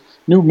holders,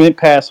 new mint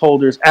pass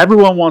holders.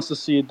 Everyone wants to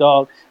see a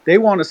dog. They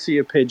want to see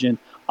a pigeon.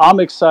 I'm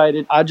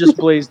excited. I just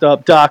blazed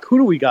up. Doc, who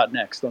do we got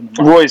next on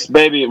the mic? Royce,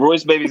 baby.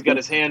 Royce, baby's got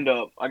his hand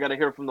up. I got to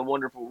hear from the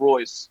wonderful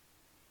Royce.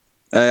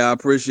 Hey, I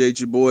appreciate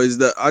you, boys.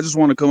 I just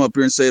want to come up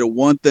here and say the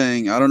one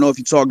thing. I don't know if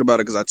you talked about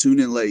it because I tuned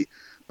in late,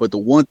 but the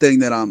one thing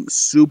that I'm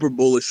super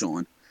bullish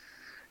on,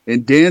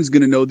 and Dan's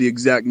going to know the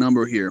exact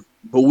number here,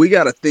 but we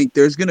got to think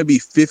there's going to be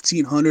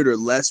 1,500 or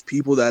less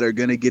people that are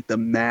going to get the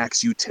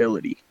max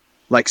utility.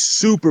 Like,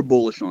 super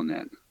bullish on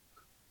that.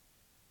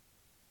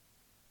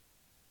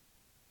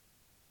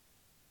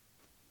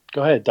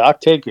 Go ahead, Doc.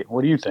 Take it.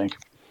 What do you think?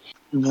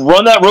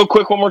 Run that real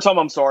quick one more time.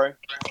 I'm sorry.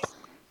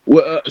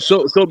 Well,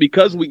 so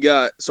because we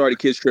got – sorry, the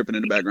kids tripping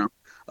in the background.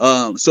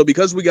 So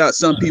because we got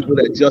some people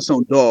that just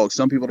own dogs,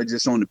 some people that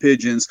just own the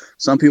pigeons,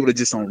 some people that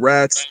just own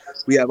rats,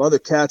 we have other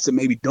cats that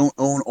maybe don't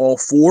own all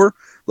four.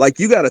 Like,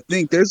 you got to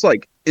think there's,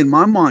 like, in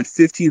my mind,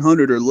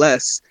 1,500 or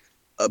less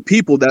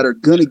people that are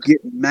going to get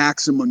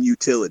maximum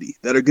utility,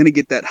 that are going to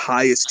get that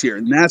highest tier,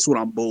 and that's what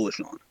I'm bullish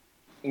on.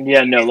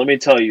 Yeah, no, let me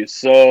tell you.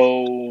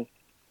 So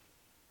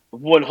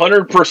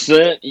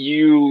 100%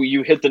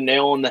 you hit the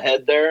nail on the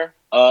head there.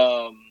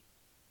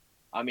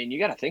 I mean, you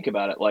got to think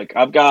about it. Like,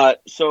 I've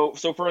got so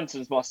for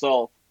instance,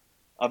 myself,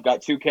 I've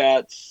got 2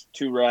 cats,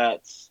 2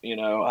 rats. You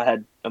know, I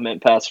had a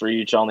mint pass for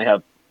each. I only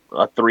have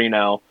 3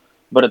 now.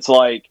 But it's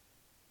like,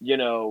 you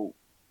know,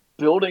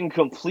 building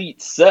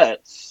complete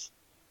sets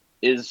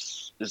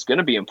is going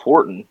to be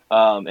important,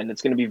 and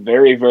it's going to be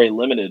very, very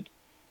limited.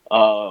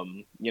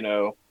 You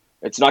know,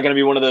 it's not going to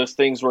be one of those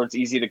things where it's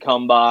easy to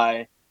come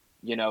by.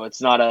 You know,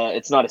 it's not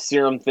a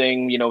serum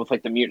thing. You know, with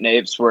like the mutant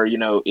apes, where, you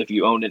know, if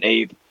you own an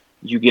ape,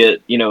 you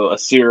get, you know, a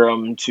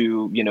serum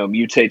to, you know,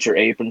 mutate your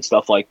ape and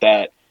stuff like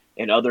that,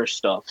 and other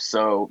stuff.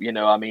 So, you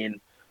know, I mean,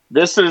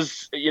 this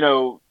is, you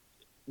know,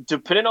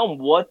 depending on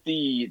what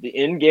the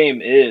end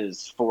game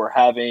is for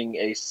having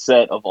a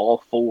set of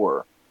all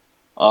 4,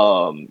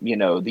 you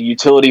know, the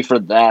utility for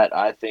that,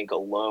 I think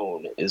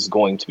alone is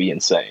going to be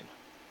insane.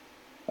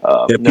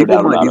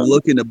 People might be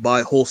looking to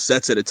buy whole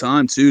sets at a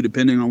time too,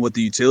 depending on what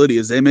the utility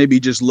is. They may be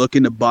just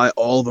looking to buy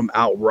all of them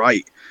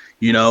outright.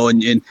 You know,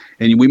 and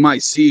we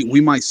might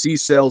see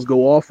sales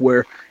go off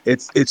where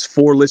it's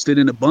 4 listed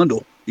in a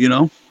bundle, you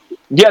know?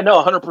 Yeah,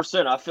 no,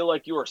 100%. I feel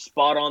like you are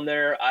spot on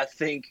there. I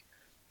think,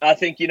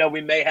 you know,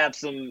 we may have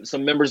some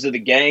members of the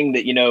gang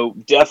that, you know,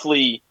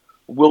 definitely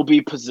will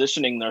be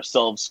positioning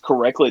themselves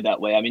correctly that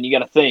way. I mean, you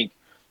got to think,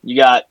 you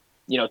got,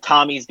 you know,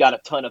 Tommy's got a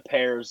ton of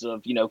pairs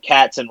of, you know,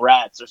 cats and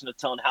rats. There's no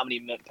telling how many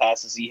mint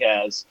passes he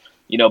has.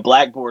 You know,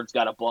 Blackboard's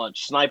got a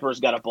bunch. Sniper's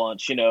got a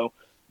bunch, you know.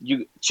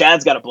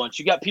 Chad's got a bunch.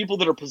 You got people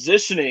that are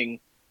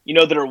positioning, you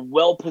know, that are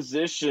well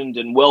positioned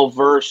and well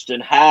versed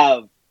and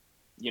have,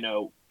 you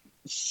know,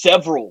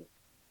 several,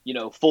 you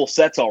know, full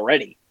sets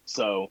already.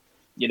 So,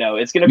 you know,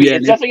 it's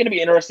definitely going to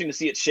be interesting to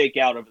see it shake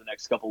out over the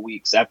next couple of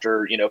weeks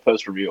after, you know,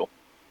 post reveal.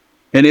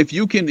 And if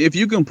you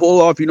can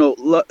pull off, you know,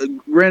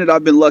 granted,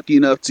 I've been lucky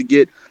enough to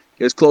get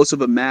as close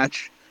of a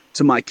match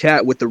to my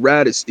cat with the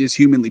rat as is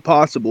humanly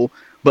possible.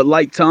 But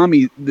like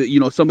Tommy,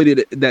 you know,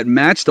 somebody that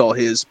matched all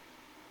his.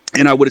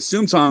 And I would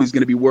assume Tommy's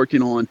going to be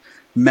working on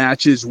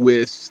matches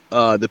with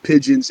the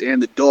pigeons and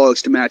the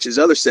dogs to match his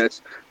other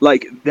sets.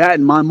 Like, that,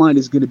 in my mind,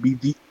 is going to be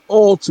the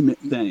ultimate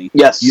thing.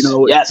 Yes. You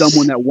know,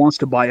 someone that wants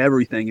to buy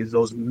everything is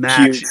those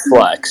matches. Huge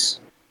flex.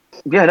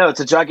 Yeah, no, it's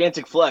a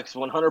gigantic flex,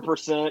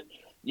 100%.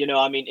 You know,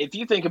 I mean, if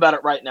you think about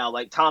it right now,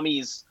 like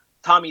Tommy's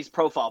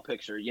profile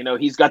picture, you know,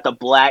 he's got the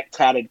black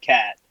tatted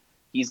cat.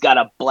 He's got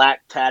a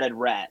black tatted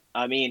rat.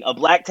 I mean, a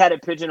black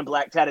tatted pigeon, a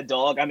black tatted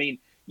dog. I mean,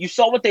 you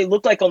saw what they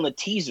looked like on the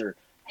teaser.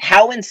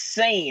 How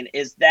insane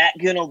is that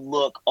going to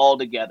look all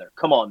together?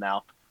 Come on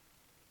now.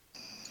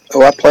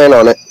 Oh, I plan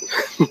on it.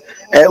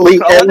 at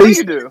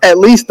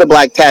least the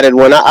black tatted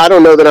one. I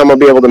don't know that I'm going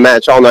to be able to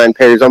match all 9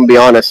 pairs. I'm going to be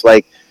honest.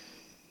 Like,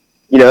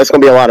 you know, it's going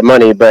to be a lot of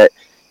money, but,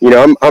 you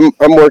know,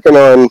 I'm working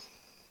on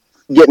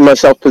getting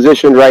myself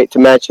positioned right to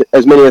match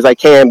as many as I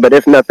can. But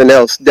if nothing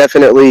else,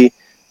 definitely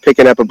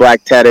picking up a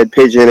black tatted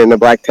pigeon and a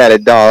black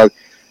tatted dog,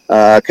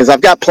 because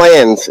I've got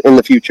plans in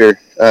the future.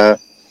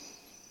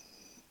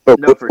 But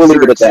no, for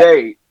sure.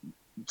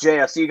 Jay,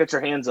 I see you got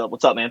your hands up.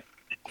 What's up, man?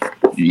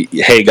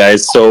 Hey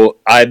guys, so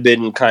I've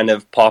been kind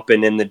of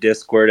popping in the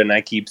Discord and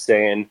I keep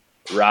saying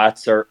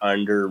rats are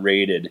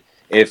underrated.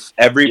 If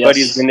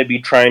everybody's going to be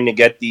trying to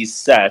get these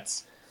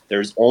sets,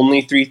 there's only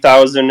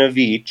 3,000 of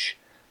each.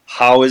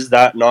 How does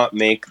that not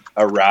make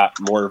a rat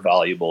more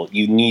valuable?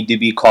 You need to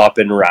be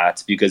copping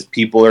rats because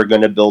people are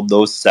going to build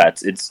those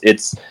sets.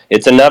 It's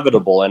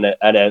inevitable. And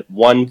at a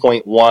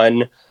 1.1,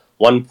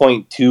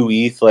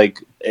 1.2 ETH,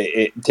 like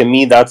to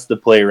me, that's the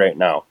play right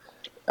now.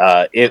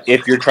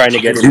 If you're trying to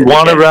get, if you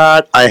want a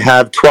rat, I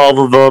have 12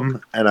 of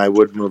them, and I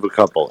would move a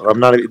couple. I'm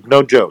not,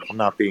 no joke. I'm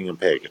not being a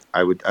pig.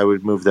 I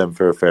would move them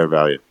for a fair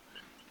value.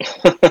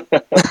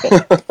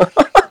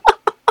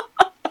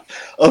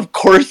 Of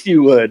course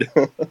you would.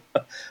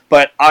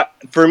 But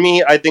for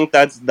me, I think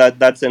that's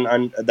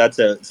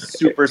a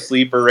super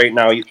sleeper right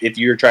now if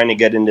you're trying to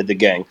get into the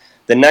gang.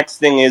 The next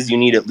thing is you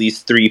need at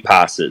least 3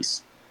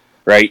 passes,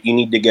 right? You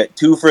need to get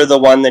 2 for the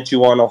one that you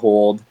want to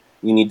hold.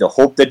 You need to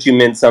hope that you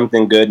mint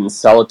something good and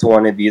sell it to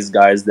one of these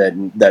guys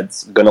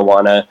that's going to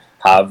want to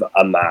have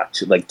a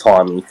match, like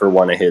Tommy for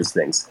one of his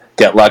things.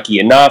 Get lucky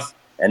enough,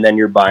 and then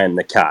you're buying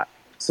the cat.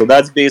 So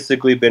that's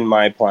basically been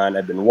my plan.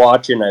 I've been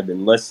watching, I've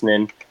been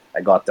listening. I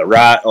got the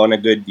rat on a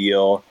good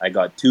deal. I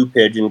got 2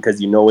 pigeon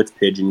because it's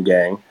pigeon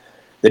gang.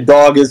 The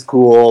dog is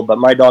cool, but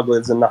my dog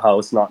lives in the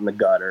house, not in the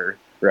gutter,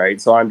 right?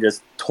 So I'm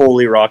just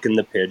totally rocking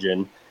the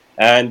pigeon.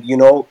 And,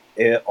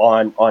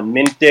 on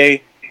mint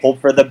day, hope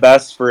for the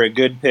best for a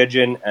good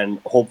pigeon, and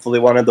hopefully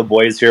one of the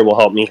boys here will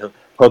help me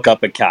hook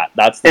up a cat.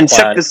 That's the plan.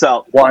 Check this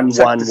out. One.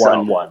 Check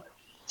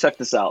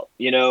this out.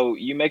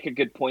 You make a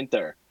good point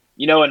there.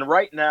 And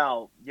right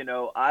now,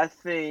 I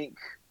think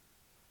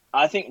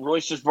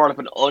Royce just brought up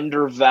an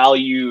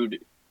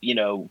undervalued,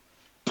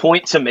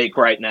 point to make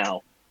right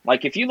now.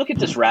 Like if you look at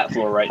this rat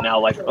floor right now,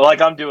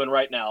 like I'm doing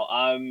right now,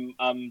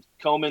 I'm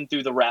combing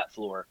through the rat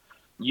floor.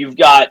 You've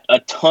got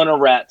a ton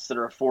of rats that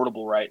are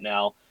affordable right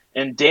now.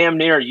 And damn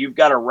near, you've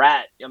got a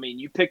rat. I mean,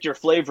 you pick your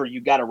flavor,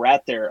 you got a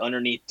rat there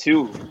underneath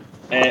too,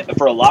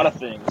 for a lot of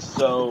things.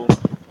 So,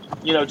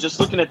 just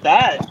looking at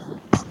that.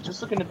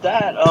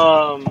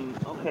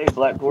 Okay,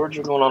 Black Gorge,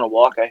 you're going on a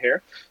walk, I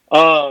hear.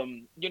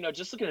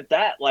 Just looking at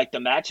that, like the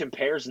match in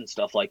pairs and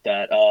stuff like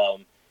that.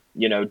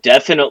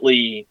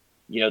 Definitely,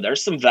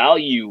 there's some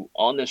value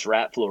on this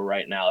rat floor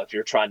right now if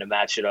you're trying to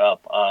match it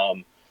up.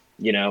 And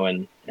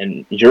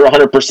you're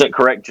 100%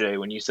 correct, Jay,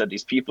 when you said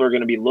these people are going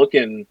to be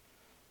looking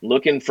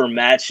for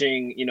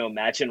matching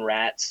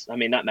rats. I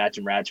mean, not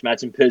matching rats,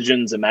 matching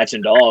pigeons and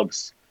matching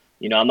dogs.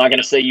 I'm not going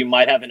to say you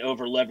might have an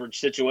over leveraged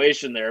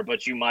situation there,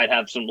 but you might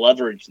have some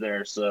leverage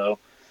there. So,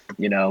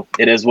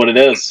 it is what it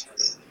is.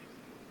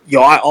 Yo,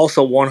 I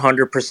also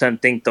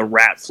 100% think the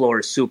rat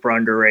floor is super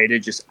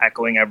underrated, just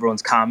echoing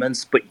everyone's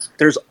comments. But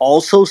there's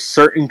also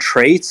certain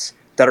traits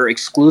that are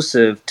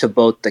exclusive to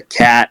both the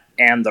cat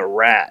and the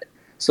rat.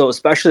 So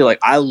especially,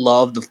 I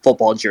love the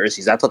football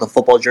jerseys. I thought the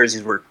football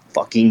jerseys were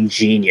fucking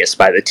genius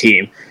by the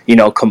team.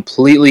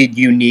 Completely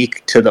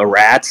unique to the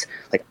rats.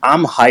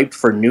 I'm hyped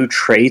for new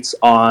traits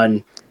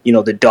on,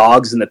 the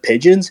dogs and the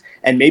pigeons,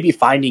 and maybe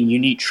finding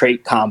unique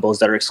trait combos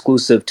that are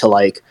exclusive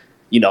to,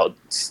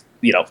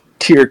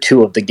 tier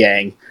 2 of the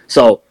gang.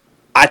 So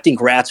I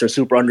think rats are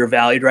super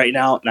undervalued right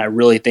now, and I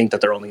really think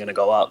that they're only going to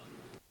go up.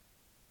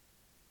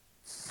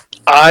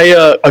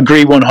 I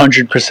agree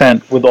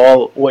 100% with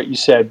all what you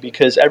said,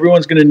 because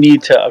everyone's going to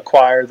need to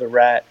acquire the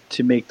rat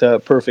to make the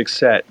perfect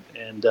set.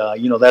 And,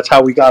 that's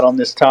how we got on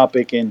this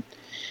topic. And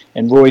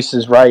Royce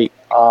is right.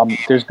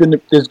 There's going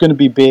to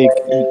be big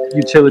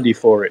utility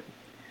for it.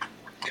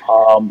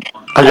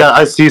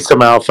 I see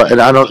some alpha,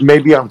 and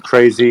maybe I'm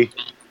crazy,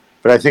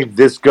 but I think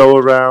this go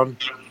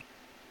around,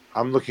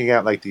 I'm looking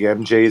at the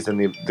MJs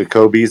and the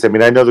Kobe's. I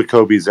mean, I know the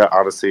Kobe's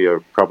honestly are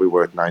probably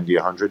worth 90,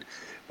 100.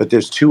 But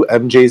there's 2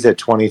 MJs at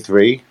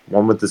 23,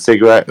 one with the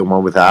cigarette and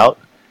one without.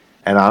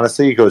 And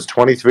honestly, it goes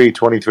 23,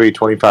 23,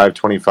 25,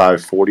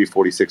 25, 40,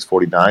 46,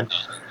 49.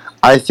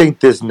 I think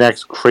this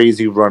next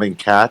crazy running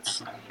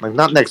cats,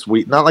 not next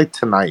week, not like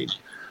tonight,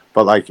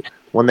 but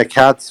when the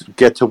cats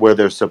get to where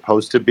they're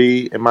supposed to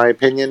be, in my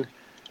opinion,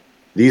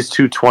 these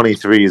 2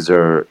 23s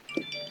are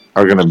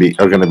going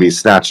to be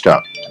snatched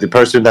up. The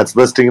person that's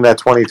listing that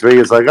 23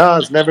 is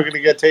it's never going to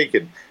get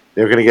taken.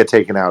 They're going to get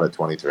taken out at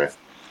 23.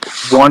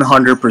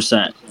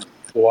 100%.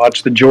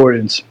 Watch the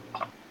Jordans.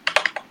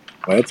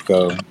 Let's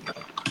go.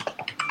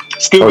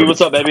 Scooby,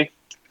 what's up, baby?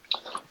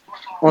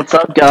 What's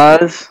up,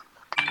 guys?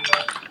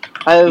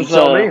 I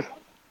have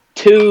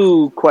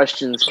 2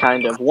 questions,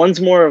 kind of. One's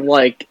more of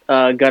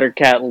gutter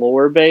cat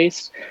lore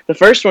based. The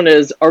first one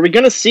is: are we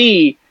going to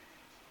see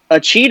a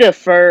cheetah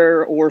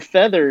fur or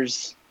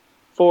feathers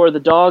for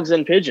the dogs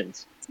and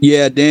pigeons?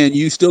 Yeah, Dan,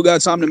 you still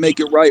got time to make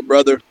it right,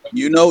 brother.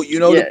 You know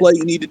the play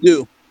you need to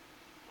do.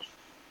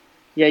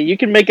 Yeah, you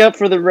can make up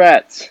for the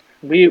rats.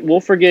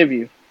 We'll forgive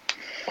you.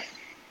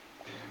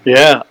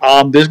 Yeah,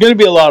 there's going to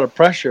be a lot of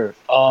pressure.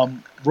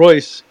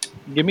 Royce,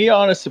 give me your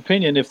honest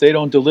opinion if they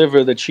don't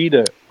deliver the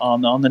cheetah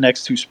on the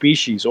next 2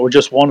 species, or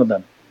just one of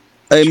them.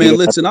 Hey man,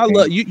 listen, I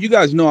love you. You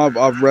guys know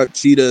I've repped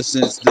Cheetah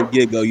since the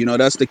get-go. You know,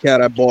 that's the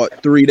cat I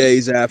bought 3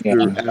 days after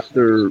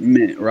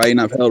mint, right? And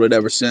I've held it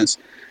ever since.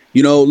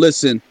 You know,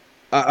 listen,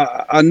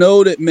 I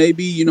know that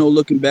maybe, you know,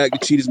 looking back, the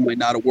Cheetahs might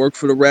not have worked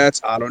for the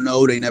Rats. I don't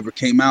know. They never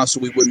came out, so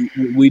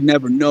we'd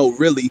never know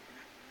really.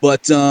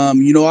 But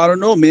you know, I don't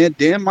know, man.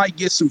 Dan might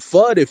get some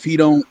FUD if he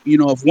don't, you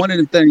know, if one of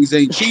them things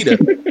ain't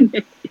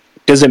Cheetah.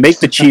 Does it make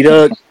the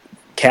Cheetah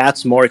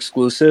cats more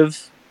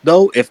exclusive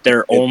though, if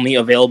they're only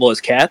available as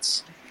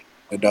cats?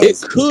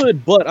 It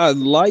could, but I'd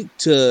like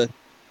to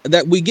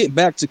that we get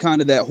back to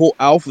kind of that whole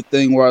alpha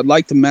thing where I'd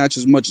like to match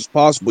as much as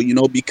possible, you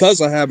know, because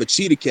I have a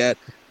cheetah cat,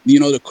 you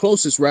know, the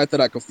closest rat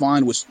that I could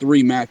find was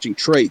 3 matching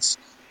traits.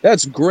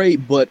 That's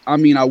great, but I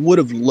mean, I would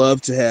have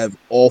loved to have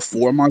all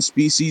 4 of my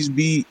species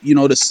be, you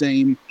know, the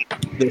same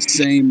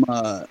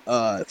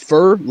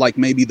fur, like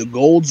maybe the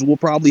golds will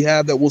probably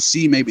have that we'll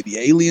see, maybe the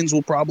aliens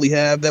will probably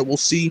have that we'll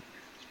see.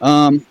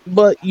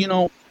 But you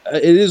know,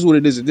 it is what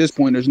it is at this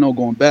point. There's no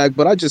going back.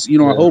 But I just, you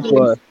know,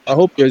 I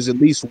hope there's at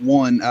least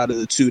one out of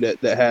the 2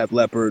 that have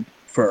leopard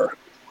fur.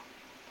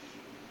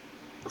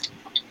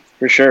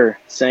 For sure.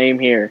 Same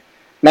here.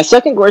 My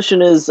second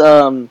question is,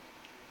 how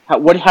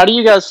do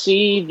you guys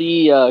see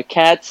the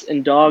cats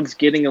and dogs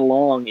getting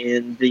along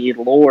in the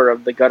lore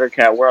of the gutter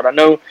cat world? I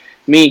know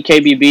me,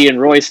 KBB,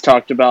 and Royce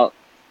talked about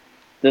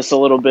this a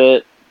little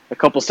bit a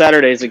couple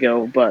Saturdays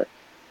ago, but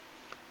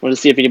I wanted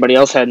to see if anybody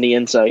else had any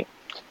insight.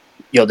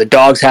 Yo, the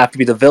dogs have to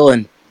be the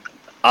villain.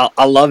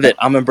 I love it.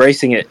 I'm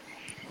embracing it.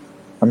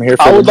 I'm here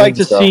for I would like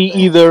to see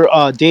either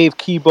Dave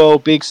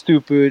Keebo, Big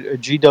Stupid, or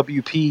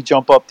GWP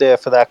jump up there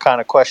for that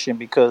kind of question,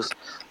 because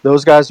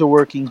those guys are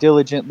working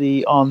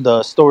diligently on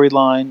the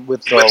storyline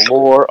with the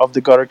lore of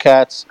the Gutter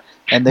Cats,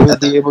 and they will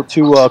be able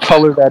to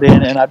color that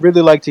in. And I'd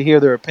really like to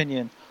hear their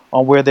opinion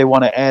on where they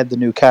want to add the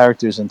new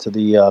characters into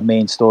the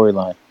main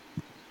storyline.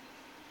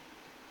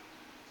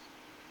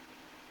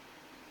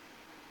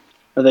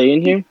 Are they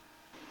in here?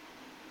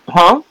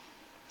 Huh?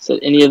 Is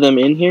any of them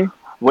in here?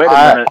 Wait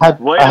a minute.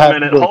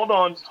 Hold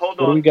on. What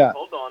do we got?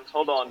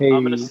 Hold on. Hey.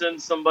 I'm gonna send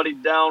somebody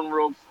down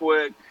real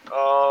quick.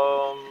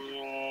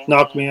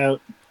 Knock me out.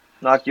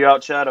 Knock you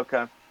out, Chad?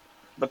 Okay.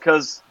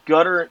 Because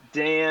Gutter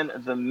Dan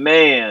the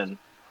man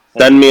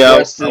Send me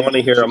out. I want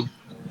to hear him.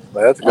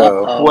 Let's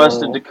go.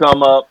 requested to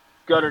come up.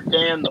 Gutter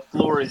Dan, the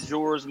floor is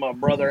yours, my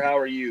brother. How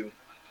are you?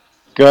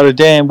 Gutter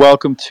Dan,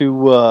 welcome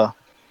to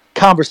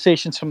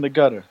Conversations from the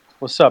Gutter.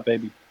 What's up,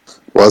 baby?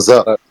 What's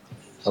up?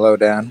 Hello,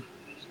 Dan.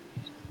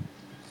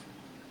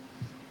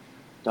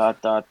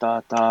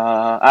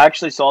 I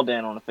actually saw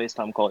Dan on a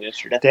FaceTime call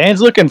yesterday. Dan's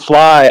looking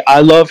fly.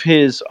 I love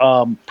his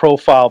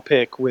profile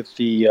pic with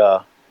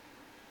the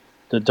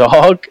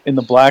dog in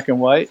the black and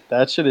white.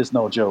 That shit is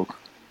no joke.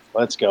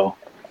 Let's go.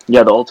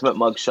 Yeah, the ultimate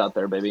mug shot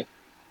there, baby.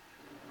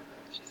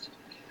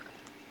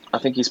 I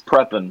think he's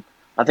prepping.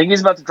 I think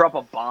he's about to drop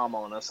a bomb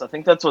on us. I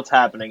think that's what's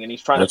happening, and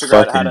he's trying to figure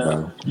out how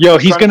to... Yo,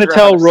 he's going to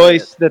tell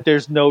Royce that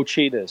there's no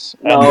cheetahs.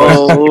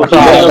 No,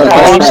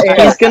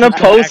 he's going to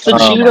post the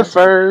cheetah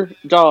fur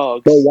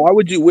dog. But why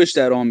would you wish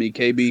that on me,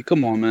 KB?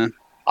 Come on, man.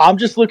 I'm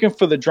just looking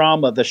for the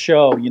drama, the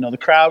show. You know, the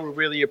crowd would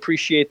really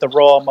appreciate the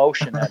raw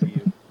emotion out of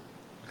you.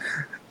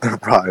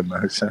 Raw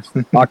emotion.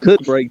 I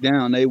could break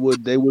down. They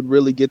would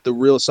really get the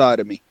real side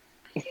of me.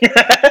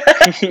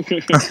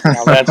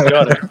 Now that's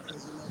Gutter.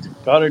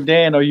 Gutter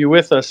Dan, are you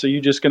with us? Or are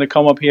you just going to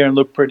come up here and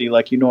look pretty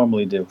like you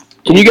normally do?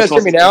 Can you guys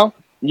hear me now?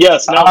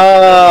 Yes.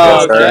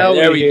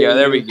 Okay,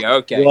 there we go.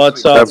 Okay.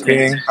 What's up,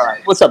 King? All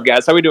right. What's up,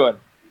 guys? How we doing?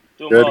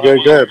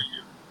 Good.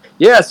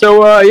 Yeah,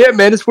 so,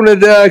 man, just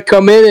wanted to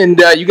come in, and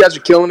you guys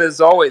are killing it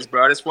as always,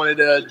 bro. I just wanted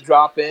to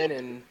drop in,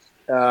 and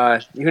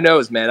who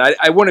knows, man.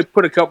 I want to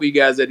put a couple of you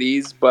guys at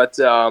ease, but,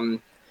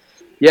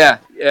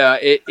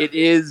 it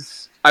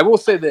is – I will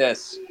say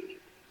this.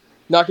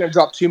 Not going to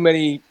drop too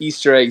many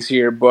Easter eggs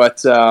here, but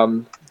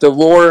the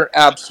lore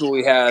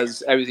absolutely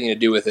has everything to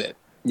do with it.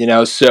 You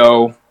know,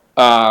 so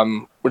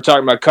we're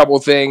talking about a couple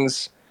of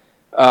things.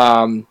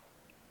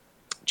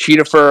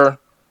 Cheetah fur,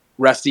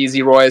 rest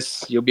easy,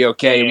 Royce. You'll be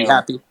okay. You'll be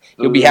happy.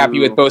 You'll be happy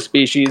with both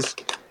species.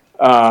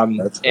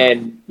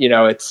 And you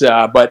know, it's.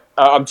 But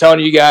I'm telling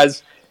you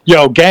guys.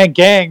 Yo,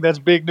 gang, that's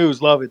big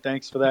news. Love it.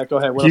 Thanks for that. Go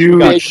ahead. What else you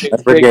got?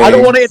 I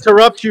don't want to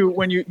interrupt you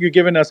when you're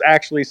giving us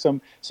actually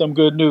some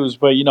good news,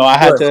 but you know, I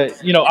had to.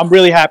 You know, I'm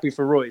really happy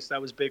for Royce. That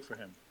was big for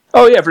him.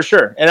 Oh yeah, for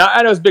sure. And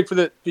I know it's big for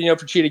the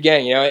for Cheetah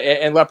Gang, you know,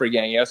 and Leopard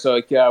Gang, you know. So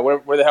like, where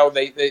the hell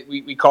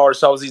we call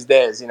ourselves these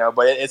days, you know?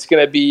 But it's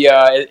gonna be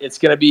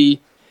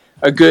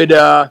a good.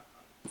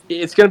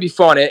 It's gonna be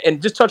fun.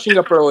 And just touching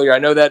up earlier, I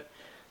know that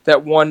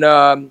one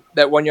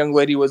young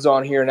lady was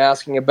on here and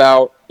asking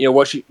about, you know,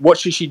 what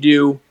should she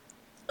do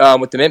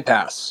with the mint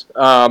pass.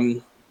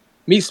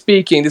 Me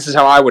speaking, this is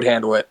how I would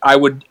handle it. I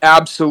would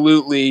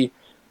absolutely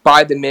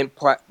buy the mint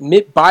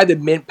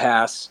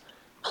pass,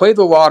 play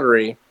the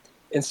lottery,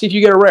 and see if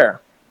you get a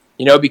rare.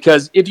 You know,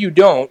 because if you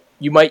don't,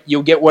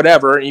 you'll get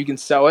whatever and you can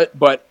sell it,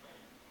 but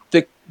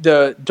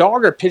the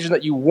dog or pigeon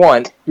that you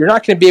want, you're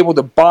not going to be able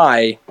to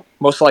buy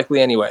most likely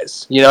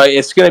anyways. You know,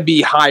 it's going to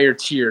be higher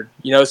tiered.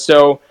 You know,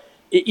 so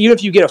even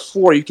if you get a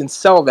floor, you can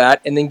sell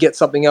that and then get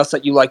something else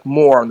that you like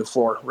more on the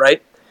floor,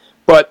 right?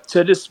 But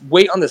to just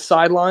wait on the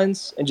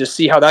sidelines and just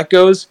see how that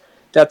goes,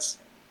 that's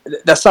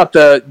not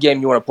the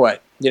game you want to play,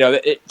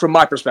 from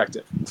my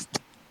perspective.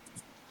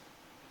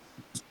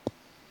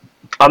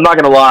 I'm not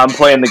gonna lie, I'm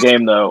playing the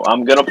game though.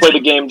 I'm gonna play the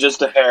game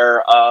just a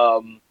hair.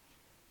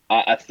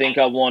 I think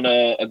I want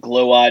a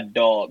glow-eyed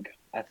dog.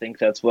 I think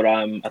that's what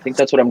I'm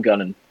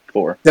gunning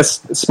for.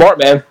 That's smart,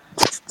 man.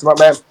 Smart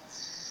man.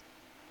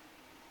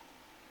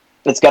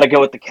 It's got to go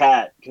with the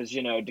cat because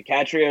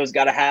DiCaprio's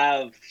got to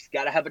have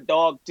a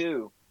dog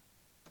too.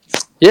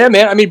 Yeah,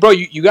 man. I mean, bro,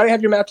 you got to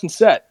have your matching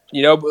set.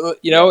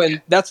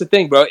 And that's the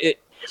thing, bro. It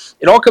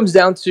all comes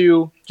down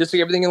to, just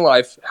like everything in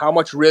life, how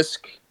much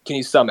risk can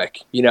you stomach?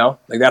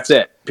 That's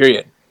it.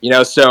 Period.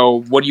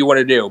 So what do you want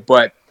to do?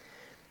 But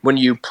when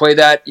you play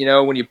that,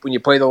 when you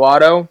play the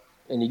lotto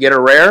and you get a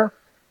rare,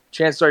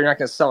 chances are you're not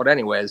going to sell it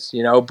anyways,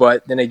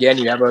 but then again,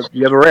 you have a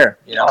rare,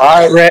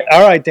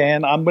 All right,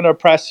 Dan, I'm going to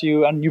press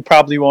you, and you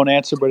probably won't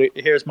answer, but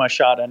here's my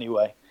shot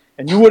anyway.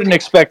 And you wouldn't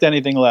expect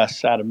anything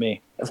less out of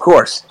me. Of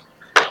course.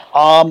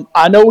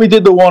 I know we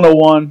did the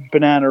 101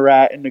 Banana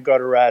Rat and the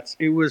Gutter Rats.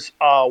 It was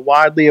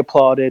widely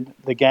applauded.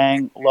 The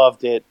gang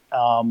loved it.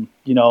 And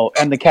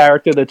the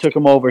character that took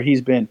him over,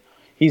 he's been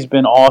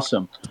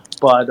awesome.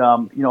 But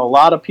a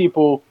lot of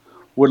people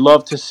would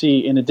love to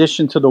see, in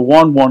addition to the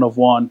one of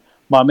one,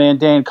 my man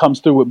Dan comes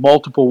through with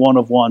multiple one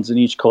of ones in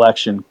each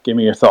collection. Give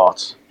me your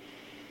thoughts.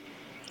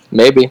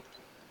 Maybe.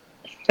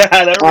 There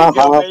we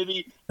go,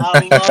 baby.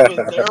 I love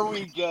it. There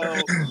we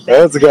go.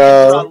 Let's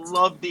go. I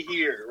love to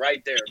hear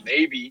right there.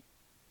 Maybe.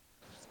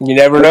 You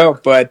never know,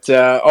 but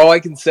all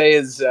I can say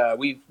is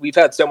we've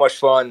had so much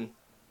fun,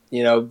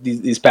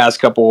 these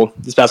past couple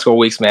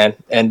weeks, man,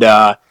 and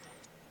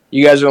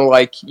you guys are gonna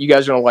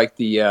like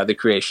the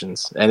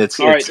creations, and it's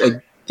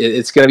going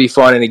to be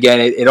fun. And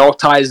again, it all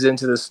ties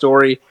into the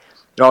story.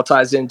 It all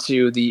ties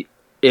into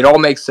it all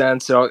makes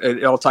sense.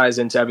 It all ties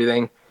into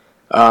everything.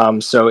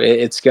 So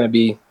it's gonna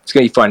be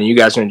fun, and you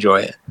guys will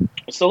enjoy it.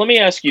 So let me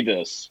ask you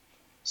this.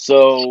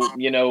 So,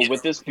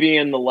 with this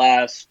being the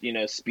last,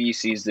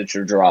 species that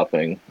you're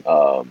dropping,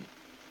 how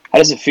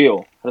does it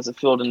feel? How does it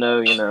feel to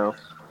know,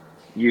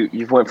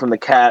 you've went from the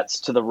cats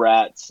to the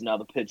rats, now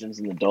the pigeons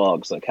and the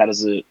dogs? Like, how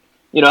does it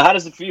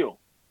feel?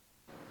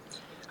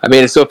 I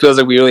mean, it still feels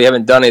like we really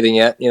haven't done anything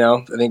yet.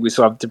 I think we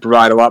still have to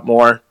provide a lot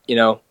more.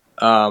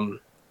 I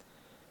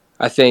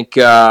think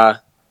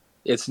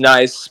it's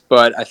nice,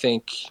 but I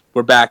think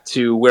we're back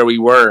to where we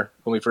were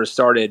when we first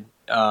started.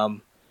 I'll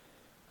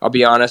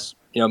be honest.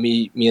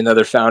 Me and the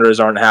other founders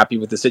aren't happy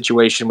with the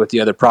situation with the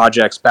other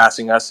projects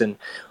passing us, and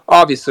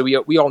obviously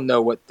we all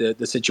know what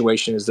the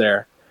situation is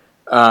there.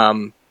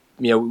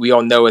 We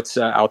all know it's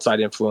outside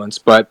influence,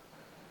 but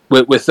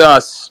with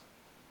us,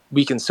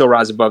 we can still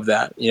rise above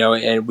that.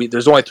 And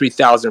there's only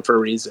 3,000 for a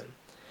reason.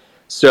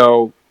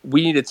 So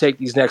we need to take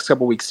these next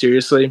couple weeks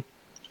seriously.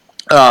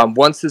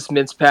 Once this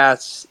mince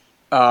pass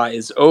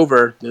is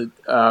over,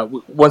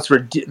 once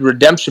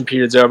redemption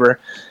period's over,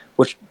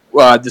 which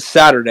this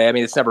Saturday, I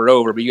mean, it's never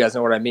over, but you guys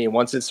know what I mean.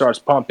 Once it starts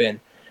pumping,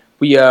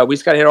 we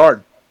just got to hit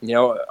hard,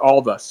 all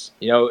of us,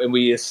 and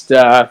we just,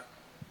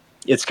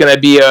 it's going to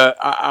be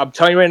I'm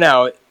telling you right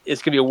now,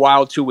 it's going to be a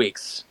wild 2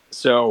 weeks.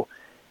 So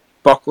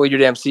buckle your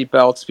damn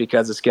seatbelts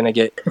because it's going to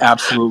get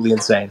absolutely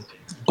insane.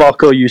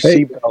 Buckle your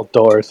seatbelt,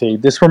 Dorothy.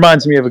 This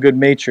reminds me of a good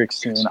Matrix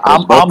scene.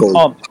 I'm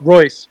pumped.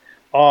 Royce,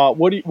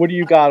 what do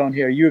you got on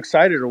here? Are you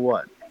excited or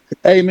what?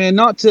 Hey man,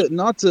 not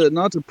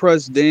to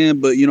press Dan,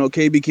 but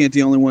KB can't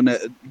be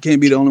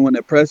the only one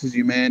that presses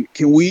you, man.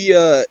 Can we?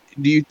 Do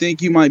you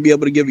think you might be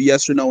able to give a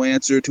yes or no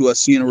answer to us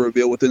seeing a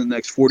reveal within the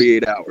next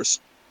 48 hours?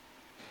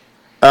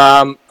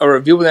 A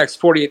reveal within the next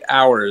 48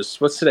 hours.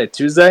 What's today?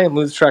 Tuesday? I'm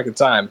losing track of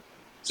time.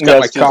 Just got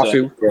my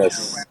coffee.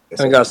 Yes.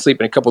 I got to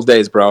sleep in a couple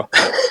days, bro.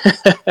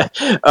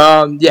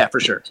 Yeah, for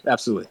sure,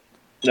 absolutely.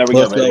 There we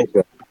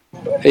go.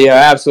 Yeah,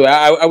 absolutely.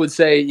 I would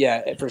say,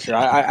 yeah, for sure.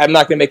 I'm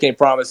not going to make any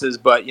promises,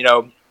 but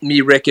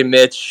me, Rick, and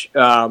Mitch,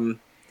 I'll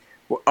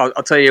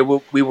tell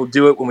you, we will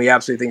do it when we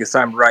absolutely think it's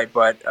time right.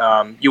 But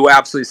you will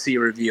absolutely see a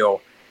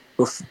reveal,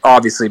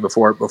 obviously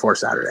before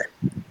Saturday.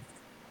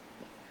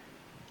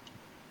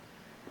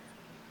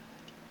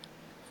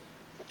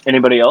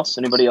 Anybody else?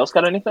 Anybody else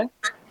got anything?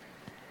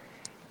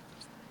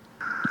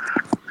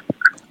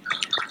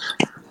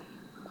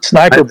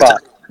 Sniper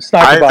bot, is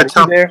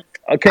he there?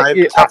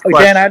 Okay,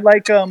 again, I'd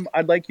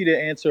like you to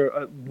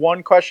answer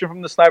one question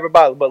from the sniper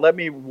bot, but let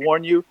me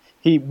warn you,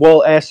 he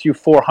will ask you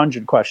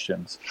 400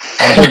 questions,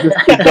 and he'll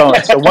just keep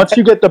going. So once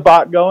you get the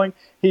bot going,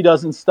 he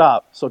doesn't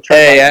stop. So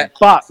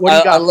bot, what do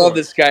you got? I love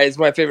this guy. He's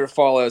my favorite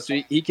follow, so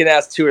he can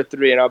ask 2 or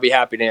 3, and I'll be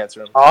happy to answer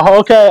them.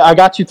 Okay, I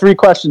got you 3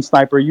 questions,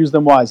 Sniper. Use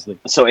them wisely.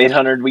 So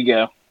 800, we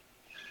go.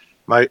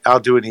 I'll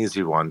do an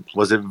easy one.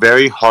 Was it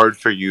very hard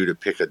for you to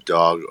pick a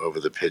dog over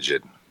the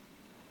pigeon?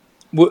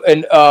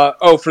 And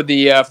for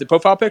the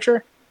profile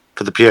picture,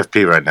 for the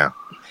PFP right now.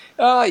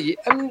 Yeah,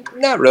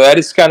 not really. I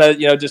just kind of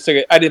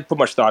I didn't put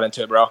much thought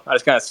into it, bro. I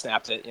just kind of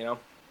snapped it,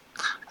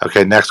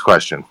 Okay, next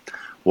question.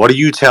 What do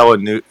you tell a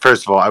new?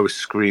 First of all, I was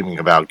screaming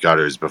about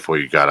gutters before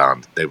you got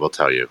on. They will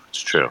tell you it's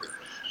true.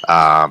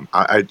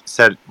 I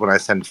said when I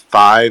send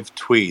 5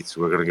 tweets,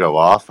 we're gonna go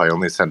off. I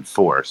only send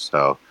 4,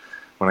 so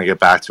when I get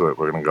back to it,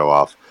 we're gonna go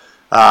off.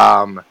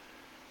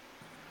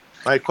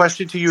 My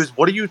question to you is,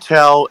 what do you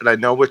tell? And I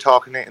know we're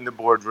talking it in the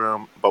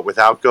boardroom, but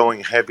without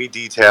going heavy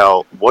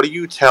detail, what do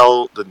you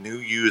tell the new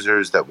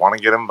users that want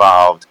to get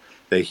involved?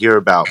 They hear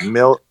about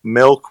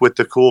milk with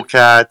the cool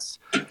cats.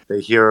 They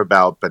hear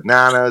about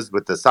bananas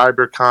with the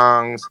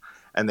CyberKongs,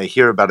 and they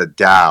hear about a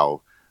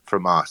DAO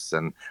from us.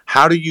 And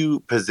how do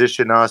you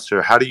position us,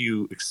 or how do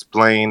you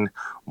explain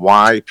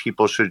why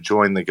people should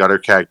join the Gutter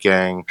Cat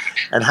gang?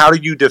 And how do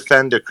you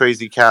defend a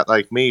crazy cat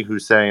like me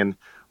who's saying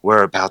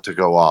we're about to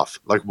go off?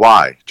 Like,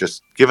 why?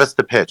 Just give us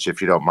the pitch,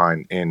 if you don't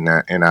mind, in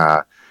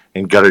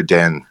Gutter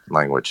Dan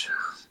language.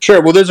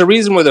 Sure. Well, there's a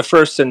reason we're the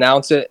first to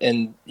announce it,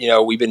 and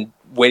we've been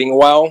waiting a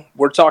while.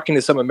 We're talking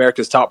to some of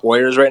America's top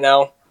lawyers right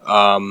now.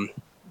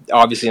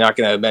 Obviously not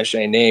going to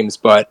mention any names,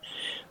 but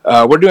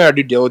we're doing our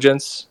due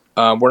diligence.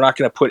 We're not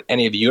going to put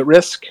any of you at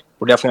risk.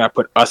 We're definitely not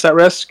put us at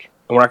risk,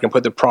 and we're not going to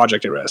put the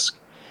project at risk.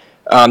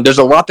 There's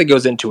a lot that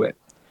goes into it.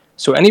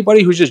 So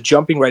anybody who's just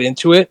jumping right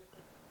into it,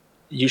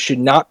 you should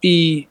not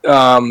be.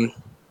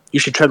 You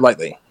should tread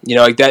lightly.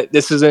 Like that.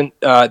 This isn't.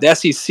 The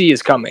SEC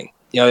is coming.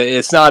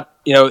 It's not.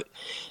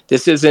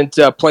 This isn't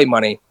play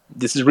money.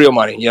 This is real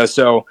money.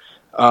 So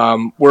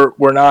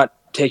we're not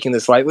taking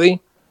this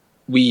lightly.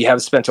 We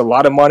have spent a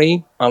lot of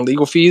money on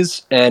legal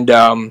fees, and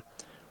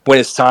when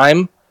it's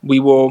time,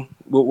 we'll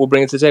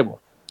bring it to the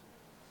table.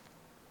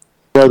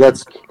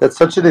 That's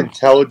such an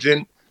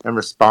intelligent and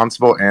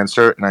responsible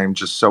answer, and I'm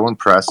just so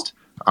impressed,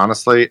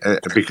 honestly,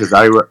 because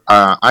I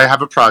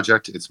have a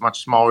project. It's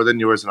much smaller than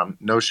yours, and I'm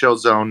no show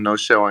zone, no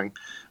showing,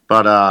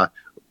 but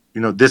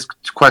this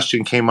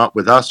question came up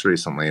with us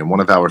recently, and one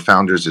of our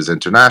founders is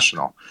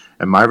international,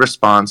 and my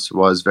response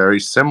was very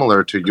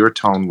similar to your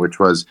tone, which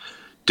was,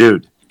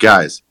 dude,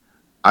 guys,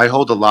 I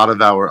hold a lot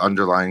of our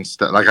underlying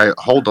stuff. Like, I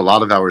hold a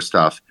lot of our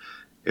stuff.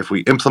 If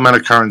we implement a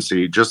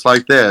currency just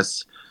like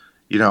this,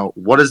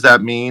 what does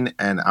that mean?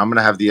 And I'm going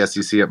to have the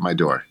SEC at my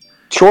door.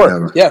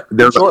 Sure. Yeah.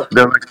 They're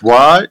like,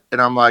 what?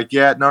 And I'm like,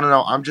 yeah, no.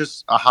 I'm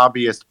just a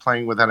hobbyist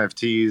playing with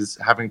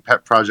NFTs, having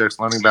pet projects,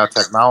 learning about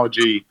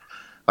technology.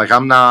 Like,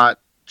 I'm not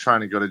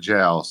trying to go to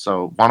jail.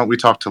 So why don't we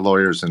talk to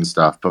lawyers and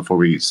stuff before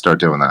we start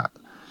doing that?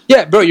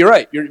 Yeah, bro, you're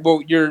right.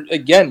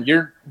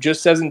 You're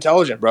just as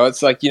intelligent, bro.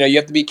 It's like, you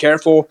have to be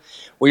careful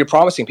what you're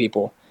promising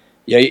people.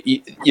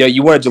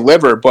 You want to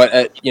deliver, but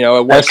at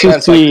what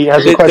SEC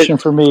has a question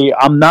for me.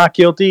 I'm not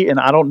guilty, and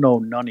I don't know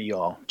none of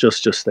y'all.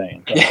 Just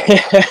saying.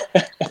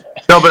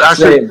 No, but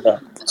actually,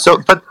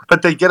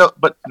 but they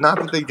but not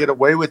that they get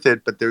away with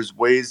it, but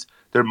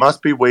there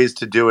must be ways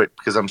to do it,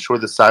 because I'm sure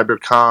the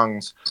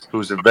CyberKongs,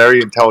 who's a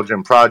very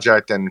intelligent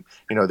project, and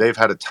they've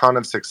had a ton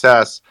of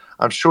success.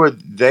 I'm sure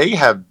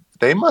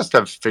they must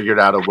have figured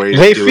out a way.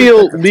 They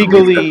feel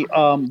legally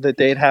that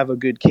they'd have a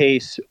good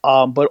case,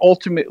 but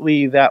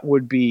ultimately that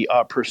would be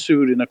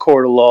pursued in a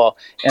court of law,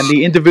 and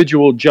the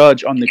individual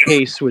judge on the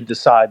case would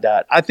decide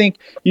that. I think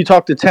you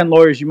talk to 10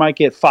 lawyers, you might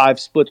get 5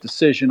 split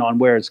decision on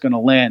where it's going to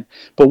land.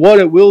 But what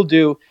it will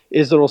do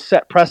is it'll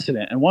set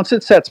precedent, and once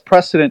it sets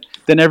precedent,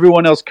 then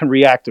everyone else can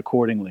react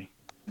accordingly.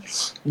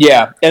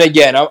 Yeah, and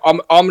again,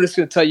 I'm just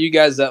going to tell you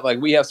guys that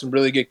we have some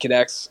really good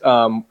connects.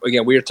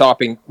 Again, we're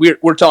talking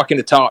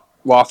to top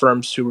law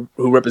firms who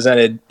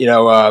represented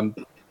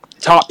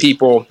top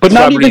people, but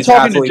not even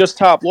talking to just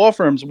top law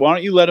firms. Why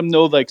don't you let them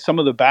know some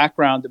of the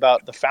background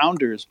about the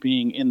founders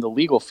being in the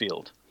legal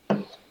field?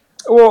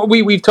 Well,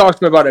 we've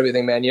talked about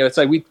everything, man. It's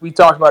like we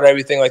talked about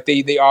everything. Like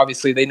they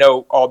obviously they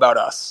know all about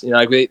us.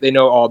 They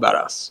know all about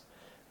us.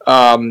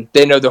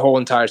 They know the whole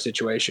entire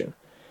situation.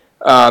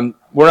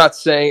 We're not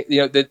saying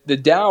the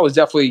DAO is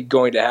definitely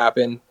going to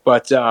happen,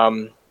 but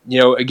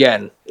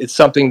again, it's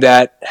something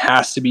that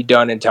has to be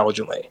done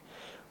intelligently.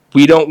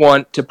 We don't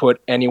want to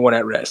put anyone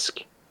at risk.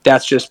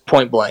 That's just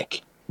point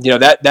blank.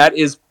 That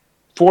is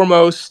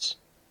foremost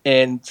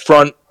in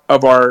front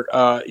of our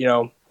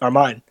our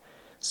mind.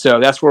 So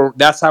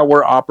that's how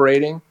we're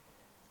operating,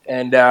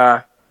 and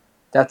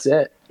that's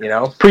it.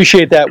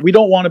 Appreciate that. We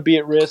don't want to be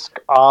at risk.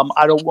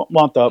 I don't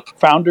want the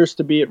founders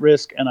to be at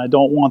risk, and I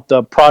don't want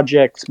the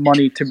project's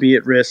money to be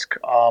at risk.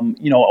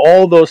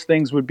 All those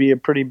things would be a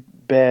pretty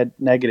bad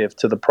negative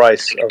to the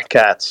price of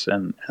cats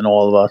and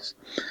all of us.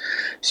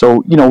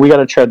 So, we got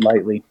to tread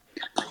lightly.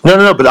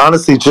 No, but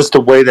honestly, just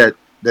the way that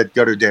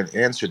Gutter Dan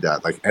answered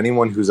that,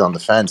 anyone who's on the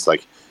fence,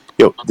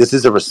 this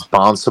is a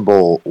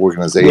responsible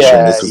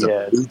organization. This is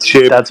a blue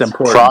chip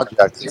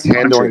project. It's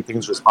handling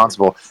things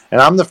responsible.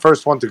 And I'm the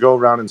first one to go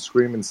around and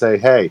scream and say,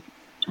 hey,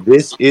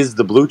 this is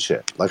the blue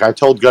chip. I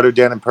told Gutter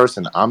Dan in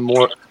person, I'm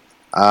more,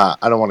 I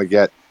don't want to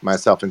get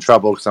myself in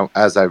trouble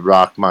as I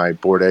rock my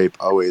Bored Ape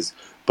always,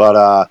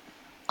 but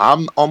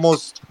I'm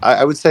almost,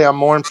 I would say I'm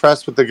more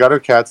impressed with the Gutter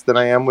Cats than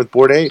I am with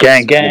Bored Apes.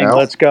 Gang,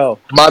 let's go.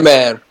 My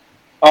man.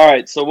 All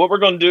right, so what we're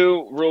going to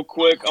do real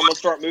quick, I'm going to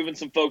start moving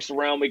some folks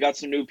around. We got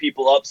some new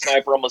people up.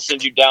 Sniper, I'm going to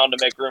send you down to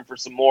make room for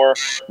some more.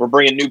 We're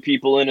bringing new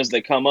people in as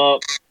they come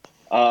up.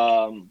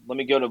 Let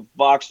me go to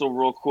Voxel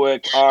real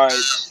quick. All right,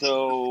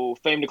 so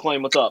Fame to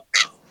Claim, what's up?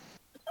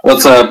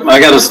 What's up? I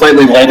got a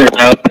slightly lighter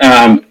note.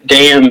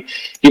 Dan,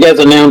 you guys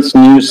announced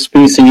new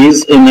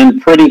species, and then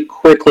pretty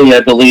quickly, I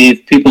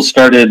believe, people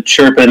started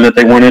chirping that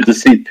they wanted to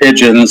see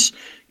pigeons.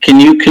 Can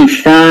you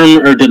confirm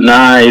or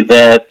deny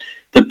that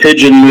the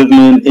pigeon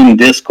movement in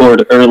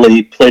Discord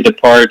early played a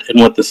part in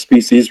what the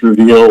species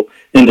reveal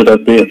ended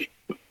up being?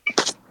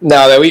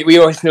 No, we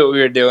always knew what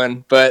we were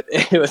doing, but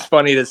it was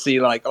funny to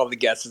see like all the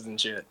guesses and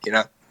shit, you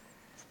know?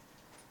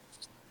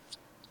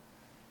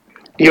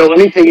 Yo, let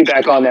me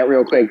piggyback on that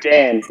real quick.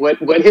 Dan, what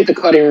hit the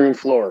cutting room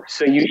floor?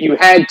 So you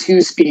had two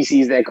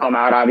species that come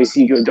out.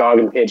 Obviously, you go dog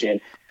and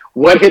pigeon.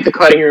 What hit the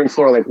cutting room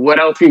floor? Like, what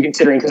else are you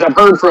considering? Because I've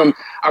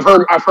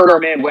heard our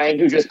man Wang,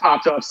 who just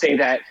popped up, say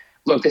that,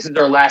 look, this is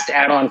our last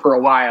add-on for a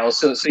while,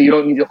 so you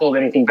don't need to hold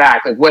anything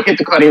back. Like, what hit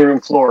the cutting room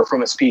floor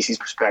from a species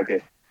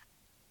perspective?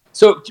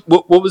 So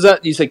what was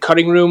that? You said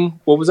cutting room.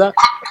 What was that?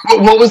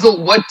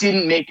 What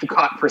didn't make the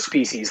cut for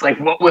species? Like,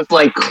 what was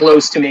like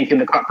close to making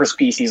the cut for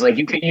species? Like,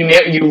 you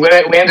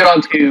landed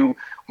on 2.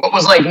 What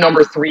was like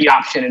number 3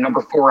 option and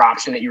number 4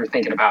 option that you were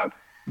thinking about?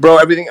 Bro,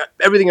 everything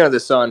under the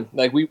sun.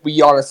 Like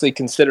we honestly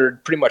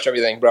considered pretty much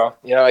everything, bro.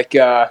 You know, like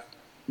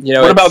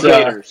What about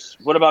gators?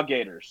 What about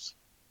gators?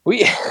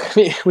 We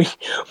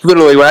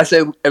literally, when I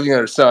say everything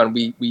under the sun,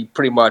 we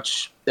pretty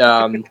much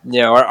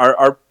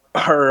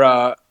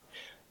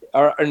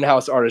our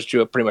in-house artist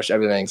drew up pretty much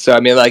everything. So I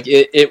mean, like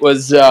it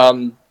was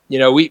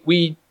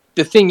we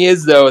the thing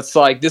is though, it's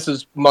like this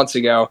was months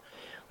ago.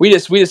 We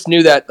just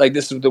knew that like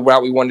this was the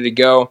route we wanted to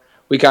go.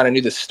 We kind of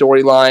knew the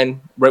storyline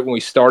right when we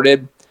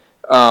started.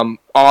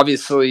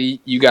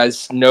 Obviously, you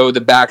guys know the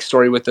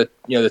backstory with the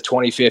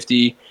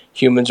 2050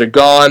 humans are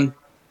gone,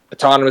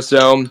 autonomous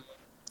zone.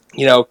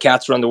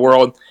 Cats run the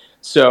world.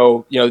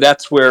 So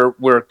that's where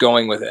we're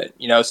going with it.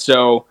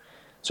 So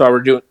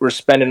we're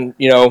spending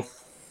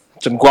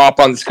some guap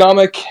on this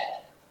comic.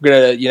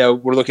 We're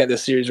looking at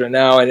this series right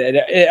now, and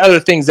other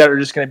things that are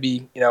just going to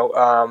be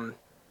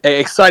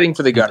exciting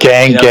for the gutter.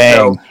 Gang.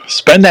 So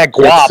spend that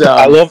guap.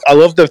 I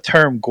love the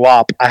term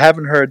guap. I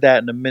haven't heard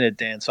that in a minute,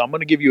 Dan. So I'm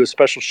going to give you a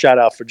special shout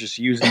out for just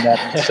using that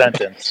in a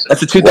sentence.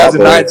 That's a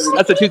 2009.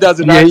 That's a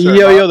 2009.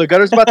 Yo, the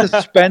gutter's about to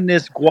spend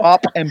this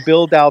guap and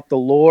build out the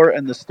lore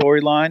and the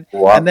storyline,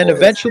 and then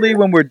eventually,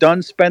 when we're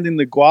done spending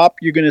the guap,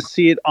 you're going to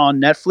see it on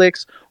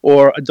Netflix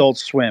or Adult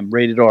Swim,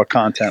 rated R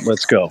content.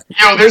 Let's go.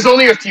 Yo, there's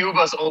only a few of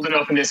us old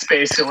enough in this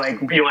space to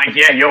like be like,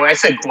 yeah, yo, I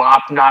said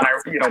guap, not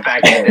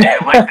back in the day.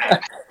 I like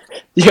that.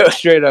 Yo,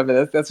 straight up,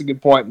 that's a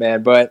good point,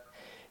 man. But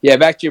yeah,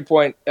 back to your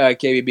point,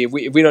 KBB.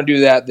 If we don't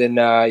do that, then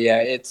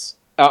it's.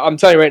 I'm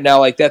telling you right now,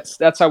 like that's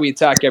how we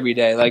attack every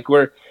day. Like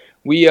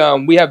we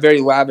have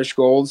very lavish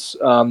goals.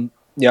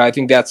 I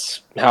think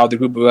that's how the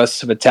group of us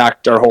have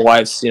attacked our whole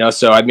lives.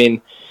 So I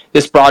mean,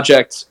 this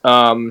project.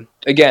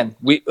 Again,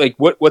 we like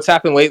what's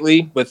happened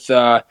lately with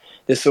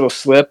this little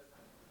slip.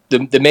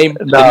 The main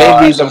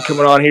reason I'm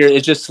coming on here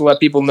is just to let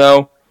people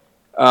know.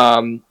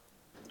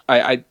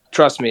 I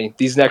trust me,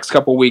 these next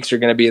couple weeks are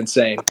going to be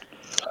insane.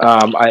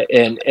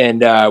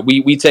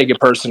 We take it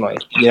personally.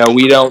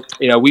 We don't.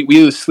 We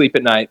lose sleep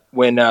at night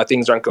when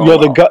things aren't going.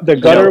 The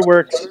gutter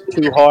works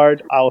too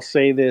hard. I'll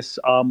say this.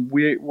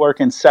 We're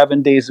working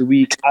 7 days a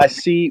week. I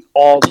see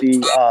all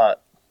the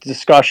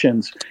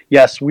discussions.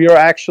 Yes, we are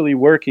actually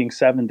working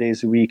 7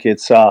 days a week.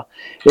 It's a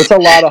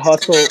lot of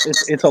hustle.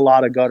 It's a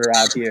lot of gutter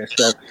out here.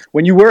 So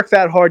when you work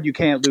that hard, you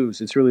can't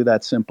lose. It's really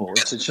that simple.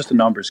 It's just a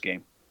numbers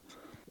game.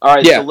 All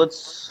right, so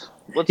let's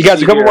you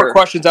guys, a couple more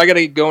questions. I got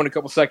to go in a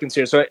couple seconds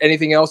here. So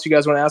anything else you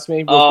guys want to ask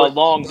me?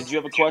 Long, did you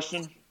have a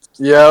question?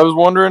 Yeah, I was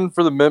wondering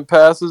for the mint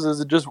passes,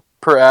 is it just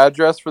per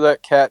address for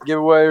that cat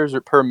giveaway, or is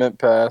it per mint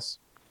pass?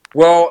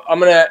 Well, I'm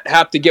gonna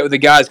have to get with the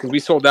guys because we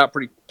sold out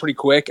pretty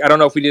quick. I don't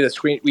know if we did a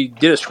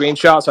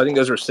screenshot, so I think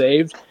those are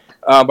saved.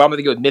 But I'm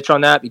gonna go with Mitch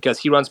on that because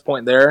he runs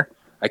point there.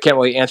 I can't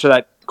really answer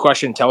that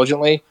question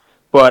intelligently,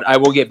 but I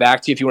will get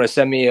back to you if you want to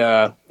send me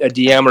a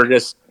DM or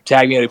just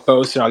tag me in a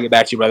post, and I'll get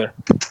back to you, brother.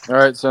 All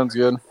right, sounds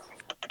good.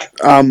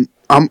 I'm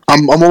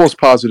almost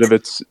positive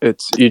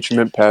it's each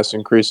mint pass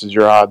increases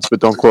your odds,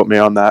 but don't quote me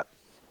on that.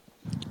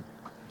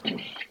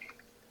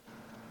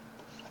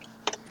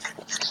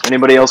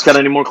 Anybody else got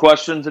any more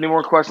questions? Any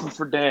more questions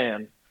for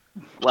Dan?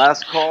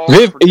 Last call.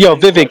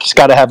 Vivek's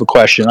got to have a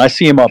question. I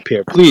see him up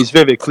here. Please,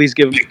 Vivek, please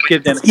give Dan.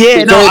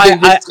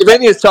 If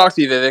anything to talk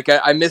to you,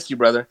 Vivek, I missed you,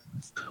 brother.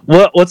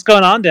 What's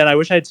going on, Dan? I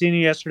wish I'd seen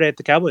you yesterday at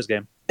the Cowboys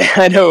game.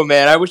 I know,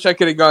 man. I wish I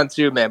could have gone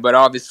too, man. But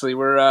obviously,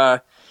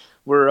 we're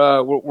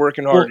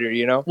working hard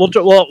here.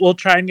 We'll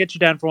try and get you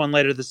down for one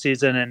later this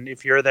season, and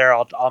if you're there,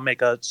 I'll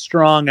make a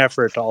strong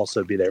effort to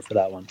also be there for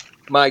that one.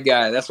 My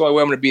guy, that's why I'm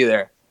going to be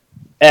there.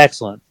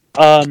 Excellent.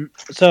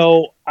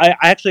 So I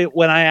actually,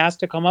 when I asked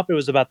to come up, it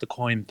was about the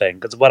coin thing,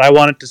 because what I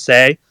wanted to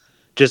say,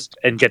 just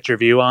and get your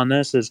view on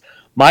this, is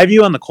my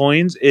view on the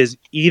coins is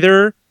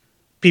either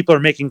people are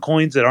making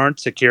coins that aren't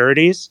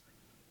securities,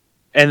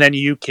 and then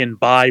you can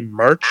buy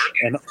merch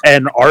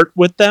and art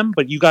with them,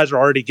 but you guys are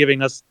already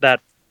giving us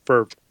that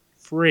for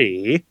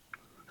free.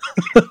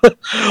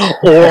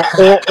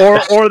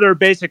 or they're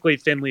basically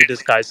thinly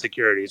disguised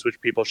securities,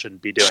 which people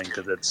shouldn't be doing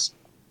because it's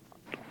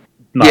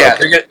not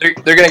okay.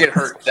 they're gonna get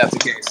hurt if that's the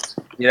case.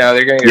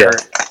 They're gonna get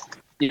hurt.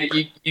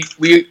 We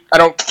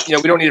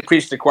don't need to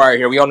preach to the choir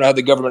here. We all know how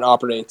the government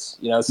operates.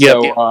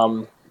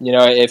 So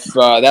if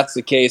that's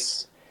the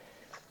case,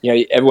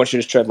 everyone should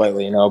just tread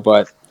lightly.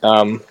 But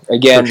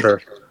again, for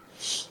sure.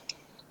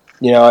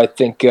 I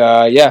think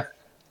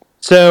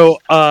So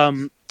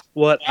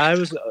what I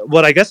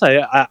guess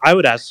I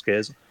would ask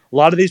is, a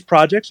lot of these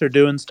projects are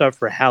doing stuff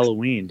for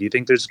Halloween. Do you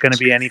think there's going to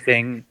be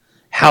anything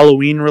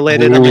Halloween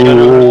related?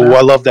 Ooh,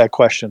 I love that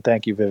question.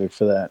 Thank you, Vivek,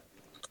 for that.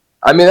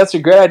 I mean, that's a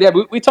great idea.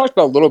 We talked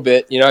about a little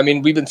bit.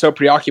 We've been so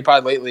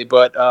preoccupied lately,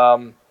 but we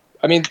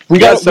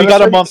got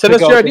a month to go. Send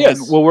us your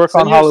ideas. We'll work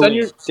on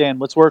Halloween. Dan,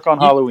 let's work on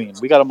Halloween.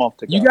 We got a month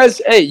to go.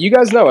 You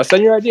guys know us.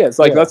 Send your ideas.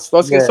 Let's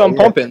get something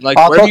pumping.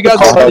 Whatever you guys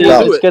want to do,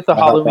 let's let's get the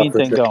Halloween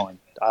thing going.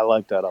 I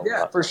like that a lot.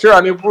 Yeah, for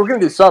sure. We're gonna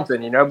do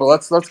something, but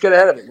let's get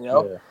ahead of it.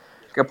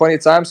 Got plenty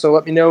of time, so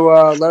let me know.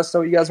 Let us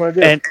know what you guys want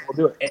to do. And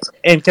we'll do it.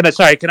 And can I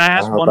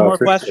ask one more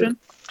question?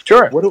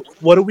 Sure.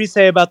 What do we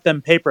say about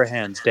them paper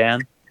hands,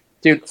 Dan?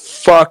 Dude,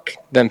 fuck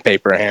them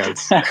paper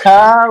hands. Let's go.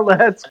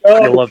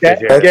 I love to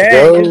hear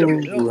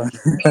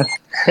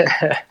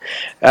it.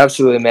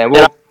 Absolutely, man.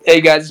 Well, hey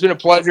guys, it's been a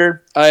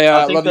pleasure.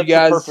 I love you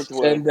guys,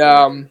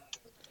 and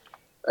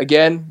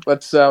again,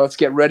 let's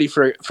get ready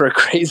for a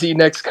crazy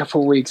next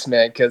couple of weeks,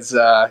 man, because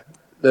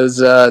those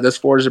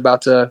floors are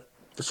the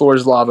floor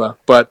is lava.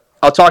 But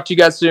I'll talk to you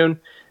guys soon.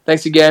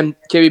 Thanks again,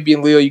 KBB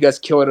and Leo. You guys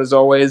kill it as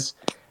always.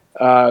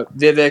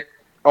 Vivek,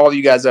 all of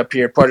you guys up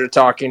here, pleasure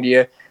talking to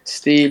you.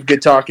 Steve,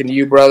 good talking to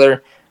you,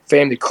 brother.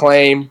 Fame to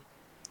claim.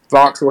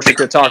 Vox, wish I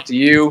could talk to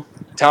you.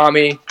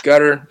 Tommy,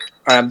 Gutter. All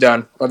right, I'm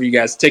done. Love you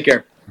guys. Take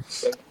care.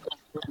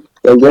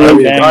 All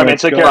right, man.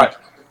 Take care.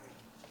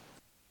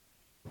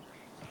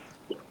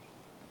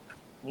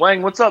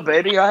 Wang, what's up,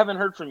 baby? I haven't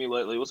heard from you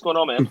lately. What's going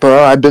on, man?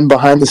 Bro, I've been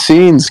behind the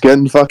scenes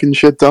getting fucking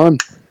shit done.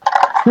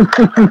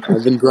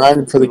 I've been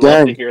grinding for the gang. I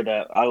love to hear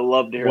that. I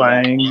love to hear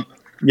Wang. that.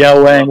 Yeah,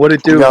 Wang, what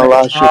it do? We got a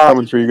lot of shit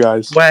coming for you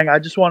guys. Wang, I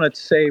just wanted to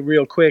say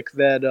real quick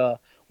that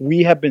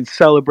we have been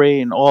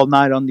celebrating all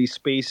night on these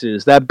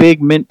spaces. That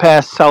big Mint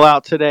Pass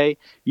sellout today,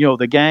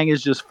 the gang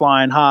is just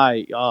flying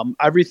high.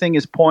 Everything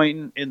is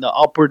pointing in the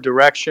upward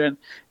direction,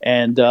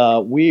 and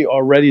we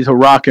are ready to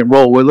rock and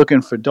roll. We're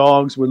looking for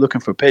dogs. We're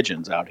looking for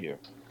pigeons out here.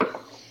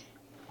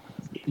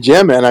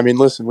 Yeah, man.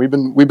 Listen, we've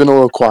been a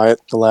little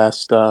quiet the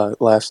last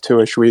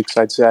 2-ish weeks,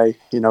 I'd say.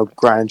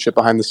 Grinding shit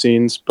behind the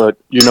scenes, but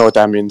you know what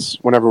that means.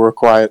 Whenever we're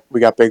quiet, we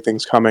got big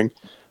things coming.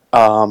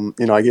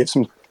 I gave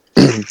some,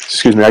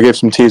 I gave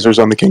some teasers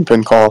on the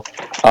Kingpin call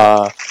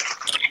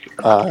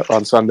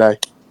on Sunday.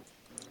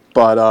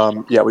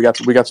 But yeah, we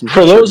got some.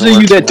 For those of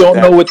you that don't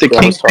know what the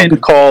Kingpin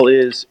call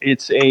is,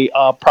 it's a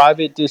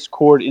private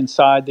Discord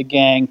inside the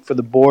gang for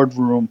the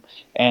boardroom,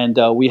 and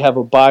we have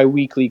a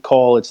bi-weekly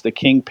call. It's the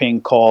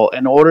Kingpin call.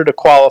 In order to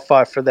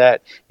qualify for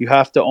that, you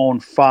have to own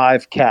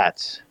 5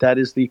 cats. That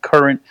is the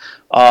current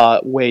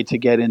way to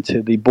get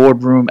into the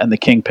boardroom and the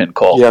Kingpin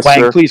call. Yes,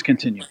 Wang, sir. please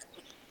continue.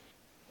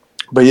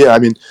 But yeah,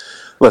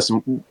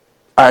 listen.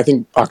 I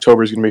think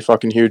October is going to be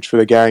fucking huge for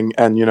the gang,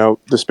 and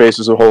the space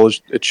as a whole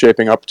it's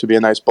shaping up to be a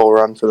nice bull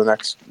run for the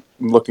next,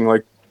 looking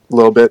like a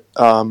little bit,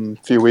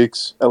 few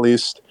weeks at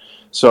least.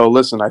 So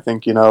listen, I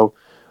think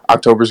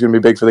October is going to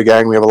be big for the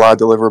gang. We have a lot of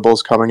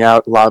deliverables coming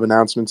out, a lot of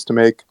announcements to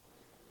make,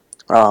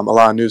 a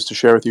lot of news to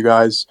share with you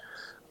guys.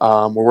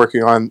 We're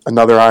working on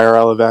another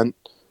IRL event,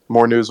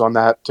 more news on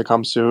that to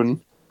come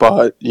soon.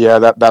 But yeah,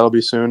 that'll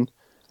be soon.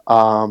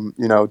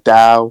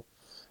 Dow,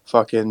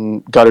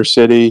 fucking Gutter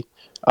City.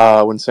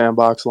 When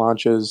Sandbox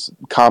launches,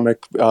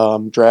 comic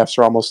drafts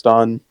are almost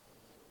done.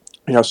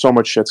 So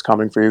much shit's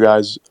coming for you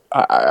guys.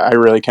 I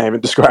really can't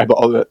even describe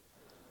all of it.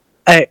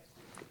 Hey,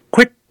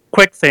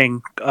 quick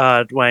thing,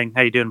 Wang,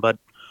 how you doing, bud?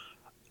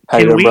 How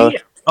you doing,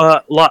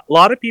 brother?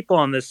 Lot of people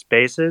on this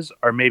spaces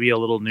are maybe a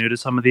little new to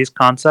some of these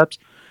concepts.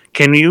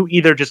 Can you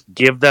either just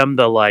give them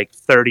the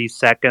 30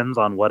 seconds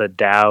on what a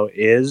DAO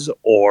is,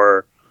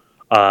 or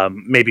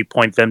maybe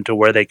point them to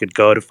where they could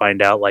go to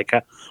find out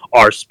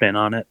our spin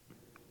on it?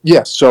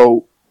 Yeah,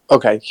 so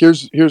okay,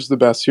 here's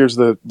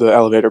the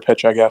elevator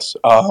pitch, I guess.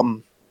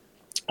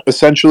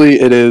 Essentially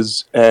it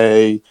is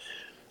a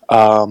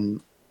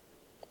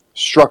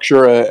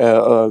structure,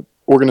 a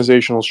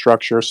organizational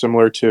structure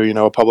similar to,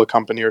 a public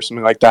company or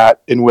something like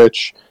that, in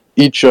which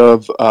each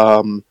of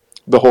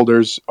the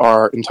holders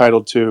are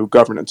entitled to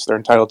governance. They're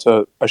entitled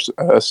to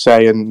a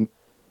say in,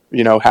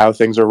 how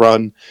things are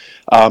run,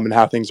 and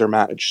how things are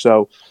managed.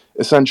 So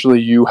essentially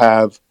you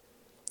have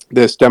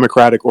this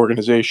democratic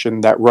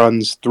organization that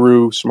runs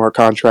through smart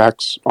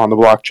contracts on the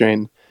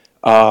blockchain,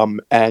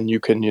 and you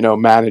can,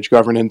 manage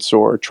governance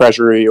or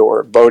treasury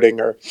or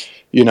voting or,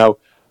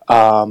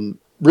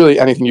 really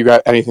anything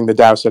anything the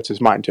DAO sets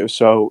his mind to.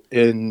 So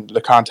in the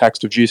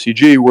context of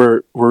GCG,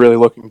 we're really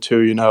looking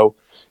to,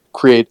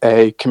 create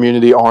a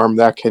community arm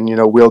that can,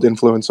 wield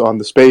influence on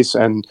the space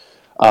and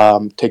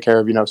take care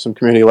of, some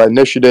community-led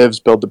initiatives,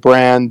 build the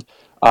brand,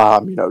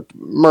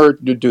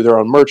 do their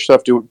own merch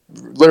stuff, do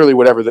literally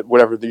whatever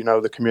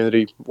the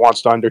community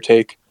wants to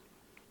undertake,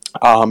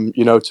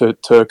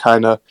 to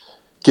kind of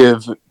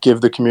give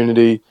the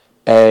community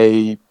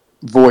a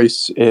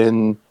voice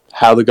in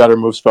how the gutter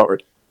moves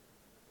forward.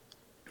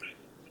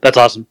 That's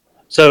awesome.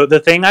 So the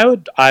thing I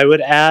would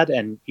add,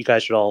 and you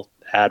guys should all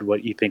add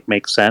what you think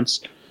makes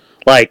sense.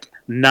 Like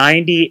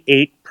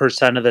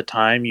 98% of the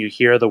time you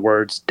hear the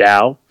words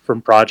DAO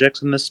from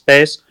projects in this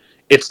space,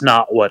 it's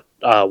not what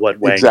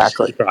Wang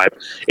Exactly. described.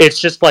 It's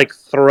just like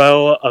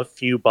throw a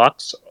few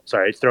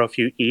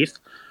ETH,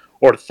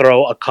 or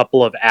throw a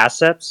couple of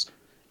assets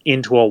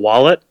into a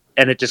wallet,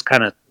 and it just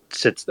kind of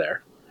sits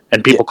there.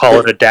 And people call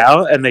it a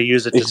DAO, and they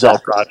use it to sell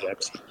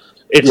projects.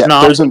 It's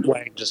not what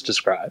Wang just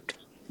described.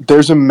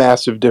 There's a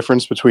massive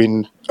difference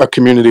between a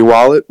community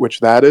wallet, which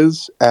that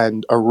is,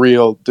 and a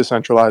real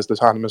decentralized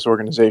autonomous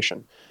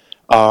organization.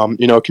 A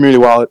community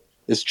wallet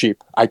is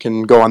cheap. I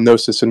can go on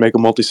Gnosis and make a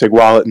multi-sig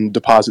wallet and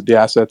deposit the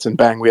assets, and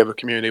bang, we have a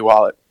community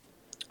wallet.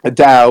 A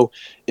DAO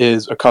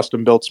is a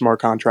custom-built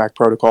smart contract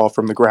protocol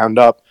from the ground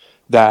up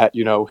that,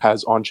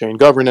 has on-chain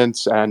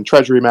governance and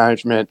treasury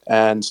management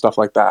and stuff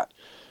like that.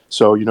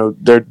 So,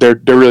 they're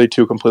really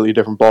two completely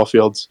different ball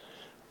fields,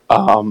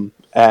 and,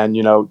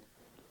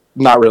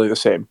 not really the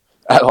same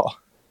at all.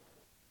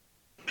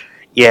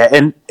 Yeah,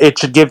 and it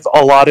should give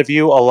a lot of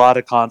you a lot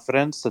of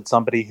confidence that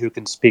somebody who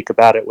can speak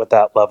about it with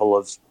that level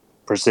of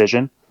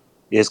precision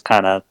is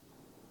kind of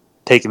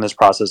taking this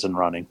process and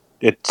running.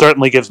 It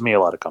certainly gives me a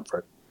lot of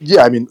comfort.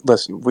 Yeah, I mean,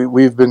 listen, we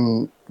were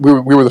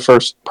the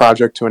first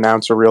project to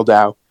announce a real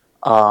DAO.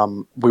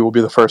 We will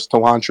be the first to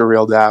launch a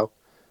real DAO.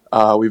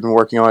 We've been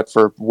working on it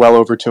for well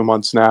over 2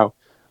 months now.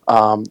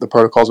 The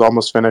protocol's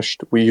almost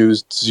finished. We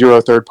used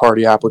 0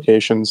 third-party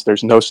applications.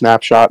 There's no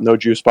snapshot, no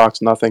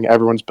Juicebox, nothing.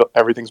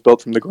 Everything's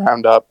built from the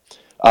ground up,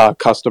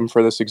 custom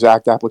for this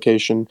exact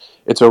application.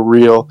 It's a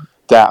real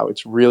DAO.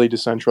 It's really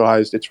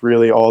decentralized. It's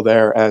really all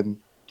there, and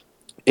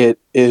it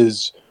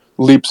is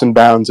leaps and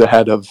bounds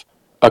ahead of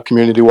a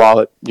community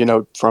wallet,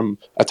 from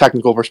a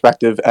technical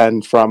perspective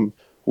and from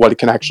what it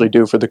can actually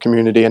do for the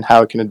community and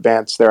how it can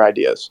advance their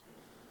ideas.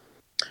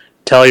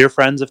 Tell your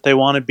friends if they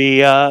want to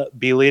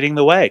be leading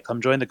the way. Come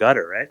join the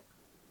gutter, right?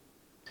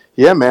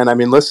 Yeah, man. I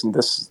mean, listen.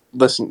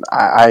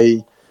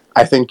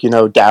 I think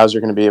DAOs are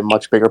going to be a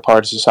much bigger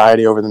part of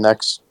society over the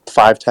next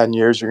 5-10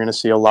 years. You're going to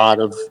see a lot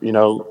of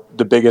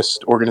the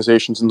biggest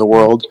organizations in the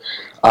world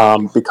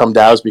become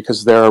DAOs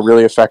because they're a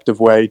really effective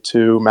way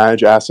to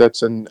manage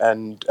assets and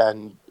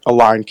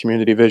align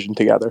community vision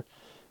together.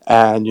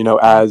 And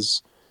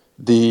as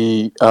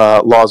the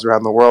laws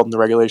around the world and the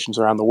regulations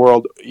around the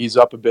world ease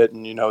up a bit,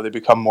 and they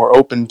become more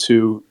open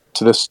to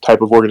this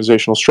type of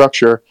organizational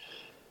structure,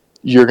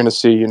 you're going to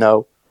see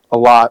a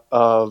lot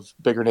of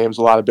bigger names,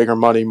 a lot of bigger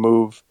money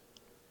move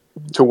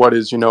to what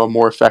is a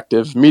more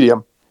effective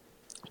medium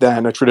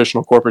than a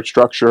traditional corporate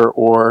structure,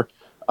 or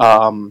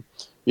what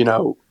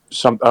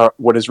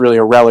is really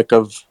a relic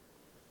of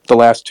the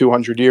last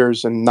 200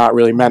 years and not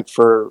really meant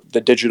for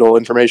the digital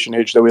information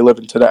age that we live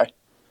in today.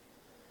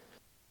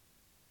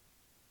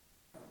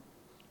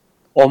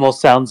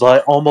 Almost sounds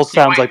like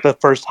the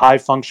first high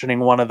functioning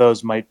one of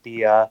those might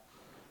be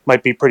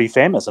pretty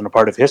famous and a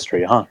part of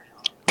history, huh?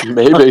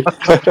 Maybe.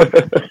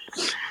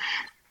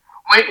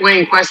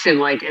 Wayne,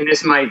 question, and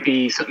this might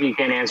be something you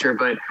can't answer,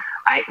 but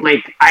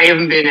I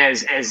haven't been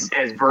as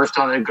versed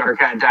on the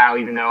Guttercat DAO,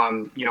 even though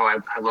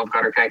I love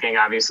Guttercat Gang.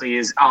 Obviously,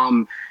 is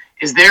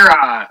there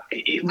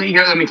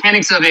the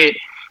mechanics of it?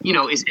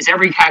 Is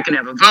every cat going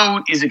to have a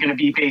vote? Is it going to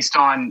be based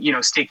on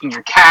staking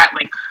your cat?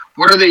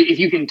 What are if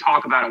you can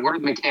talk about it, what are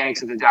the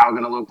mechanics of the DAO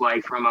going to look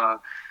like from a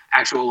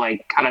actual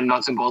kind of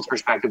nuts and bolts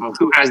perspective of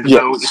who has the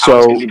vote and how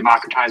it's going to be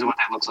democratized and what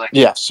that looks like?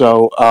 Yeah,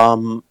 so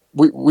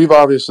we've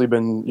obviously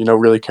been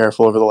really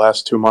careful over the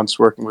last 2 months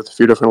working with a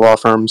few different law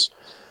firms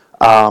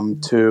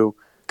to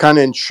kind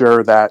of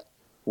ensure that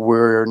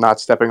we're not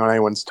stepping on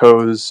anyone's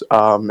toes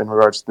in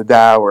regards to the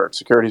DAO or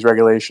securities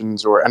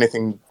regulations or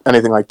anything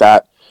like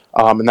that,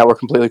 and that we're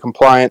completely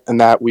compliant and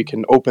that we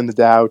can open the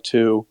DAO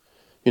to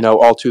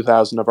all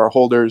 2,000 of our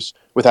holders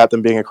without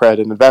them being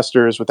accredited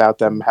investors, without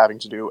them having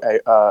to do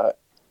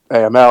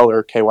AML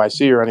or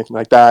KYC or anything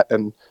like that.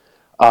 And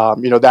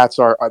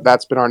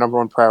that's been our number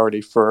one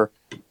priority for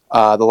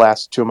the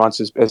last 2 months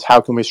is how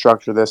can we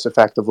structure this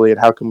effectively, and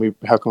how can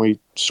we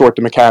sort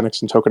the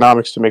mechanics and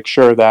tokenomics to make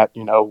sure that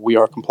we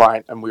are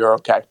compliant and we are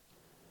okay.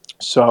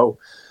 So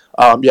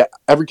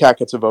every cat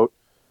gets a vote.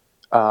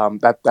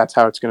 That's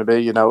how it's going to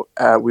be.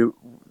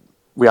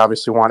 We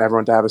obviously want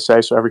everyone to have a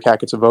say, so every cat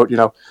gets a vote.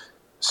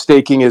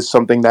 Staking is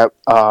something that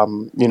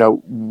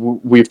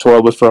we've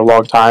toiled with for a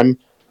long time.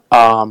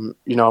 And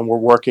we're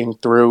working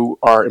through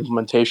our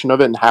implementation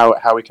of it and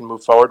how we can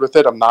move forward with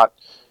it. I'm not,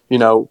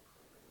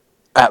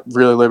 at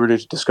really liberty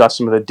to discuss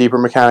some of the deeper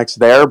mechanics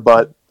there,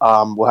 but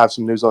we'll have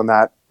some news on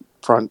that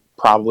front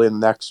probably in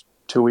the next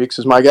 2 weeks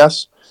is my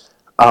guess.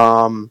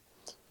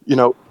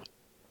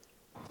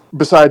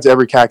 besides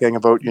every cat getting a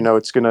vote,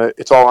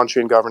 it's all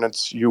on-chain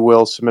governance. You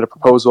will submit a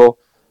proposal.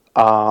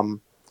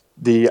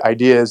 The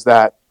idea is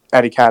that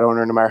any cat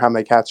owner, no matter how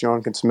many cats you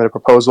own, can submit a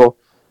proposal.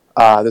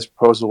 This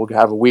proposal will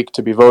have a week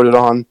to be voted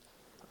on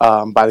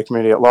by the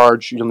community at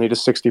large. You'll need a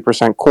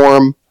 60%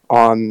 quorum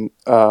on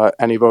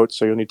any vote,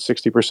 so you'll need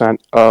 60%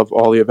 of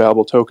all the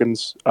available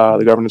tokens,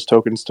 the governance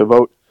tokens, to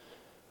vote.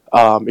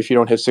 If you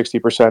don't hit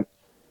 60%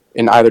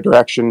 in either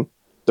direction,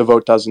 the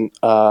vote doesn't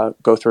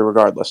go through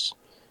regardless.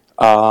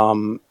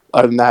 Other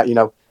than that,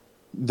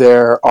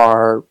 there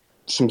are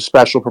some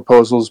special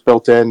proposals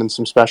built in and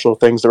some special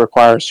things that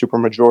require a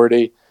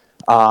supermajority,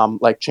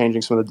 like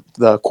changing some of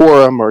the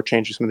quorum or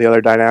changing some of the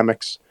other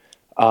dynamics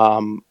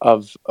of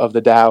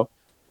the DAO.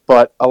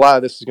 But a lot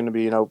of this is going to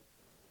be,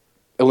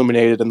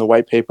 illuminated in the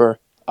white paper,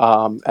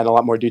 and a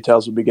lot more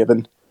details will be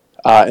given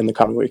in the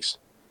coming weeks.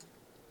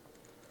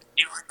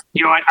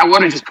 I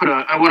want to just put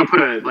an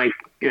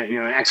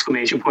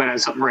exclamation point on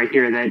something right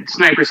here that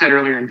Sniper said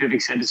earlier and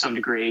Vivek said to some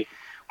degree.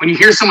 When you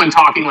hear someone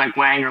talking like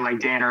Wang or like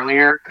Dan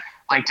earlier,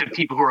 like to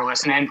people who are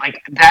listening, like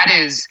that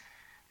is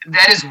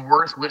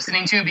worth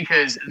listening to,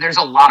 because there's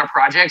a lot of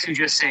projects who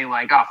just say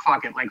like, oh,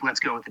 fuck it, like let's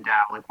go with the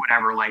DAO, like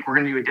whatever, like we're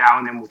gonna do a DAO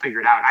and then we'll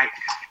figure it out.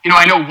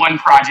 I know one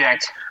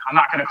project, I'm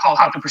not gonna call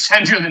out the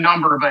percentage or the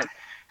number, but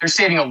they're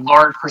saving a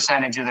large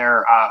percentage of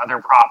their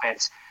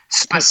profits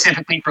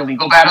specifically for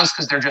legal battles,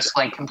 because they're just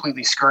like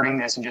completely skirting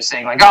this and just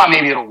saying like, oh,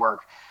 maybe it'll work.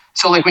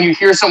 So like when you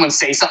hear someone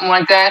say something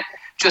like that,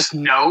 just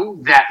know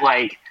that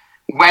like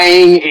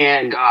Wang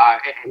and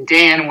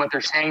Dan and what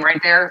they're saying right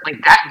there, like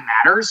that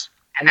matters,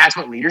 and that's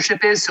what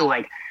leadership is. So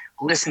like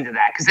listen to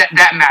that, because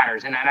that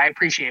matters, and I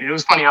appreciate it. It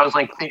was funny. I was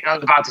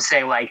about to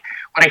say, like,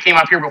 when I came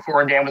up here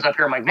before and Dan was up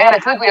here, I'm like, man, I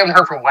feel like we haven't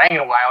heard from Wang in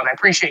a while, and I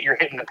appreciate you're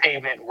hitting the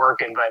pavement and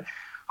working, but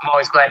I'm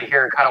always glad to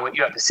hear kind of what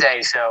you have to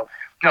say. So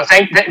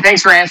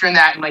thanks for answering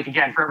that. And like,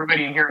 again, for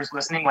everybody in here who's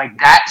listening, like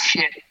that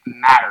shit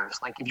matters.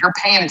 Like if you're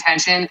paying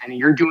attention and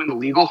you're doing the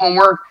legal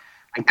homework,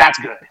 like that's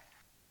good.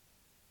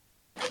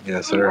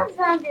 Yes, sir.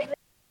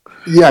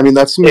 Yeah, I mean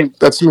that's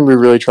something we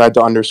really tried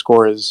to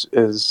underscore is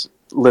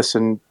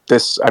listen.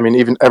 This, I mean,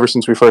 even ever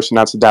since we first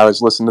announced the DAO,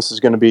 is listen. This is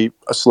going to be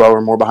a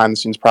slower, more behind the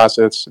scenes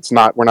process. It's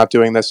not. We're not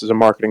doing this as a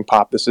marketing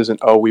pop. This isn't.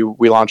 Oh,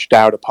 we launched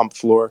DAO to pump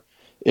floor.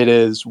 It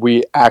is.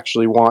 We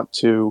actually want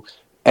to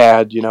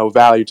add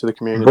value to the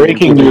community.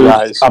 Breaking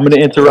news. I'm going to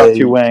interrupt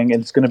you, Wang,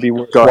 and it's going to be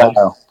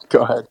worthwhile.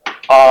 Go ahead.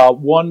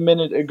 1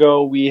 minute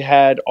ago, we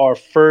had our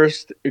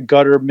first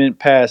Gutter Mint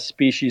Pass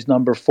species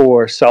number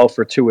 4 sell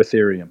for 2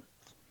 Ethereum.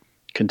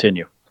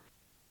 Continue.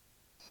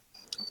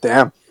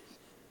 Damn.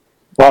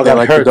 Well,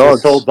 that hurts. I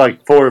sold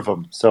like 4 of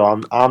them, so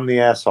I'm the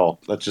asshole.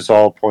 Let's just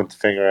all point the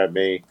finger at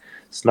me.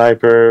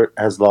 Sniper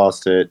has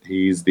lost it.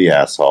 He's the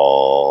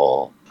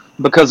asshole.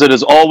 Because it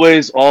is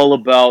always all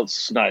about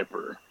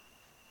Sniper.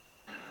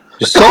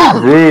 You're so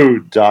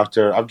rude,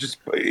 Doctor. I'm just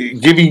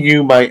giving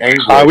you my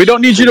anguish. We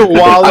don't need you to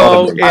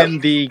wallow in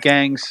the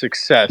gang's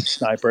success,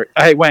 Sniper.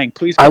 Hey, Wang,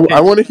 please. I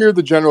want to hear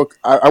the general.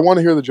 I want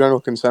to hear the general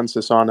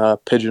consensus on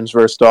pigeons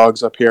versus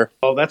dogs up here.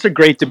 Oh, that's a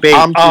great debate.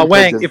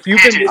 Wang, if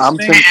you've been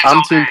listening,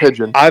 I'm team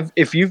pigeon.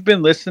 If you've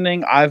been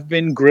listening, I've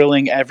been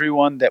grilling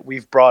everyone that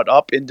we've brought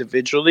up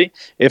individually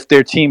if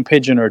they're team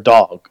pigeon or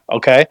dog.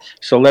 Okay,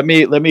 so let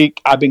me.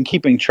 I've been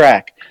keeping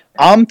track.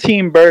 I'm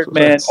team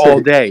Birdman all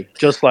day,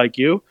 just like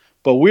you.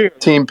 But we're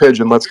team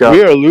pigeon. Let's go.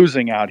 We are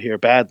losing out here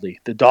badly.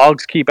 The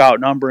dogs keep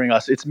outnumbering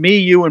us. It's me,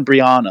 you, and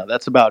Brianna.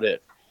 That's about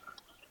it.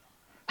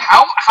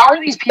 How are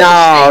these people?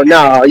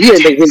 No,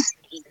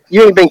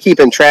 you ain't been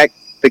keeping track,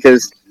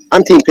 because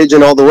I'm team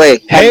pigeon all the way.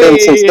 Have been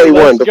since day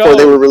one before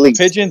they were released.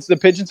 The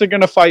pigeons are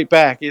going to fight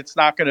back. It's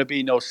not going to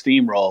be no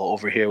steamroll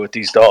over here with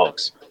these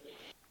dogs.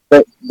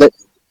 But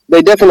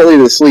they definitely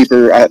the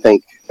sleeper, I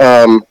think.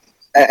 And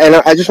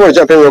I just want to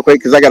jump in real quick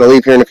because I got to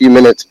leave here in a few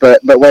minutes. But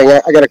Wang,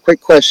 I got a quick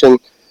question.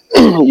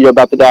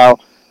 About the DAO,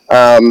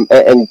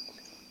 and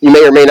you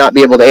may or may not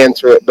be able to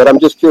answer it, but I'm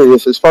just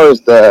curious as far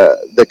as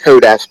the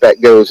code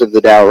aspect goes of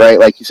the DAO, right?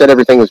 Like you said,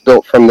 everything was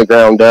built from the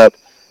ground up,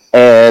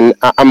 and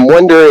I'm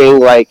wondering,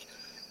 like,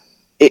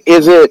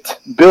 is it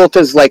built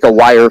as like a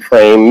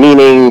wireframe?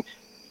 Meaning,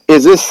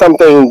 is this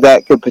something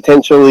that could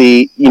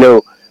potentially,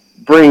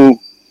 bring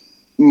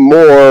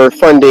more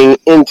funding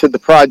into the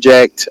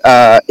project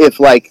if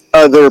like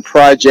other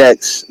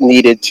projects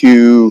needed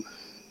to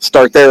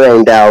start their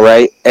own DAO,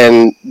 right?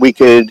 And we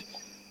could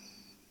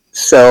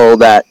sell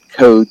that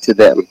code to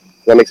them.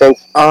 Does that make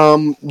sense?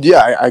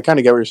 Yeah, I kind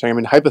of get what you're saying. I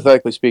mean,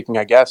 hypothetically speaking,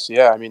 I guess,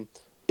 yeah. I mean,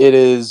 it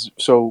is.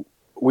 So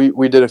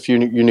we did a few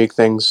unique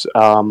things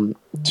that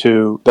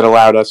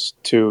allowed us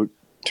to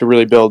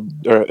really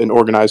build an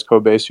organized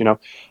code base. We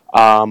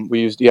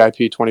used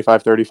EIP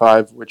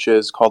 2535, which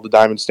is called the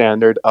Diamond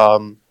Standard.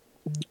 One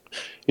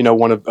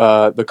of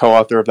the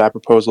co-author of that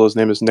proposal, his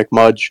name is Nick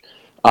Mudge.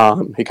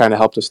 He kind of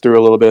helped us through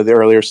a little bit of the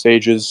earlier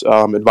stages,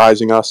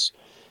 advising us.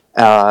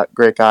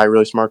 Great guy,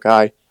 really smart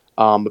guy.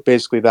 But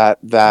basically, that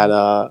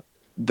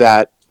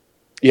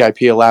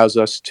EIP allows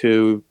us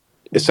to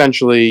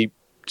essentially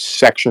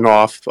section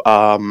off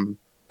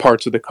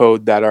parts of the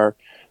code that are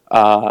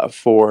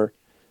for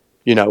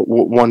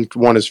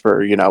one is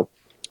for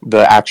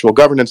the actual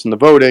governance and the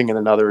voting, and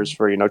another is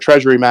for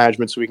treasury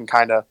management. So we can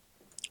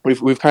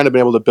we've kind of been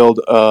able to build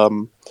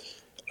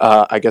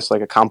I guess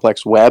like a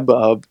complex web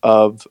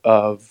of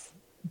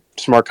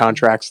smart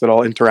contracts that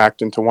all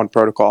interact into one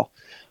protocol.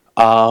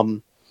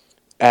 And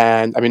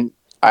I mean,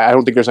 I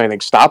don't think there's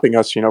anything stopping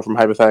us, from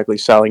hypothetically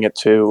selling it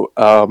to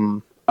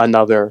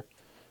another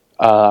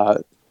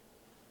DAO.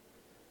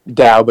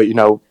 But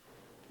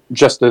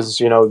just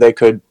as they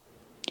could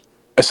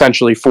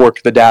essentially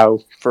fork the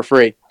DAO for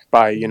free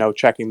by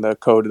checking the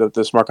code of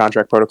the smart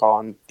contract protocol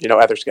on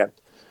Etherscan.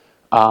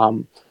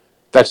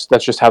 That's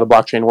just how the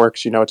blockchain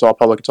works. It's all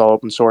public, it's all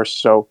open source.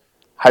 So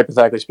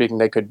hypothetically speaking,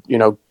 they could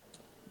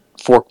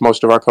fork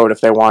most of our code if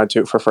they wanted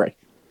to for free.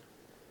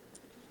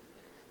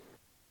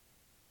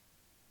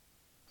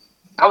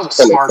 That was a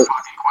smart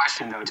fucking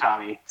question, though,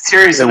 Tommy.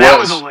 Seriously, that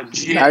was a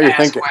legit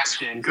ass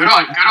question. Good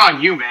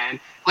on you, man.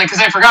 Like,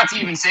 because I forgot to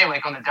even say,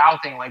 like, on the DAO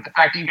thing, like, the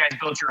fact that you guys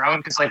built your own,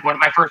 because, like,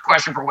 my first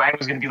question for Wang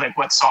was going to be, like,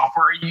 what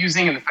software are you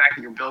using, and the fact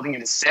that you're building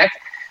it is sick.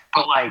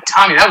 But, like,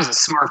 Tommy, that was a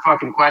smart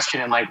fucking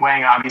question, and, like,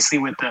 Wang, obviously,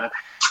 with the,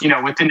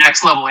 with the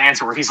next level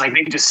answer, where he's like,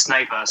 they could just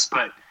snipe us,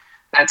 but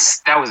that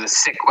was a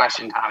sick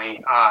question,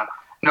 Tommy.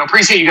 No,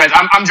 appreciate you guys.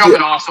 I'm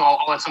jumping off, so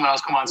I'll let someone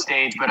else come on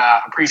stage, but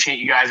appreciate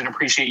you guys, and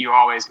appreciate you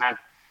always, man.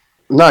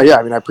 No, yeah,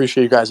 I mean, I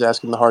appreciate you guys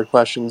asking the hard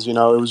questions. It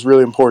was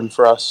really important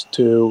for us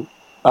to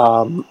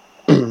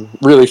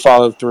really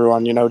follow through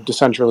on,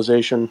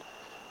 decentralization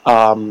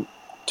to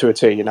a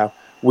T.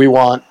 We didn't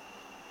want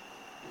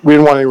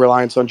any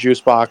reliance on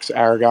Juicebox,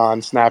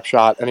 Aragon,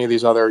 Snapshot, any of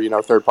these other,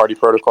 third-party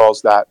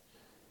protocols that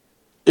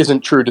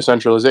isn't true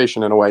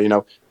decentralization in a way.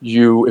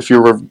 If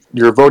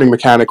your voting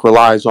mechanic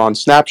relies on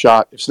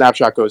Snapshot, if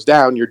Snapshot goes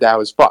down, your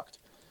DAO is fucked.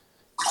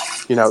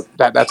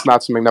 That's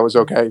not something that was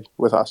okay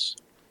with us.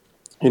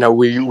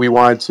 We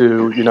wanted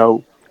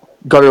to,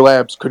 Gutter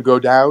Labs could go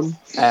down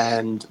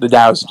and the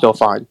DAO is still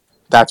fine.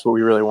 That's what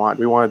we really want.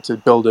 We wanted to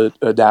build a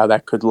DAO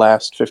that could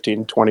last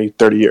 15, 20,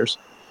 30 years.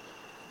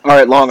 All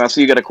right, Long, I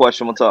see you got a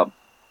question. What's up?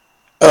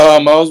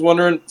 I was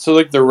wondering, so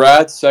like the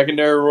rats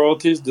secondary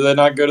royalties, do they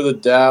not go to the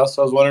DAO?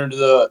 So I was wondering, do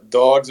the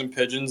dogs and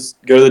pigeons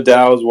go to the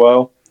DAO as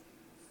well?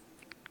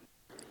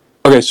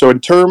 Okay, so in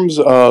terms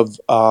of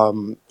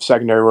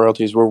secondary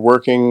royalties, we're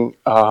working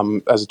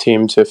as a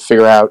team to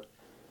figure out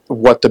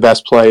what the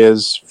best play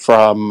is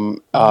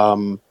from,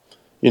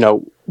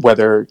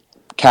 whether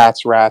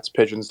cats, rats,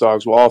 pigeons,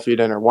 dogs will all feed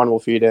in, or one will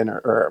feed in,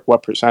 or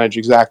what percentage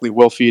exactly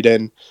will feed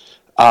in.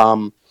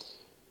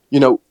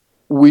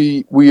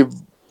 We've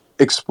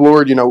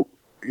explored,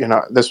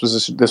 this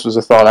was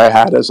a thought I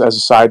had as a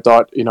side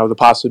thought, the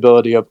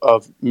possibility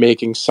of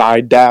making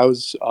side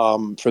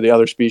DAOs for the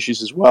other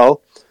species as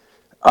well.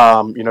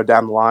 Down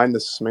the line,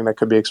 this is something that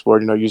could be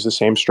explored, use the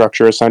same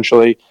structure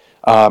essentially,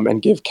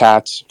 and give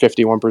cats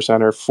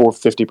 51% or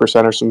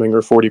 50% or something,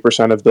 or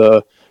 40% of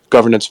the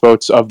governance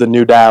votes of the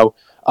new DAO,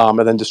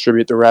 and then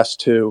distribute the rest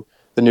to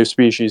the new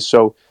species.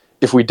 So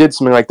if we did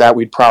something like that,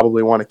 we'd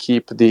probably want to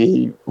keep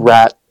the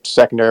rat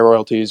secondary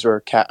royalties or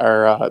cat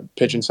or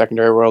pigeon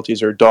secondary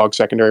royalties or dog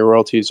secondary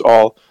royalties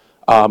all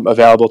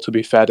available to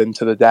be fed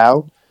into the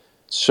DAO.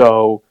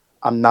 So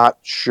I'm not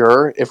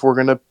sure if we're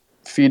going to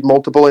feed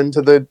multiple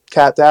into the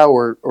cat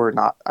DAO or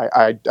not.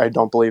 I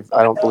don't believe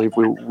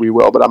we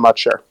will, but I'm not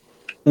sure.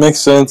 Makes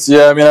sense.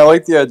 Yeah, I mean, I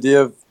like the idea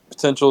of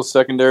potential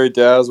secondary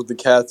DAOs with the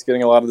cats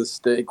getting a lot of the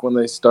stake when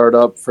they start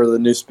up for the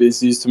new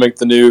species to make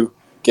the new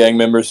gang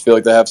members feel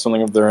like they have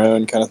something of their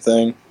own kind of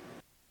thing.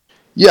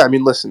 Yeah, I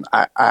mean, listen,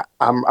 I'm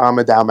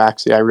a DAO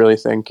maxi. I really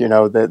think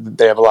that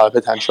they have a lot of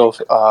potential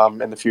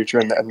in the future,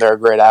 and they're a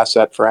great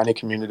asset for any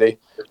community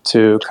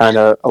to kind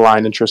of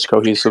align interests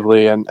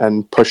cohesively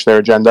and push their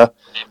agenda.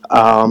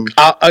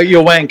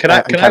 Wang, can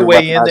I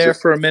weigh in there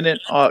for a minute?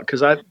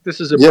 Because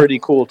this is a pretty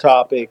cool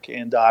topic,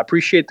 and I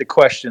appreciate the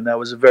question. That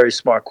was a very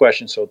smart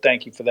question, so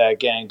thank you for that,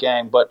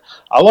 gang. But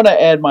I want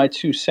to add my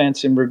 2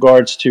 cents in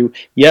regards to,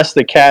 yes,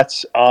 the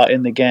cats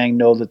in the gang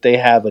know that they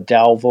have a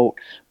DAO vote,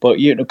 but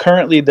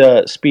currently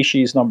the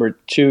species number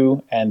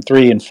 2 and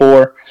 3 and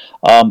 4,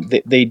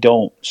 they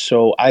don't.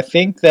 So I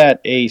think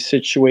that a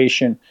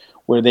situation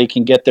where they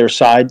can get their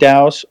side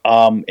DAOs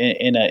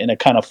in a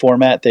kind of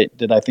format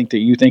that I think that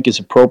you think is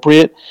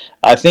appropriate,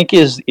 I think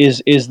is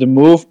the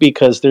move,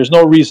 because there's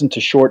no reason to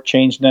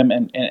shortchange them.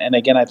 And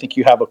again, I think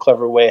you have a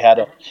clever way how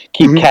to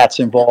keep cats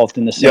involved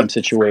in the same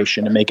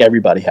situation and make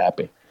everybody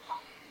happy.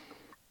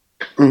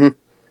 Mm-hmm.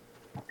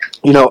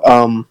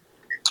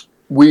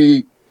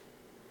 We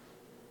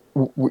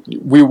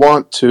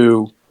want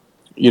to,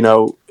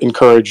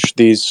 encourage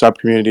these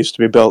sub-communities to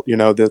be built.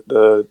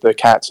 The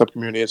cat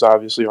sub-community is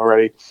obviously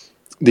already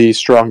the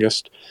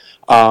strongest,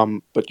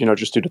 but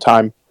just due to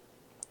time,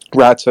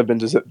 rats have been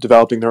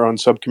developing their own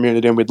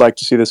sub-community, and we'd like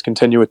to see this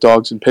continue with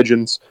dogs and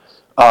pigeons.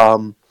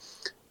 And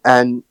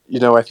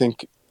I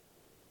think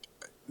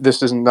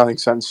this isn't nothing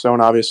set in stone.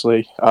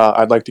 Obviously,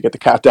 I'd like to get the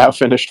cat DAO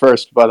finished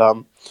first, but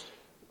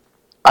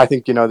I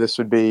think this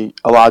would be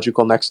a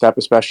logical next step,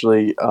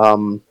 especially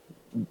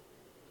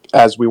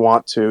as we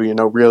want to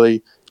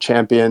really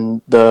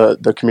champion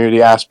the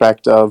community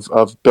aspect of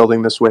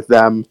building this with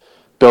them,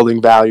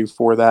 building value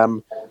for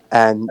them,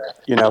 and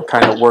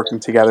kind of working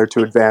together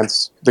to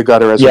advance the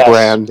gutter as a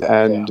brand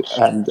and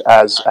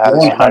as an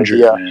 100,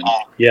 idea. man.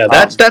 Yeah,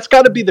 that's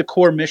got to be the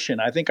core mission.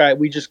 I think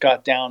we just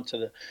got down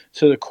to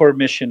the core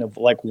mission of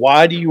like,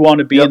 why do you want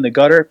to be in the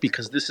gutter?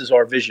 Because this is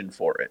our vision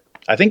for it.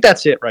 I think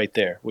that's it right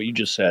there. What you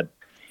just said.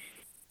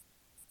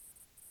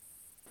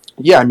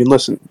 Yeah, I mean,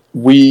 listen,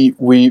 we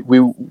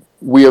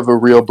have a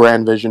real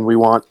brand vision. We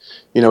want,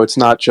 it's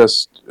not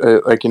just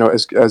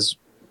as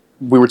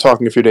we were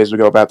talking a few days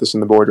ago about this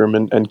in the boardroom,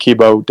 and Dave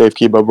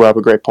Kibo brought up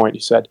a great point.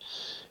 He said,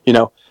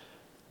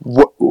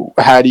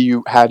 how do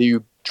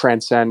you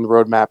transcend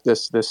roadmap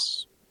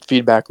this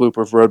feedback loop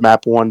of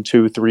roadmap 1,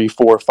 2, 3,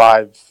 4,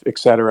 5,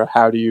 etc.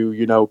 How do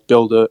you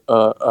build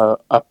a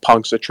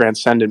Punks, a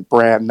transcendent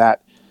brand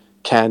that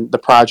the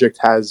project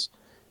has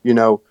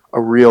a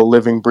real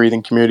living,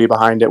 breathing community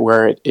behind it,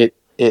 where it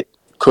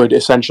could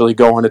essentially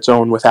go on its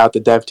own without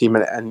the dev team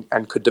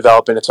and could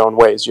develop in its own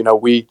ways.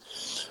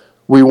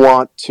 We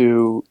want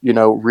to,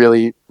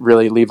 really,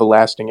 really leave a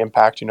lasting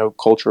impact,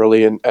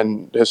 culturally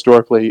and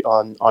historically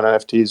on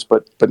NFTs,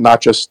 but not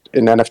just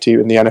in the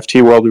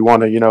NFT world. We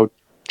want to,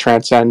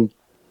 transcend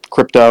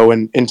crypto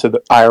and into the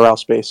IRL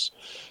space.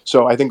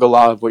 So I think a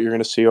lot of what you're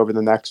going to see over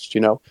the next,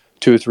 2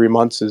 or 3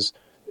 months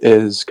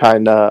is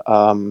kind of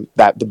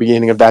that the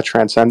beginning of that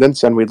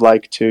transcendence, and we'd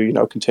like to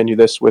continue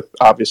this with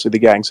obviously the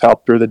gang's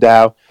help through the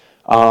DAO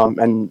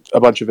and a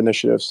bunch of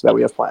initiatives that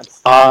we have planned.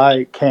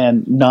 I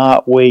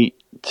cannot wait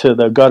till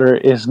the gutter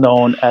is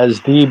known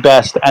as the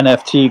best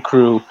NFT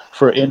crew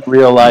for in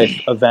real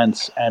life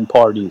events and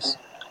parties.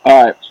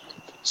 All right,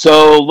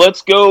 so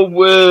let's go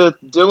with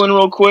Dylan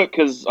real quick,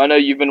 because I know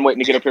you've been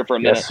waiting to get up here for a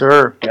minute. Yes,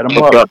 sir. Get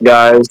him What's up,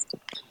 guys?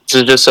 This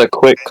is just a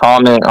quick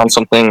comment on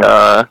something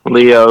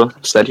Leo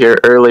said here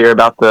earlier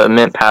about the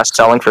Mint Pass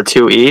selling for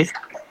 2 ETH.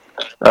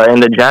 In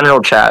the general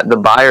chat, the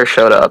buyer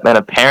showed up, and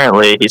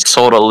apparently he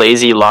sold a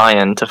lazy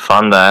lion to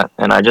fund that,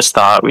 and I just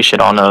thought we should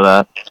all know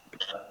that.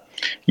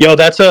 Yo,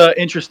 that's a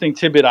interesting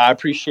tidbit. I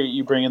appreciate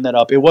you bringing that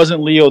up. It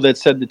wasn't Leo that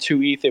said the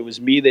 2 ETH. It was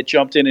me that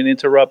jumped in and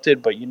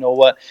interrupted. But you know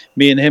what?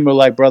 Me and him are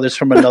like brothers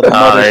from another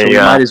mother, so we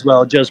might as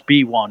well just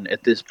be one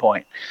at this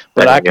point.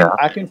 But I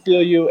can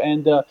feel you.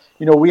 And,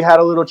 we had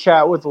a little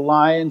chat with the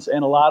Lions,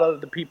 and a lot of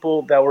the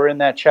people that were in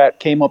that chat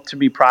came up to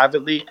me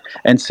privately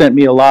and sent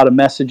me a lot of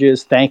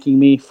messages thanking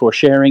me for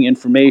sharing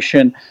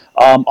information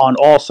on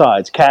all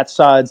sides, cat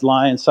sides,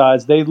 lion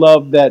sides. They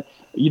love that.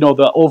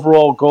 The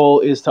overall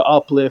goal is to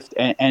uplift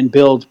and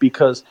build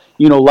because,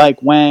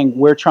 like Wang,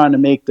 we're trying to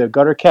make the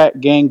Gutter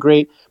Cat gang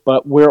great,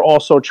 but we're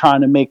also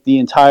trying to make the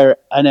entire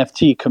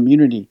NFT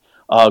community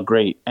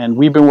great. And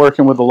we've been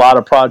working with a lot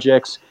of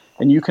projects,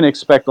 and you can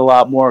expect a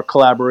lot more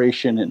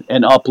collaboration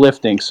and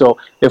uplifting. So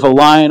if a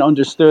Lion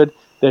understood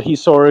that he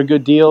saw a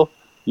good deal,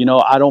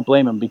 I don't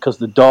blame him because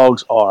the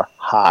dogs are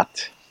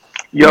hot.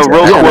 Yo,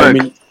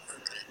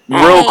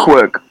 real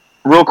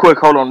quick,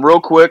 hold on,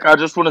 real quick. I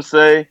just want to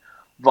say,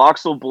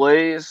 Voxel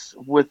Blaze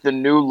with the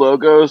new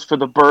logos for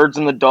the birds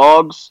and the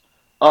dogs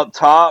up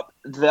top.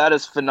 That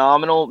is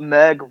phenomenal.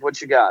 Meg, what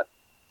you got?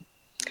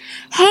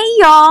 Hey,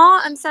 y'all.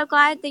 I'm so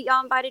glad that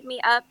y'all invited me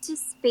up to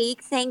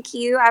speak. Thank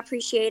you. I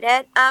appreciate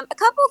it. A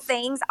couple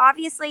things.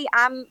 Obviously,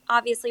 I'm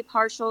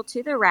partial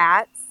to the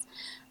rats.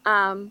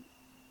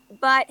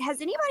 But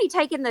has anybody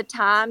taken the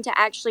time to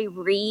actually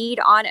read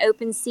on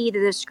OpenSea the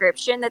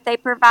description that they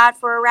provide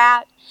for a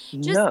rat?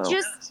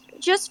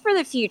 Just for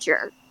the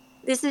future.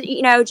 This is,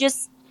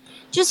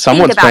 just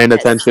someone's paying this.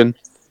 attention.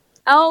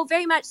 Oh,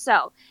 very much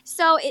so.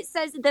 So it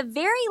says the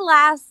very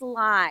last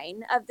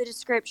line of the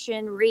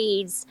description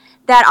reads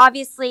that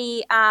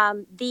obviously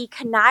the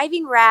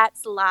conniving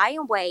rats lie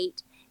in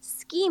wait,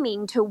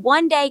 scheming to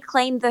one day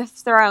claim the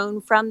throne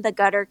from the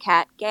Gutter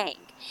Cat gang.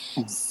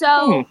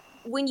 So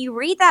when you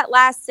read that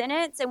last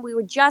sentence, and we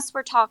were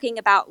talking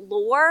about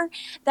lore,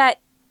 that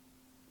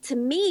to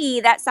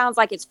me, that sounds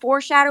like it's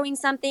foreshadowing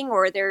something,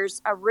 or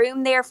there's a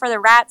room there for the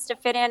rats to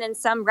fit in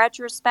some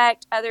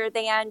retrospect, other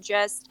than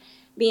just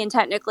being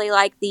technically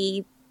like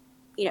the,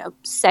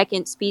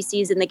 second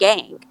species in the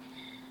gang.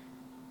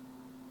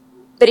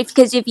 But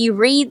because if you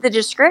read the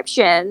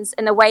descriptions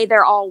and the way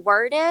they're all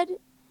worded,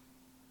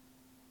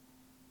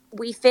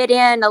 we fit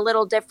in a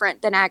little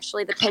different than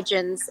actually the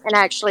pigeons and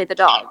actually the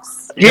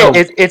dogs. Yeah,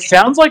 it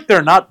sounds like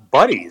they're not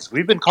buddies.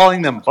 We've been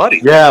calling them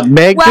buddies. Yeah,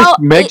 Meg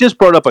just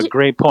brought up a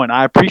great point.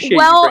 I appreciate you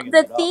bringing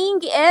the thing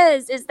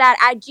is that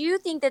I do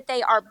think that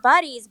they are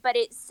buddies, but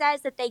it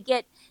says that they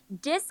get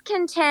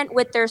discontent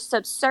with their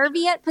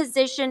subservient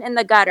position in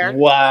the gutter.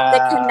 Wow.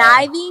 The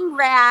conniving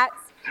rats.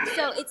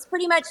 So it's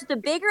pretty much the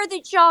bigger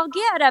that y'all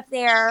get up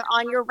there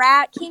on your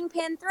rat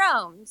kingpin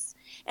thrones,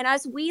 and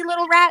us wee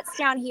little rats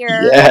down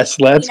here. Yes,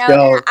 let's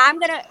go. I'm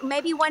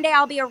maybe one day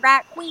I'll be a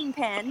rat queen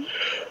pin,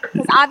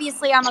 because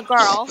obviously I'm a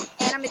girl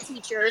and I'm a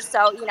teacher,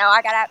 so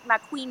I got my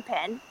queen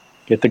pin.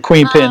 Get the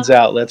queen pins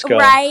out. Let's go.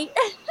 Right.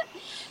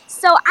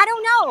 So I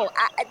don't know.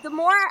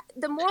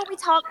 The more we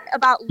talk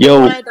about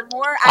lore, the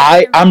more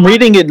I'm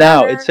reading it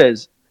now. It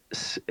says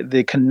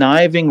the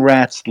conniving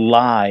rats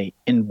lie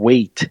in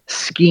wait,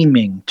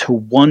 scheming to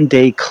one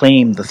day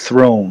claim the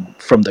throne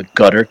from the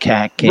Gutter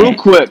Cat gang. Real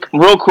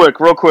quick.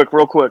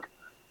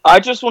 I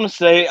just want to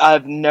say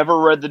I've never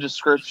read the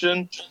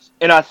description,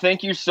 and I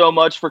thank you so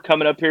much for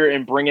coming up here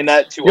and bringing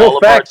that to all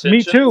of our attention.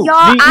 Me too.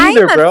 Y'all, Me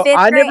either, bro.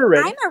 I grade, never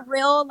read it. I'm a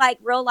real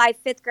life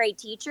 5th grade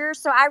teacher,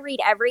 so I read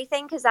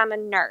everything because I'm a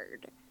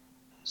nerd.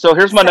 So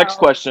here's my next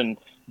question.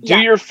 Do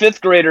your 5th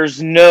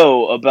graders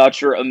know about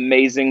your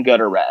amazing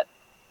gutter rat?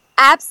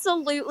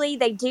 Absolutely.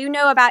 They do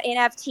know about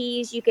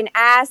NFTs. You can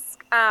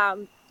ask.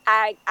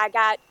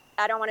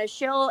 I don't want to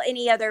shill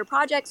any other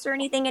projects or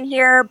anything in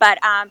here, but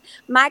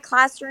my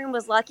classroom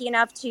was lucky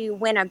enough to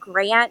win a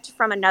grant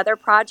from another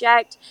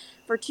project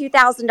for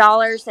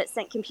 $2,000 that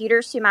sent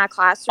computers to my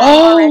classroom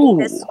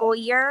already this school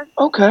year.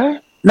 Okay.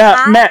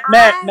 Now, Meg,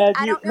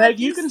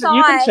 you can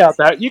shout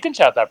that. You can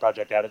shout that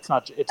project out. It's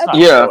not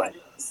silly.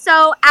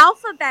 So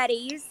Alpha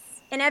Betties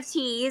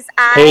NFTs.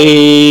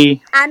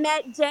 I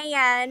met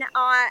Dan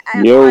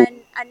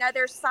on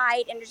another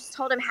site and just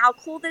told him how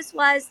cool this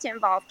was to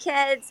involve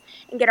kids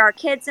and get our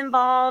kids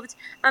involved,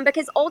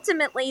 because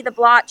ultimately the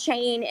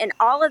blockchain and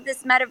all of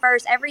this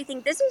metaverse,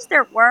 everything, this is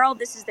their world,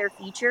 this is their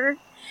future.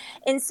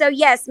 And so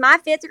yes, my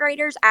 5th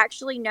graders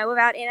actually know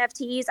about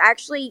NFTs.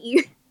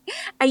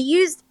 I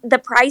used the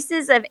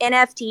prices of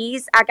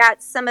NFTs. I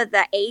got some of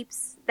the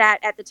apes that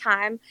at the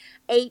time,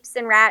 apes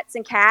and rats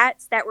and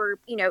cats that were,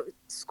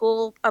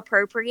 school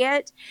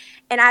appropriate.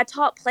 And I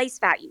taught place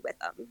value with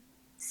them.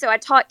 So I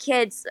taught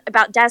kids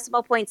about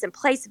decimal points and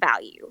place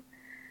value.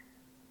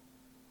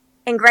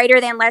 And greater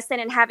than, less than,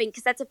 and having,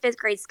 because that's a 5th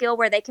grade skill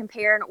where they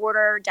compare and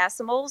order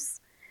decimals.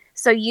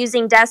 So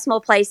using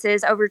decimal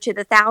places over to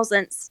the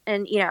thousandths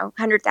and,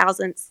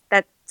 100,000ths,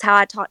 that's how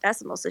I taught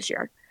decimals this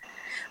year.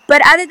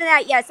 But other than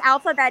that, yes,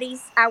 Alpha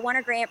Betties, I won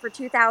a grant for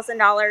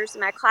 $2,000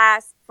 in my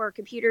class for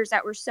computers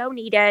that were so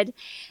needed.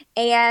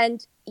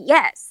 And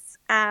yes,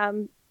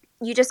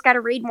 you just got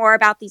to read more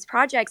about these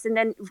projects, and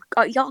then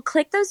y'all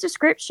click those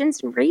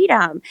descriptions and read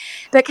them,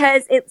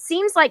 because it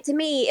seems like to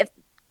me, if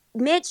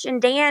Mitch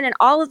and Dan and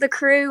all of the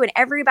crew and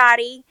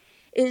everybody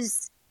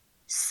is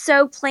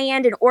so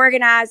planned and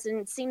organized, and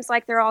it seems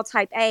like they're all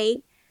type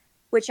A,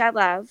 which I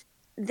love,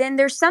 then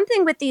there's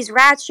something with these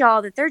rats,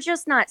 y'all, that they're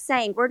just not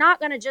saying. We're not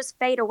going to just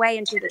fade away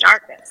into the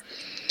darkness.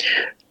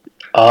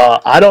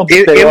 I don't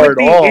think they are at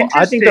all.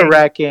 I think the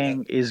rat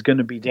gang is going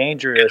to be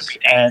dangerous,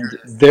 and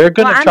they're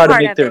going to try to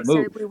make their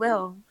move. So we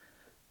will.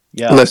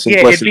 Yeah. Listen.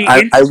 It'd be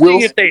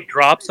interesting if they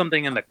drop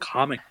something in the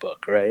comic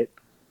book, right?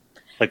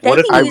 Like, what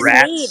if the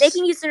rats? They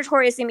can use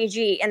Notorious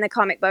MEG in the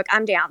comic book.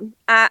 I'm down.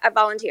 I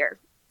volunteer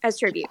as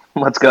tribute.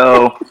 Let's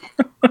go.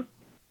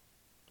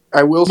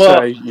 I will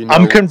say,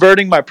 I'm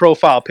converting my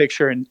profile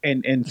picture in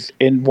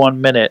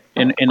 1 minute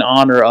in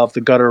honor of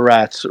the gutter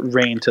rats'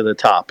 reign to the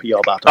top. Y'all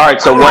about to? All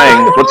right, so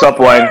Wang, what's up,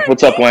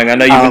 Wang? I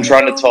know you've been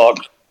trying to talk.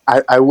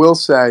 I will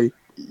say,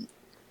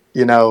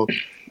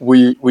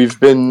 we've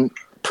been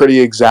pretty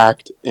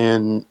exact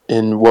in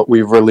what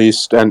we've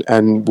released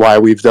and why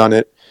we've done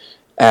it,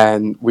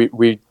 and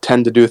we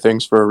tend to do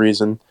things for a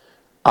reason.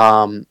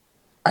 I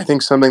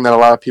think something that a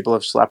lot of people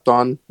have slept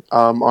on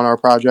our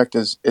project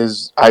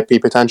is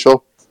IP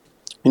potential.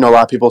 A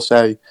lot of people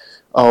say,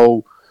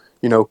 oh,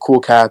 Cool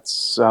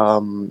Cats,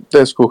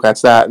 this, Cool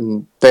Cats, that,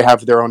 and they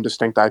have their own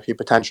distinct IP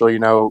potential,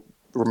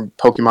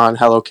 Pokemon,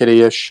 Hello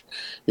Kitty-ish.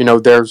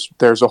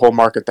 There's a whole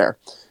market there.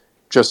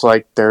 Just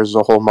like there's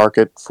a whole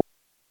market for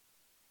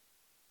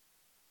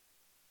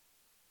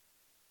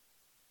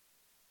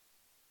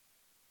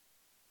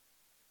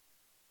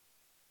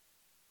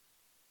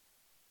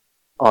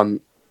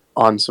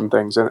on some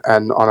things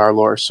and on our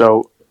lore.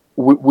 So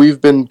we've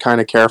been kind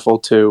of careful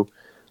to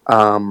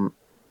kind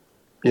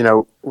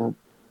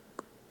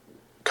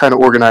of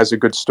organize a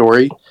good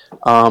story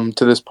to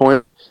this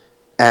point.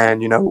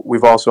 And,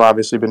 we've also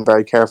obviously been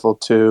very careful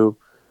to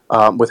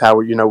with how,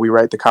 we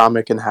write the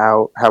comic and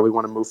how we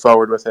want to move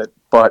forward with it.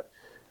 But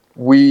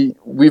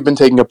we've been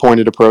taking a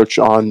pointed approach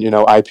on,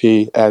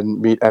 IP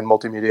and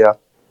multimedia.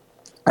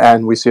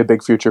 And we see a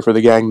big future for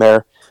the gang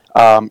there.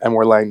 And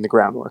we're laying the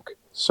groundwork.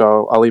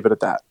 So I'll leave it at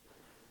that.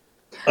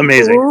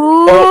 Amazing.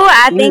 Ooh,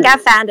 I think I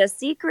found a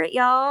secret,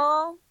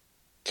 y'all.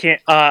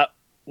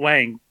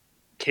 Wang,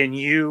 can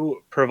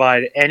you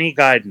provide any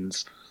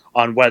guidance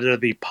on whether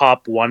the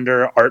Pop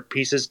Wonder art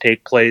pieces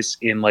take place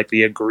in like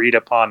the agreed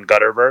upon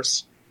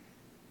Gutterverse?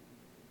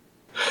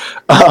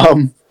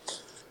 I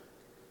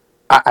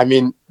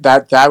mean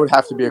that would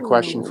have to be a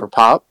question for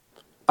Pop,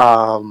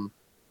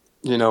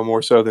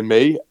 more so than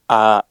me.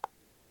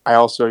 I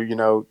also,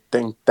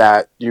 think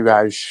that you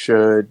guys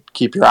should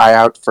keep your eye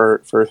out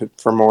for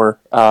more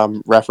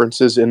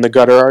references in the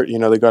gutter art.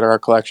 The gutter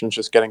art collection is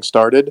just getting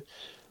started.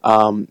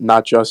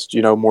 Not just,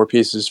 more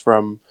pieces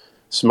from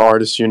some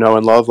artists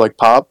and love like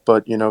Pop,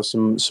 but,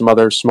 some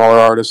other smaller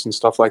artists and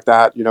stuff like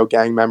that,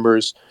 gang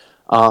members,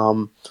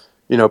 people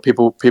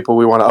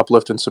we want to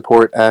uplift and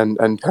support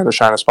and kind of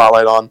shine a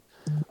spotlight on.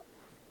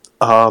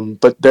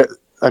 But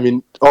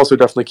also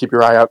definitely keep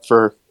your eye out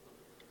for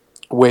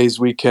ways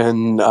we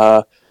can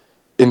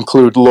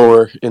include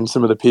lore in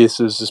some of the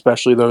pieces,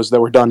 especially those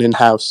that were done in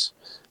house.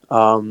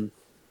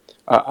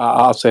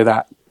 I'll say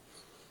that.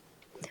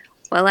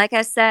 Well, like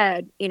I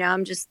said,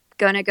 I'm just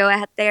going to go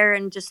out there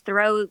and just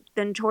throw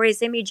the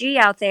Notorious MEG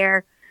out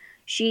there.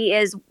 She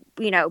is,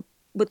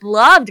 would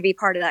love to be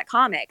part of that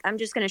comic. I'm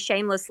just going to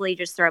shamelessly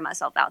just throw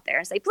myself out there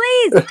and say,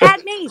 please,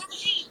 add me.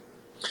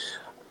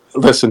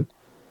 Listen,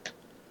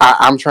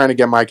 I'm trying to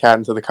get my cat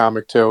into the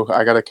comic too.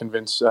 I got to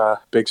convince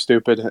Big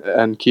Stupid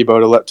and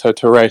Kibo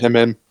to write him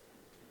in.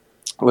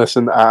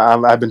 Listen,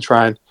 I've been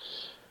trying,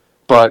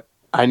 but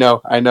I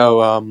know.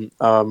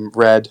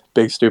 Red,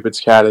 Big Stupid's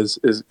cat is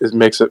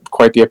makes it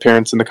quite the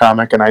appearance in the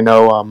comic, and I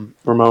know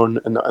Ramon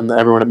and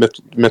everyone at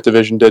Myth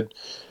Division did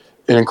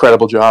an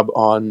incredible job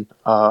on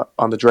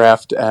the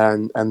draft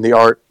and the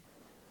art,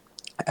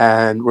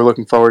 and we're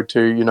looking forward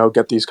to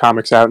get these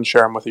comics out and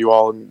share them with you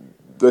all in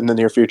the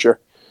near future.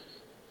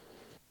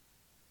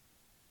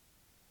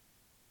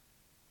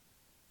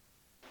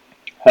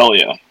 Hell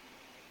yeah!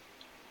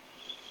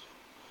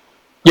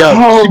 Yo,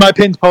 see my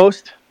pinned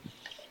post?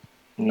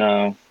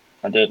 No,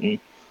 I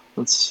didn't.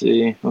 Let's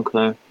see.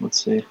 Okay,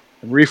 let's see.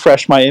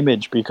 Refresh my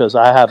image because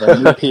I have a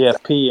new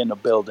PFP in the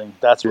building.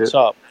 That's what's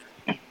up.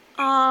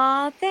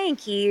 Aw,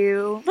 thank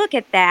you. Look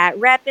at that.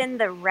 Repping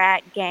the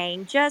Rat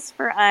Gang just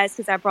for us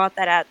because I brought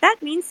that up. That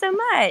means so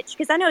much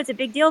because I know it's a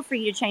big deal for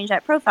you to change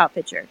that profile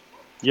picture.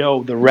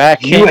 Yo, the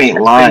Rat You King ain't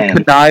has lying.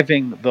 been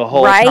conniving the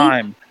whole Right?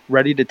 time,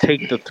 ready to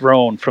take the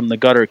throne from the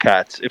Gutter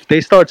Cats. If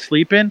they start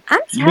sleeping, I'm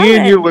me and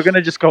telling you, we're going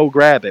to just go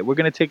grab it. We're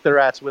going to take the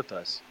rats with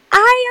us.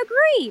 I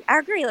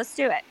agree. Let's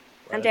do it.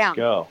 I'm down. Let's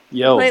go.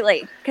 Yo.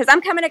 Completely. Because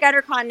I'm coming to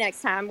GutterCon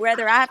next time,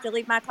 whether I have to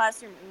leave my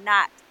classroom or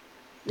not.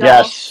 Y'all,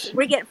 Yes.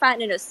 we're getting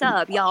fighting in a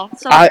sub, y'all.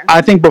 Sorry.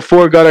 I think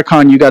before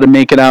GutterCon, you got to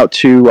make it out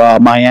to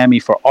Miami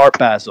for Art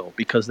Basel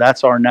because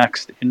that's our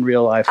next in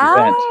real life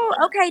event. Oh,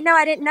 okay. No,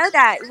 I didn't know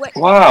that. What,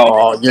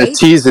 Oh, you're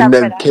teasing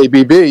them,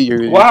 KBB.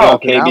 You're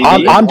dropping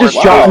out. I'm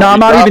just joking. No, I'm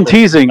not even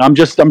teasing. I'm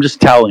just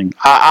telling.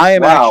 I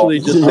am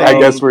actually just saying. I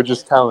guess we're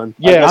just telling.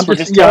 Yeah, I'm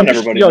just telling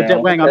everybody now.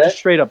 Wang, I'm just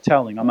straight up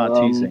telling. I'm not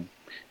teasing.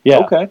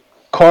 Yeah. Okay.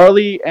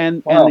 Carly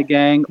and the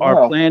gang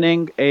are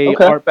planning a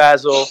Art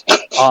Basel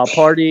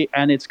party,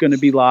 and it's going to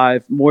be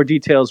live. More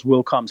details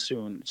will come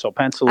soon, so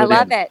pencil it I in.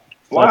 love it.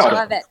 Let's I go.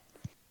 love it.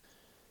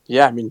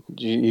 Yeah, I mean,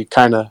 you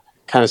kind of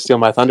steal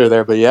my thunder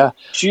there, but yeah.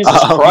 Jesus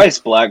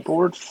Christ,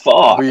 Blackboard.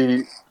 Fuck.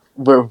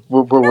 We're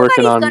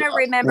working on gonna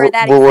remember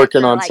that we're except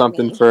working for, on like,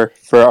 something me. for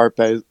Art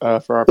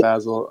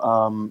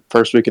Basel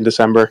first week in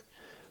December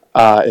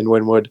in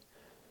Wynwood.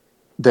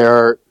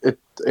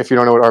 If you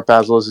don't know what Art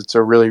Basel is, it's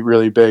a really,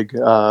 really big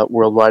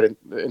worldwide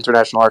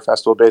international art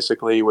festival,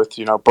 basically, with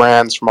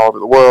brands from all over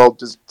the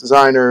world,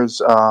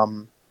 designers,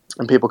 and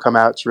people come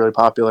out. It's really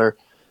popular.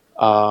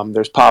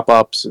 There's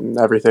pop-ups and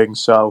everything.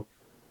 So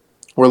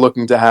we're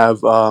looking to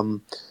have a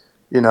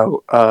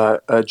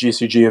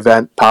GCG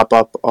event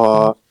pop-up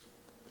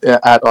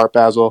at Art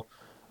Basel,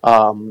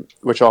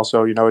 which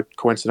also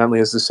coincidentally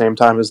is the same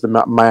time as the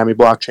Miami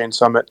Blockchain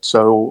Summit.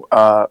 So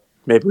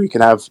maybe we can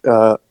have,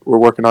 we're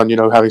working on,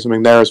 having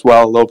something there as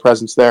well, a little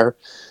presence there.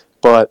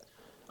 But,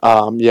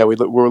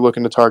 we're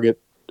looking to target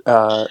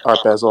Art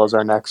Basel as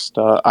our next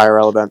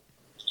IRL event.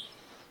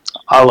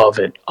 I love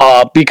it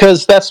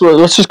because that's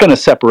what's just going to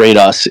separate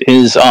us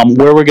is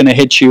where we're going to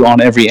hit you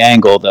on every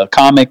angle: the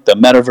comic, the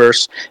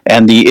metaverse,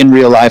 and the in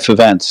real life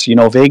events.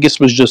 Vegas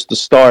was just the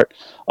start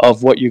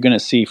of what you're going to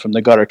see from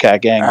the Gutter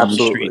Cat Gang on the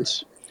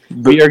streets.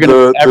 We are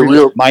going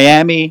to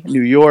Miami,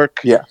 New York,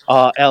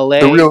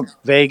 LA,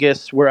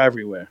 Vegas. We're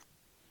everywhere.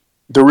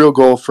 The real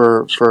goal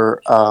for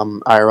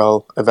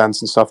IRL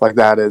events and stuff like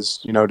that is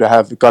to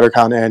have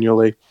GutterCon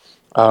annually,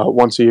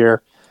 once a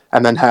year.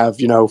 And then have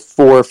 4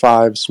 or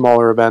 5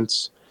 smaller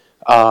events,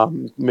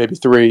 maybe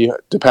 3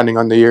 depending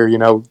on the year.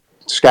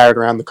 Scattered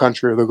around the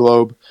country or the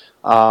globe.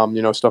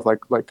 Stuff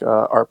like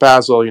Art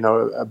Basel.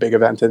 A big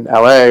event in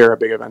LA or a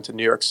big event in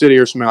New York City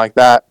or something like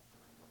that.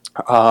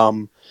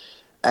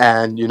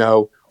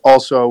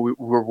 Also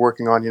we're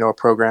working on a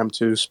program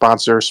to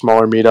sponsor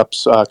smaller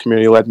meetups,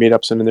 community-led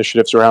meetups and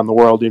initiatives around the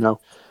world.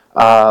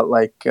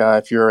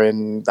 If you're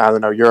in, I don't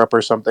know, Europe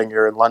or something,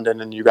 you're in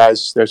London and you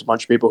guys, there's a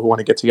bunch of people who want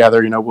to get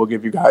together, we'll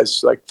give you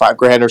guys like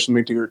 $5,000 or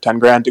something or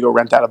 $10,000 to go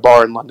rent out a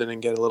bar in London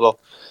and get a little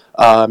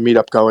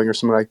meetup going or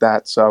something like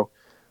that. So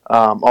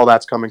all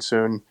that's coming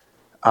soon.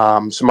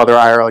 Some other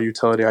IRL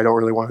utility. I don't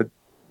really want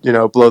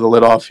to, blow the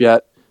lid off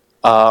yet.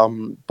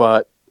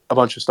 But a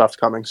bunch of stuff's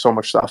coming. So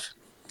much stuff.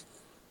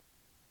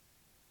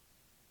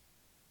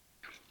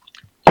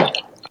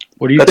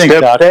 What do you That's think,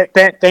 good.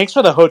 Doc? Thanks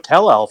for the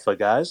hotel alpha,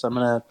 guys. I'm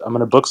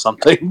gonna book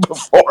something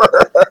before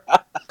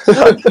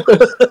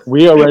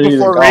we are ready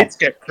before to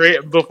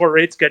go. before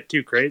rates get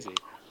too crazy.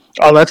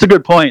 Oh, that's a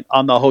good point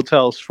on the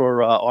hotels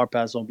for Art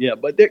Basel. Yeah,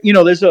 but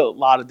there's a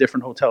lot of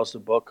different hotels to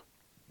book,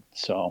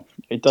 so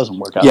it doesn't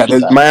work out. Yeah,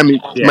 too bad.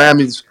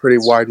 Miami's pretty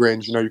wide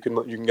range. You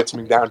can get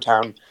something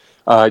downtown.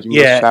 You can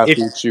go to South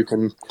Beach. You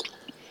can.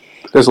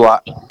 There's a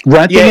lot.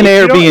 Renting an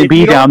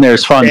Airbnb down there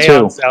is fun stay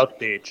too. on South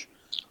Beach,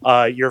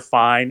 you're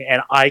fine,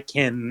 and I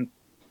can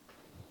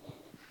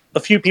a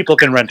few people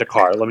can rent a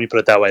car. Let me put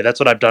it that way. That's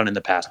what I've done in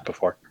the past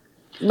before.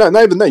 No,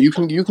 not even that. You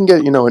can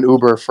get an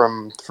Uber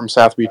from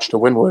South Beach to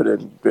Wynwood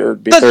and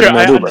it'd be That's true.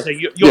 30-minute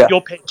Uber.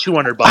 You'll pay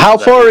 $200. How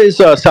far is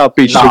South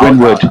Beach to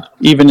Wynwood,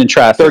 even in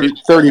traffic?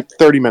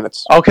 30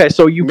 minutes. Okay,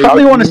 so you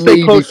probably want to stay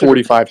maybe closer.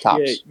 45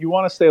 tops. Yeah, you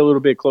want to stay a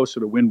little bit closer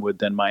to Wynwood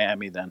than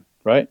Miami, then,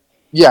 right?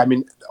 Yeah, I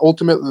mean,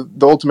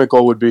 the ultimate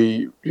goal would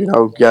be,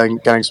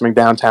 getting something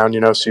downtown,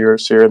 so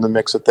you're in the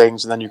mix of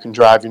things, and then you can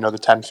drive, the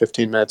 10,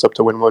 15 minutes up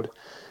to Wynwood.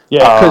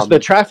 Yeah, because the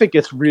traffic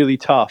gets really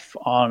tough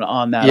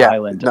on that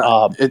island.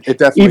 It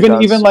definitely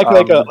does. Even like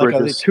a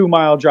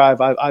 2-mile drive,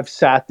 I've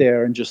sat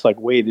there and just like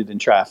waited in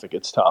traffic.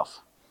 It's tough.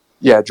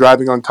 Yeah,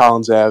 driving on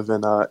Collins Ave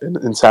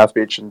in South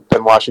Beach and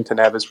Washington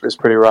Ave is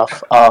pretty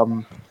rough.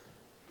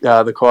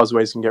 The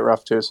causeways can get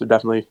rough too, so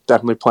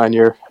definitely plan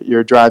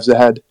your drives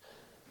ahead.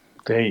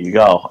 There you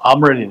go.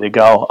 I'm ready to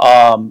go.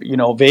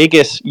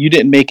 Vegas. You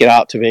didn't make it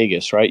out to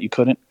Vegas, right? You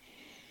couldn't.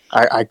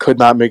 I could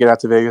not make it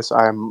out to Vegas.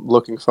 I'm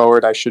looking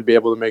forward. I should be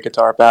able to make it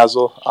to Art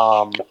Basel.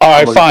 All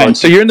right, fine.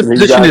 So you're in the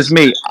position as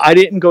me. I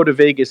didn't go to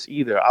Vegas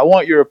either. I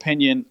want your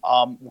opinion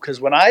because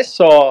when I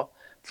saw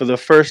for the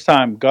first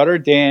time Gutter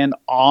Dan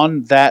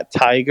on that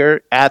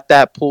Tiger at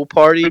that pool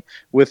party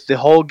with the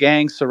whole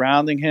gang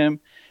surrounding him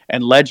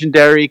and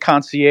legendary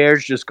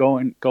concierge just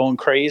going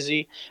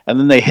crazy, and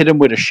then they hit him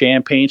with a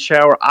champagne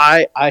shower,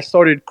 I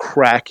started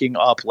cracking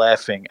up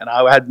laughing, and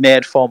I had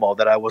mad FOMO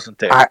that I wasn't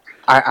there.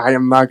 I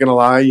am not gonna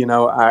lie,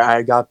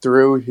 I got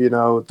through,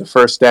 the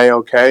first day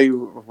okay.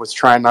 Was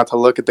trying not to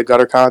look at the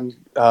GutterCon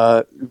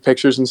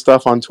pictures and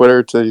stuff on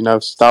Twitter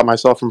to stop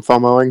myself from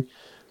FOMOing.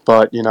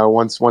 But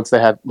once they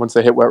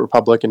hit Wet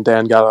Republic and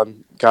Dan got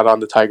on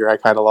the Tiger, I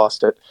kind of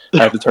lost it.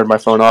 I had to turn my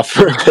phone off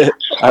for a bit.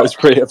 I was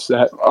pretty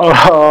upset.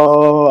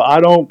 Oh,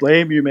 I don't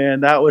blame you,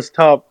 man. That was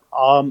tough.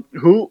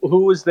 Who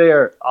was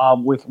there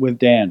with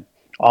Dan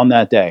on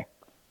that day?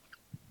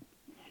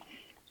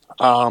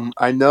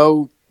 I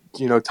know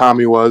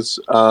Tommy was.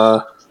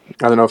 I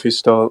don't know if he's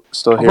still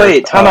here.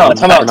 Wait, time out.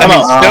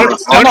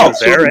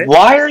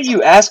 Why are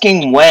you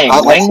asking Wang?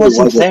 Wang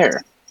wasn't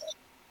there.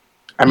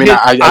 I mean,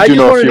 I do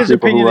know a few his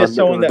people opinion who as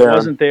someone that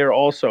wasn't there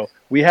also.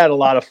 We had a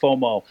lot of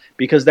FOMO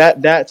because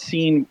that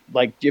scene,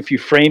 like if you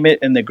frame it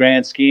in the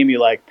grand scheme,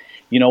 you're like,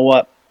 you know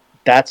what?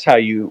 That's how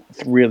you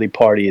really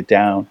party it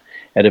down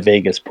at a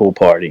Vegas pool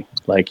party.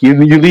 Like you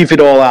leave it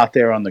all out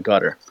there on the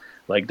gutter.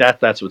 Like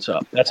that's what's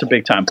up. That's a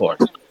big time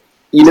party.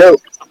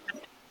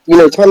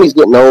 Tommy's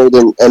getting old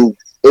and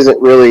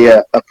isn't really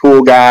a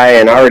pool guy,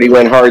 and I already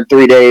went hard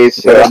 3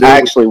 days, so I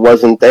actually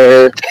wasn't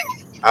there.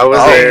 I was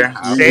there.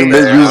 You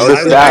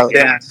missed out.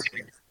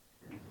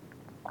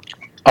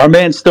 Our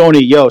man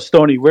Stoney,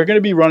 we're going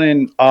to be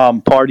running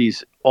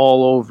parties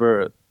all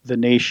over the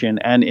nation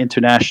and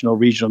international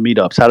regional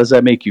meetups. How does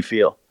that make you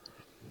feel?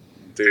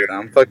 Dude,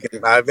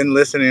 I've been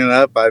listening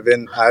up. I've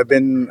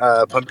been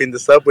pumping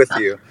this up with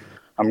you.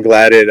 I'm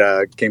glad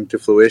it came to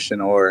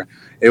fruition, or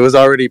it was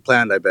already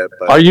planned, I bet.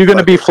 But are you going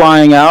to be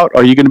flying out?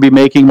 Are you going to be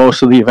making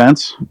most of the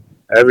events?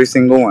 Every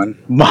single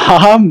one.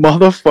 My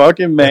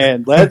motherfucking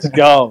man. Let's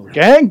go.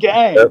 Gang.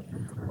 Yep.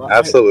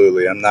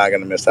 Absolutely. I'm not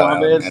going to miss out.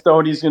 Man,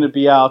 Stoney's going to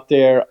be out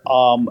there.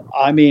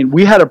 I mean,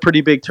 we had a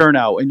pretty big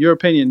turnout. In your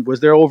opinion,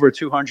 was there over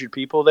 200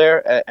 people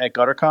there at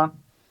GutterCon?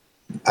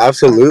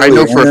 Absolutely. I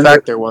know for a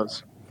fact there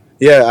was.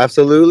 Yeah,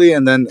 absolutely.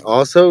 And then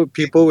also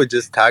people would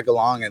just tag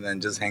along and then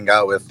just hang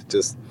out with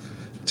just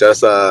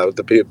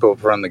the people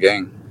from the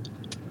gang.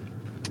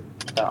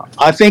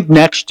 I think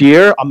next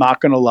year, I'm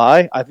not going to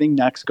lie, I think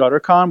next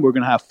GutterCon, we're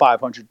going to have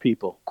 500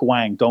 people.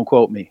 Kwang, don't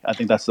quote me. I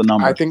think that's the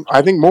number. I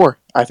think more.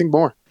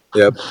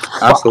 Yep,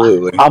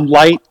 absolutely. I'm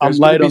light There's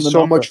on the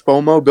so number. much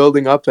FOMO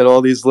building up at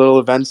all these little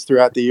events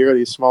throughout the year,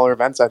 these smaller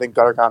events. I think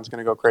GutterCon's going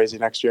to go crazy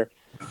next year.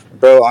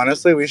 Bro,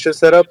 honestly, we should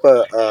set up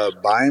a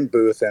buying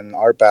booth in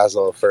Art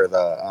Basel for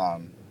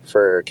the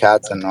for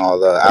cats and all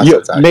the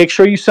assets. Make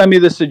sure you send me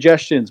the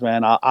suggestions,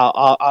 man.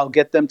 I'll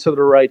get them to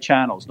the right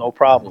channels. No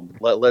problem.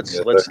 Let's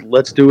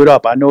do it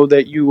up. I know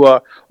that you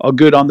are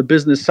good on the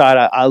business side.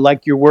 I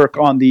like your work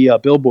on the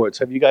billboards.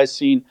 Have you guys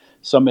seen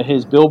some of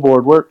his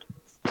billboard work?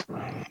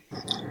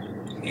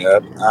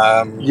 Yep.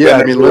 Yeah,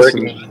 I mean,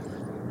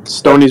 listen,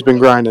 Stoney's been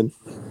grinding.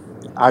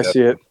 I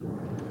see it.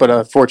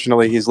 But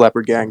fortunately, he's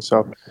Leopard Gang,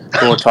 so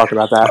we won't talk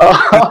about that.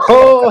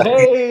 Oh,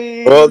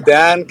 hey! Well,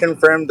 Dan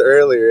confirmed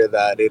earlier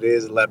that it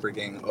is Leopard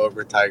Gang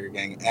over Tiger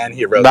Gang, and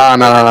he wrote. No.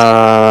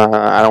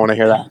 I don't want to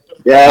hear that.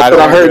 Yeah, that's what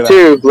I heard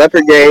too.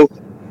 Leopard Gang.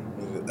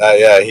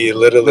 Yeah, he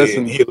literally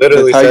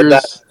said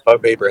that.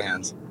 Fuck paper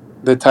hands.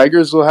 The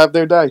Tigers will have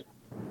their day.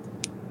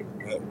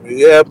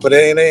 Yeah, but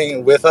it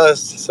ain't with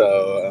us,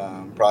 so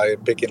I'm probably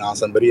picking on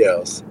somebody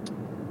else.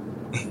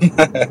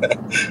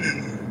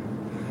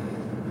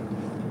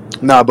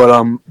 No,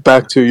 but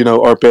back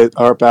to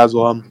Art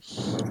Basel.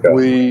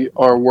 We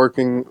are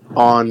working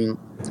on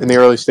in the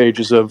early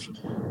stages of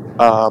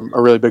a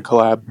really big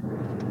collab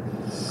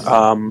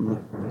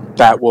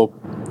that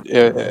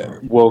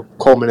will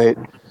culminate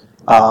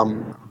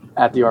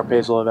at the Art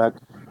Basel event.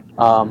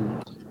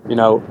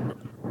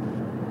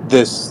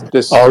 this a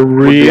would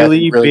be, I really,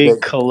 think, really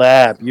big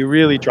collab. You're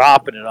really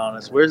dropping it on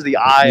us. Where's the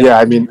eye? Yeah,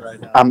 I mean,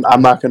 I'm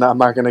not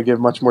gonna give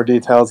much more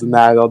details than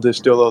that. I'll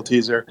just do a little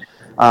teaser.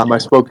 I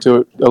spoke to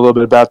a little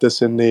bit about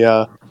this in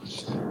the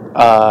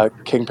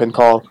Kingpin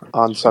call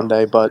on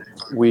Sunday, but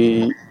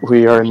we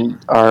are in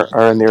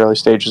the early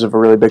stages of a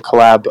really big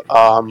collab.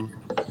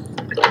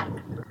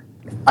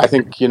 I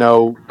think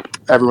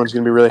everyone's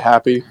gonna be really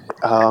happy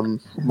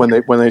when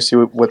they see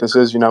what this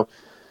is.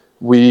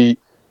 We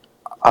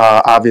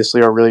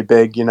obviously are really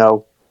big,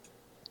 on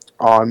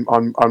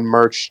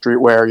merch,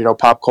 streetwear,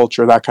 pop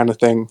culture, that kind of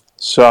thing.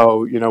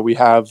 So, we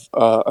have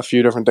a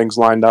few different things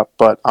lined up,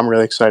 but I'm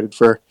really excited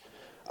for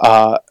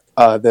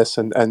this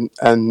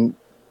and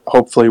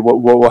hopefully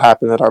what will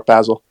happen at Art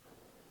Basel.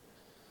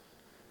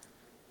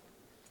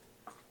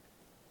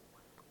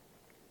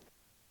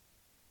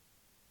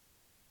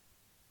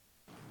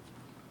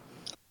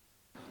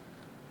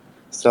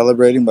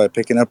 Celebrating by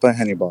picking up a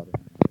Henny bottle.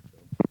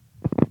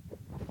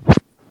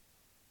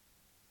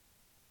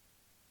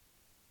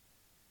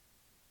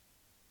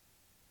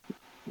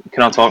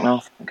 Can I talk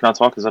now? Can I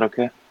talk? Is that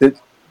okay?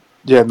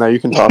 Yeah, no, you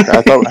can talk.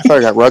 I thought I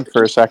got rugged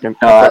for a second.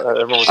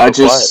 Everyone was so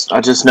quiet.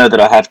 I just know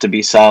that I have to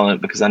be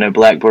silent because I know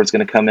Blackboard's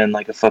going to come in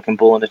like a fucking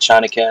bull in a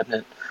china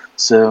cabinet.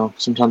 So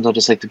sometimes I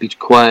just like to be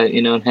quiet,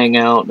 and hang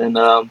out and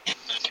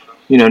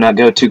not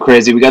go too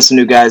crazy. We got some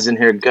new guys in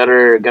here.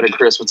 Gutter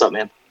Chris, what's up,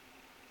 man?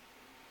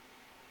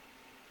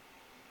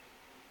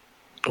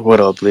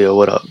 What up, Leo?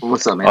 What up?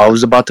 What's up, man? I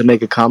was about to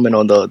make a comment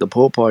on the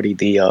pool party.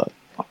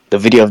 The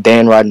video of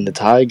Dan riding the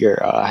tiger.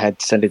 I had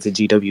to send it to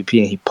GWP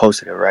and he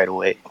posted it right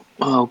away.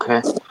 Oh,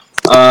 okay.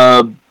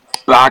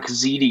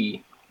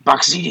 Bakzidi.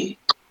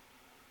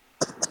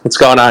 What's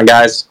going on,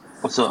 guys?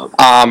 What's up?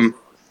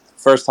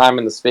 First time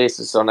in the space.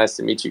 It's so nice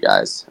to meet you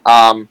guys.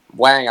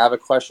 Wang, I have a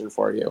question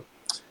for you.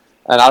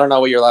 And I don't know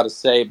what you're allowed to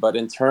say, but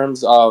in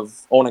terms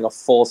of owning a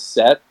full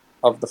set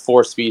of the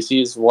 4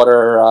 species, what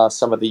are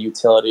some of the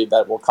utility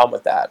that will come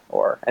with that,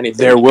 or anything?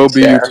 There will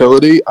be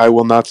utility. I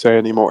will not say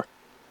anymore.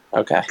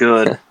 Okay.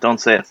 Good.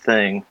 Don't say a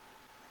thing.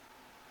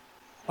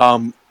 I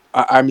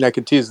mean, I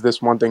could tease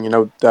this one thing.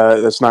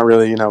 That's not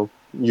really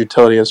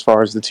utility as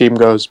far as the team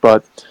goes,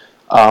 but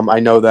I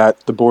know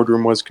that the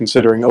boardroom was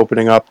considering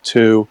opening up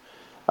to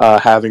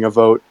having a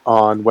vote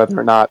on whether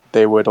or not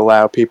they would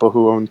allow people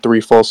who own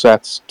 3 full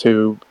sets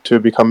to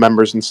become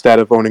members instead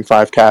of owning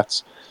 5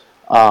 cats.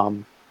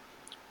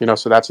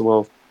 So that's a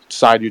little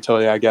side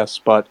utility, I guess,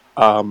 but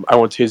I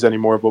won't tease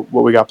anymore about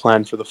what we got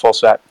planned for the full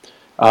set.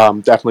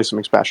 Definitely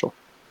something special.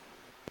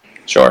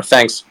 Sure,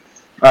 thanks.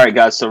 All right,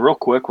 guys, so real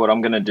quick, what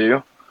I'm going to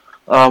do,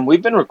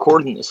 we've been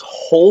recording this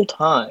whole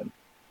time.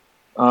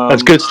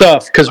 That's good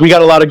stuff, because we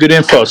got a lot of good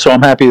info, so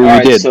I'm happy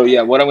that we did. So,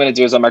 yeah, what I'm going to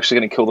do is I'm actually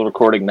going to kill the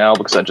recording now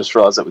because I just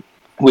realized that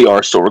we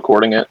are still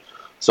recording it.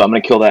 So I'm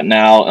going to kill that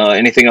now.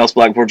 Anything else,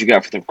 Blackboard, you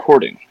got for the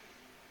recording?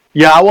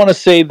 Yeah, I want to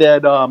say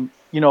that,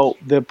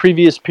 the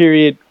previous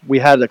period, we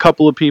had a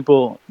couple of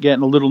people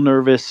getting a little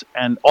nervous,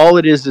 and all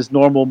it is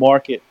normal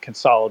market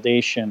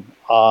consolidation.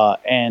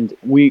 And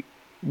we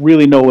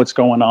really know what's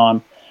going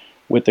on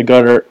with the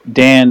Gutter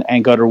Dan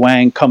and Gutter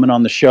Wang coming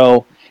on the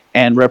show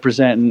and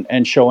representing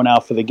and showing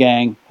out for the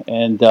gang.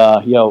 And,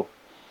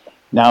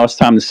 now it's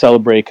time to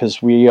celebrate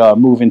because we are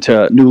moving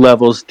to new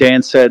levels.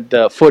 Dan said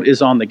the foot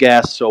is on the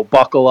gas, so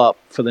buckle up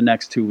for the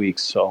next 2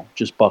 weeks. So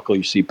just buckle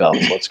your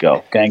seatbelts. Let's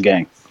go. Gang,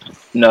 gang.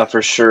 No,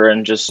 for sure.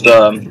 And just,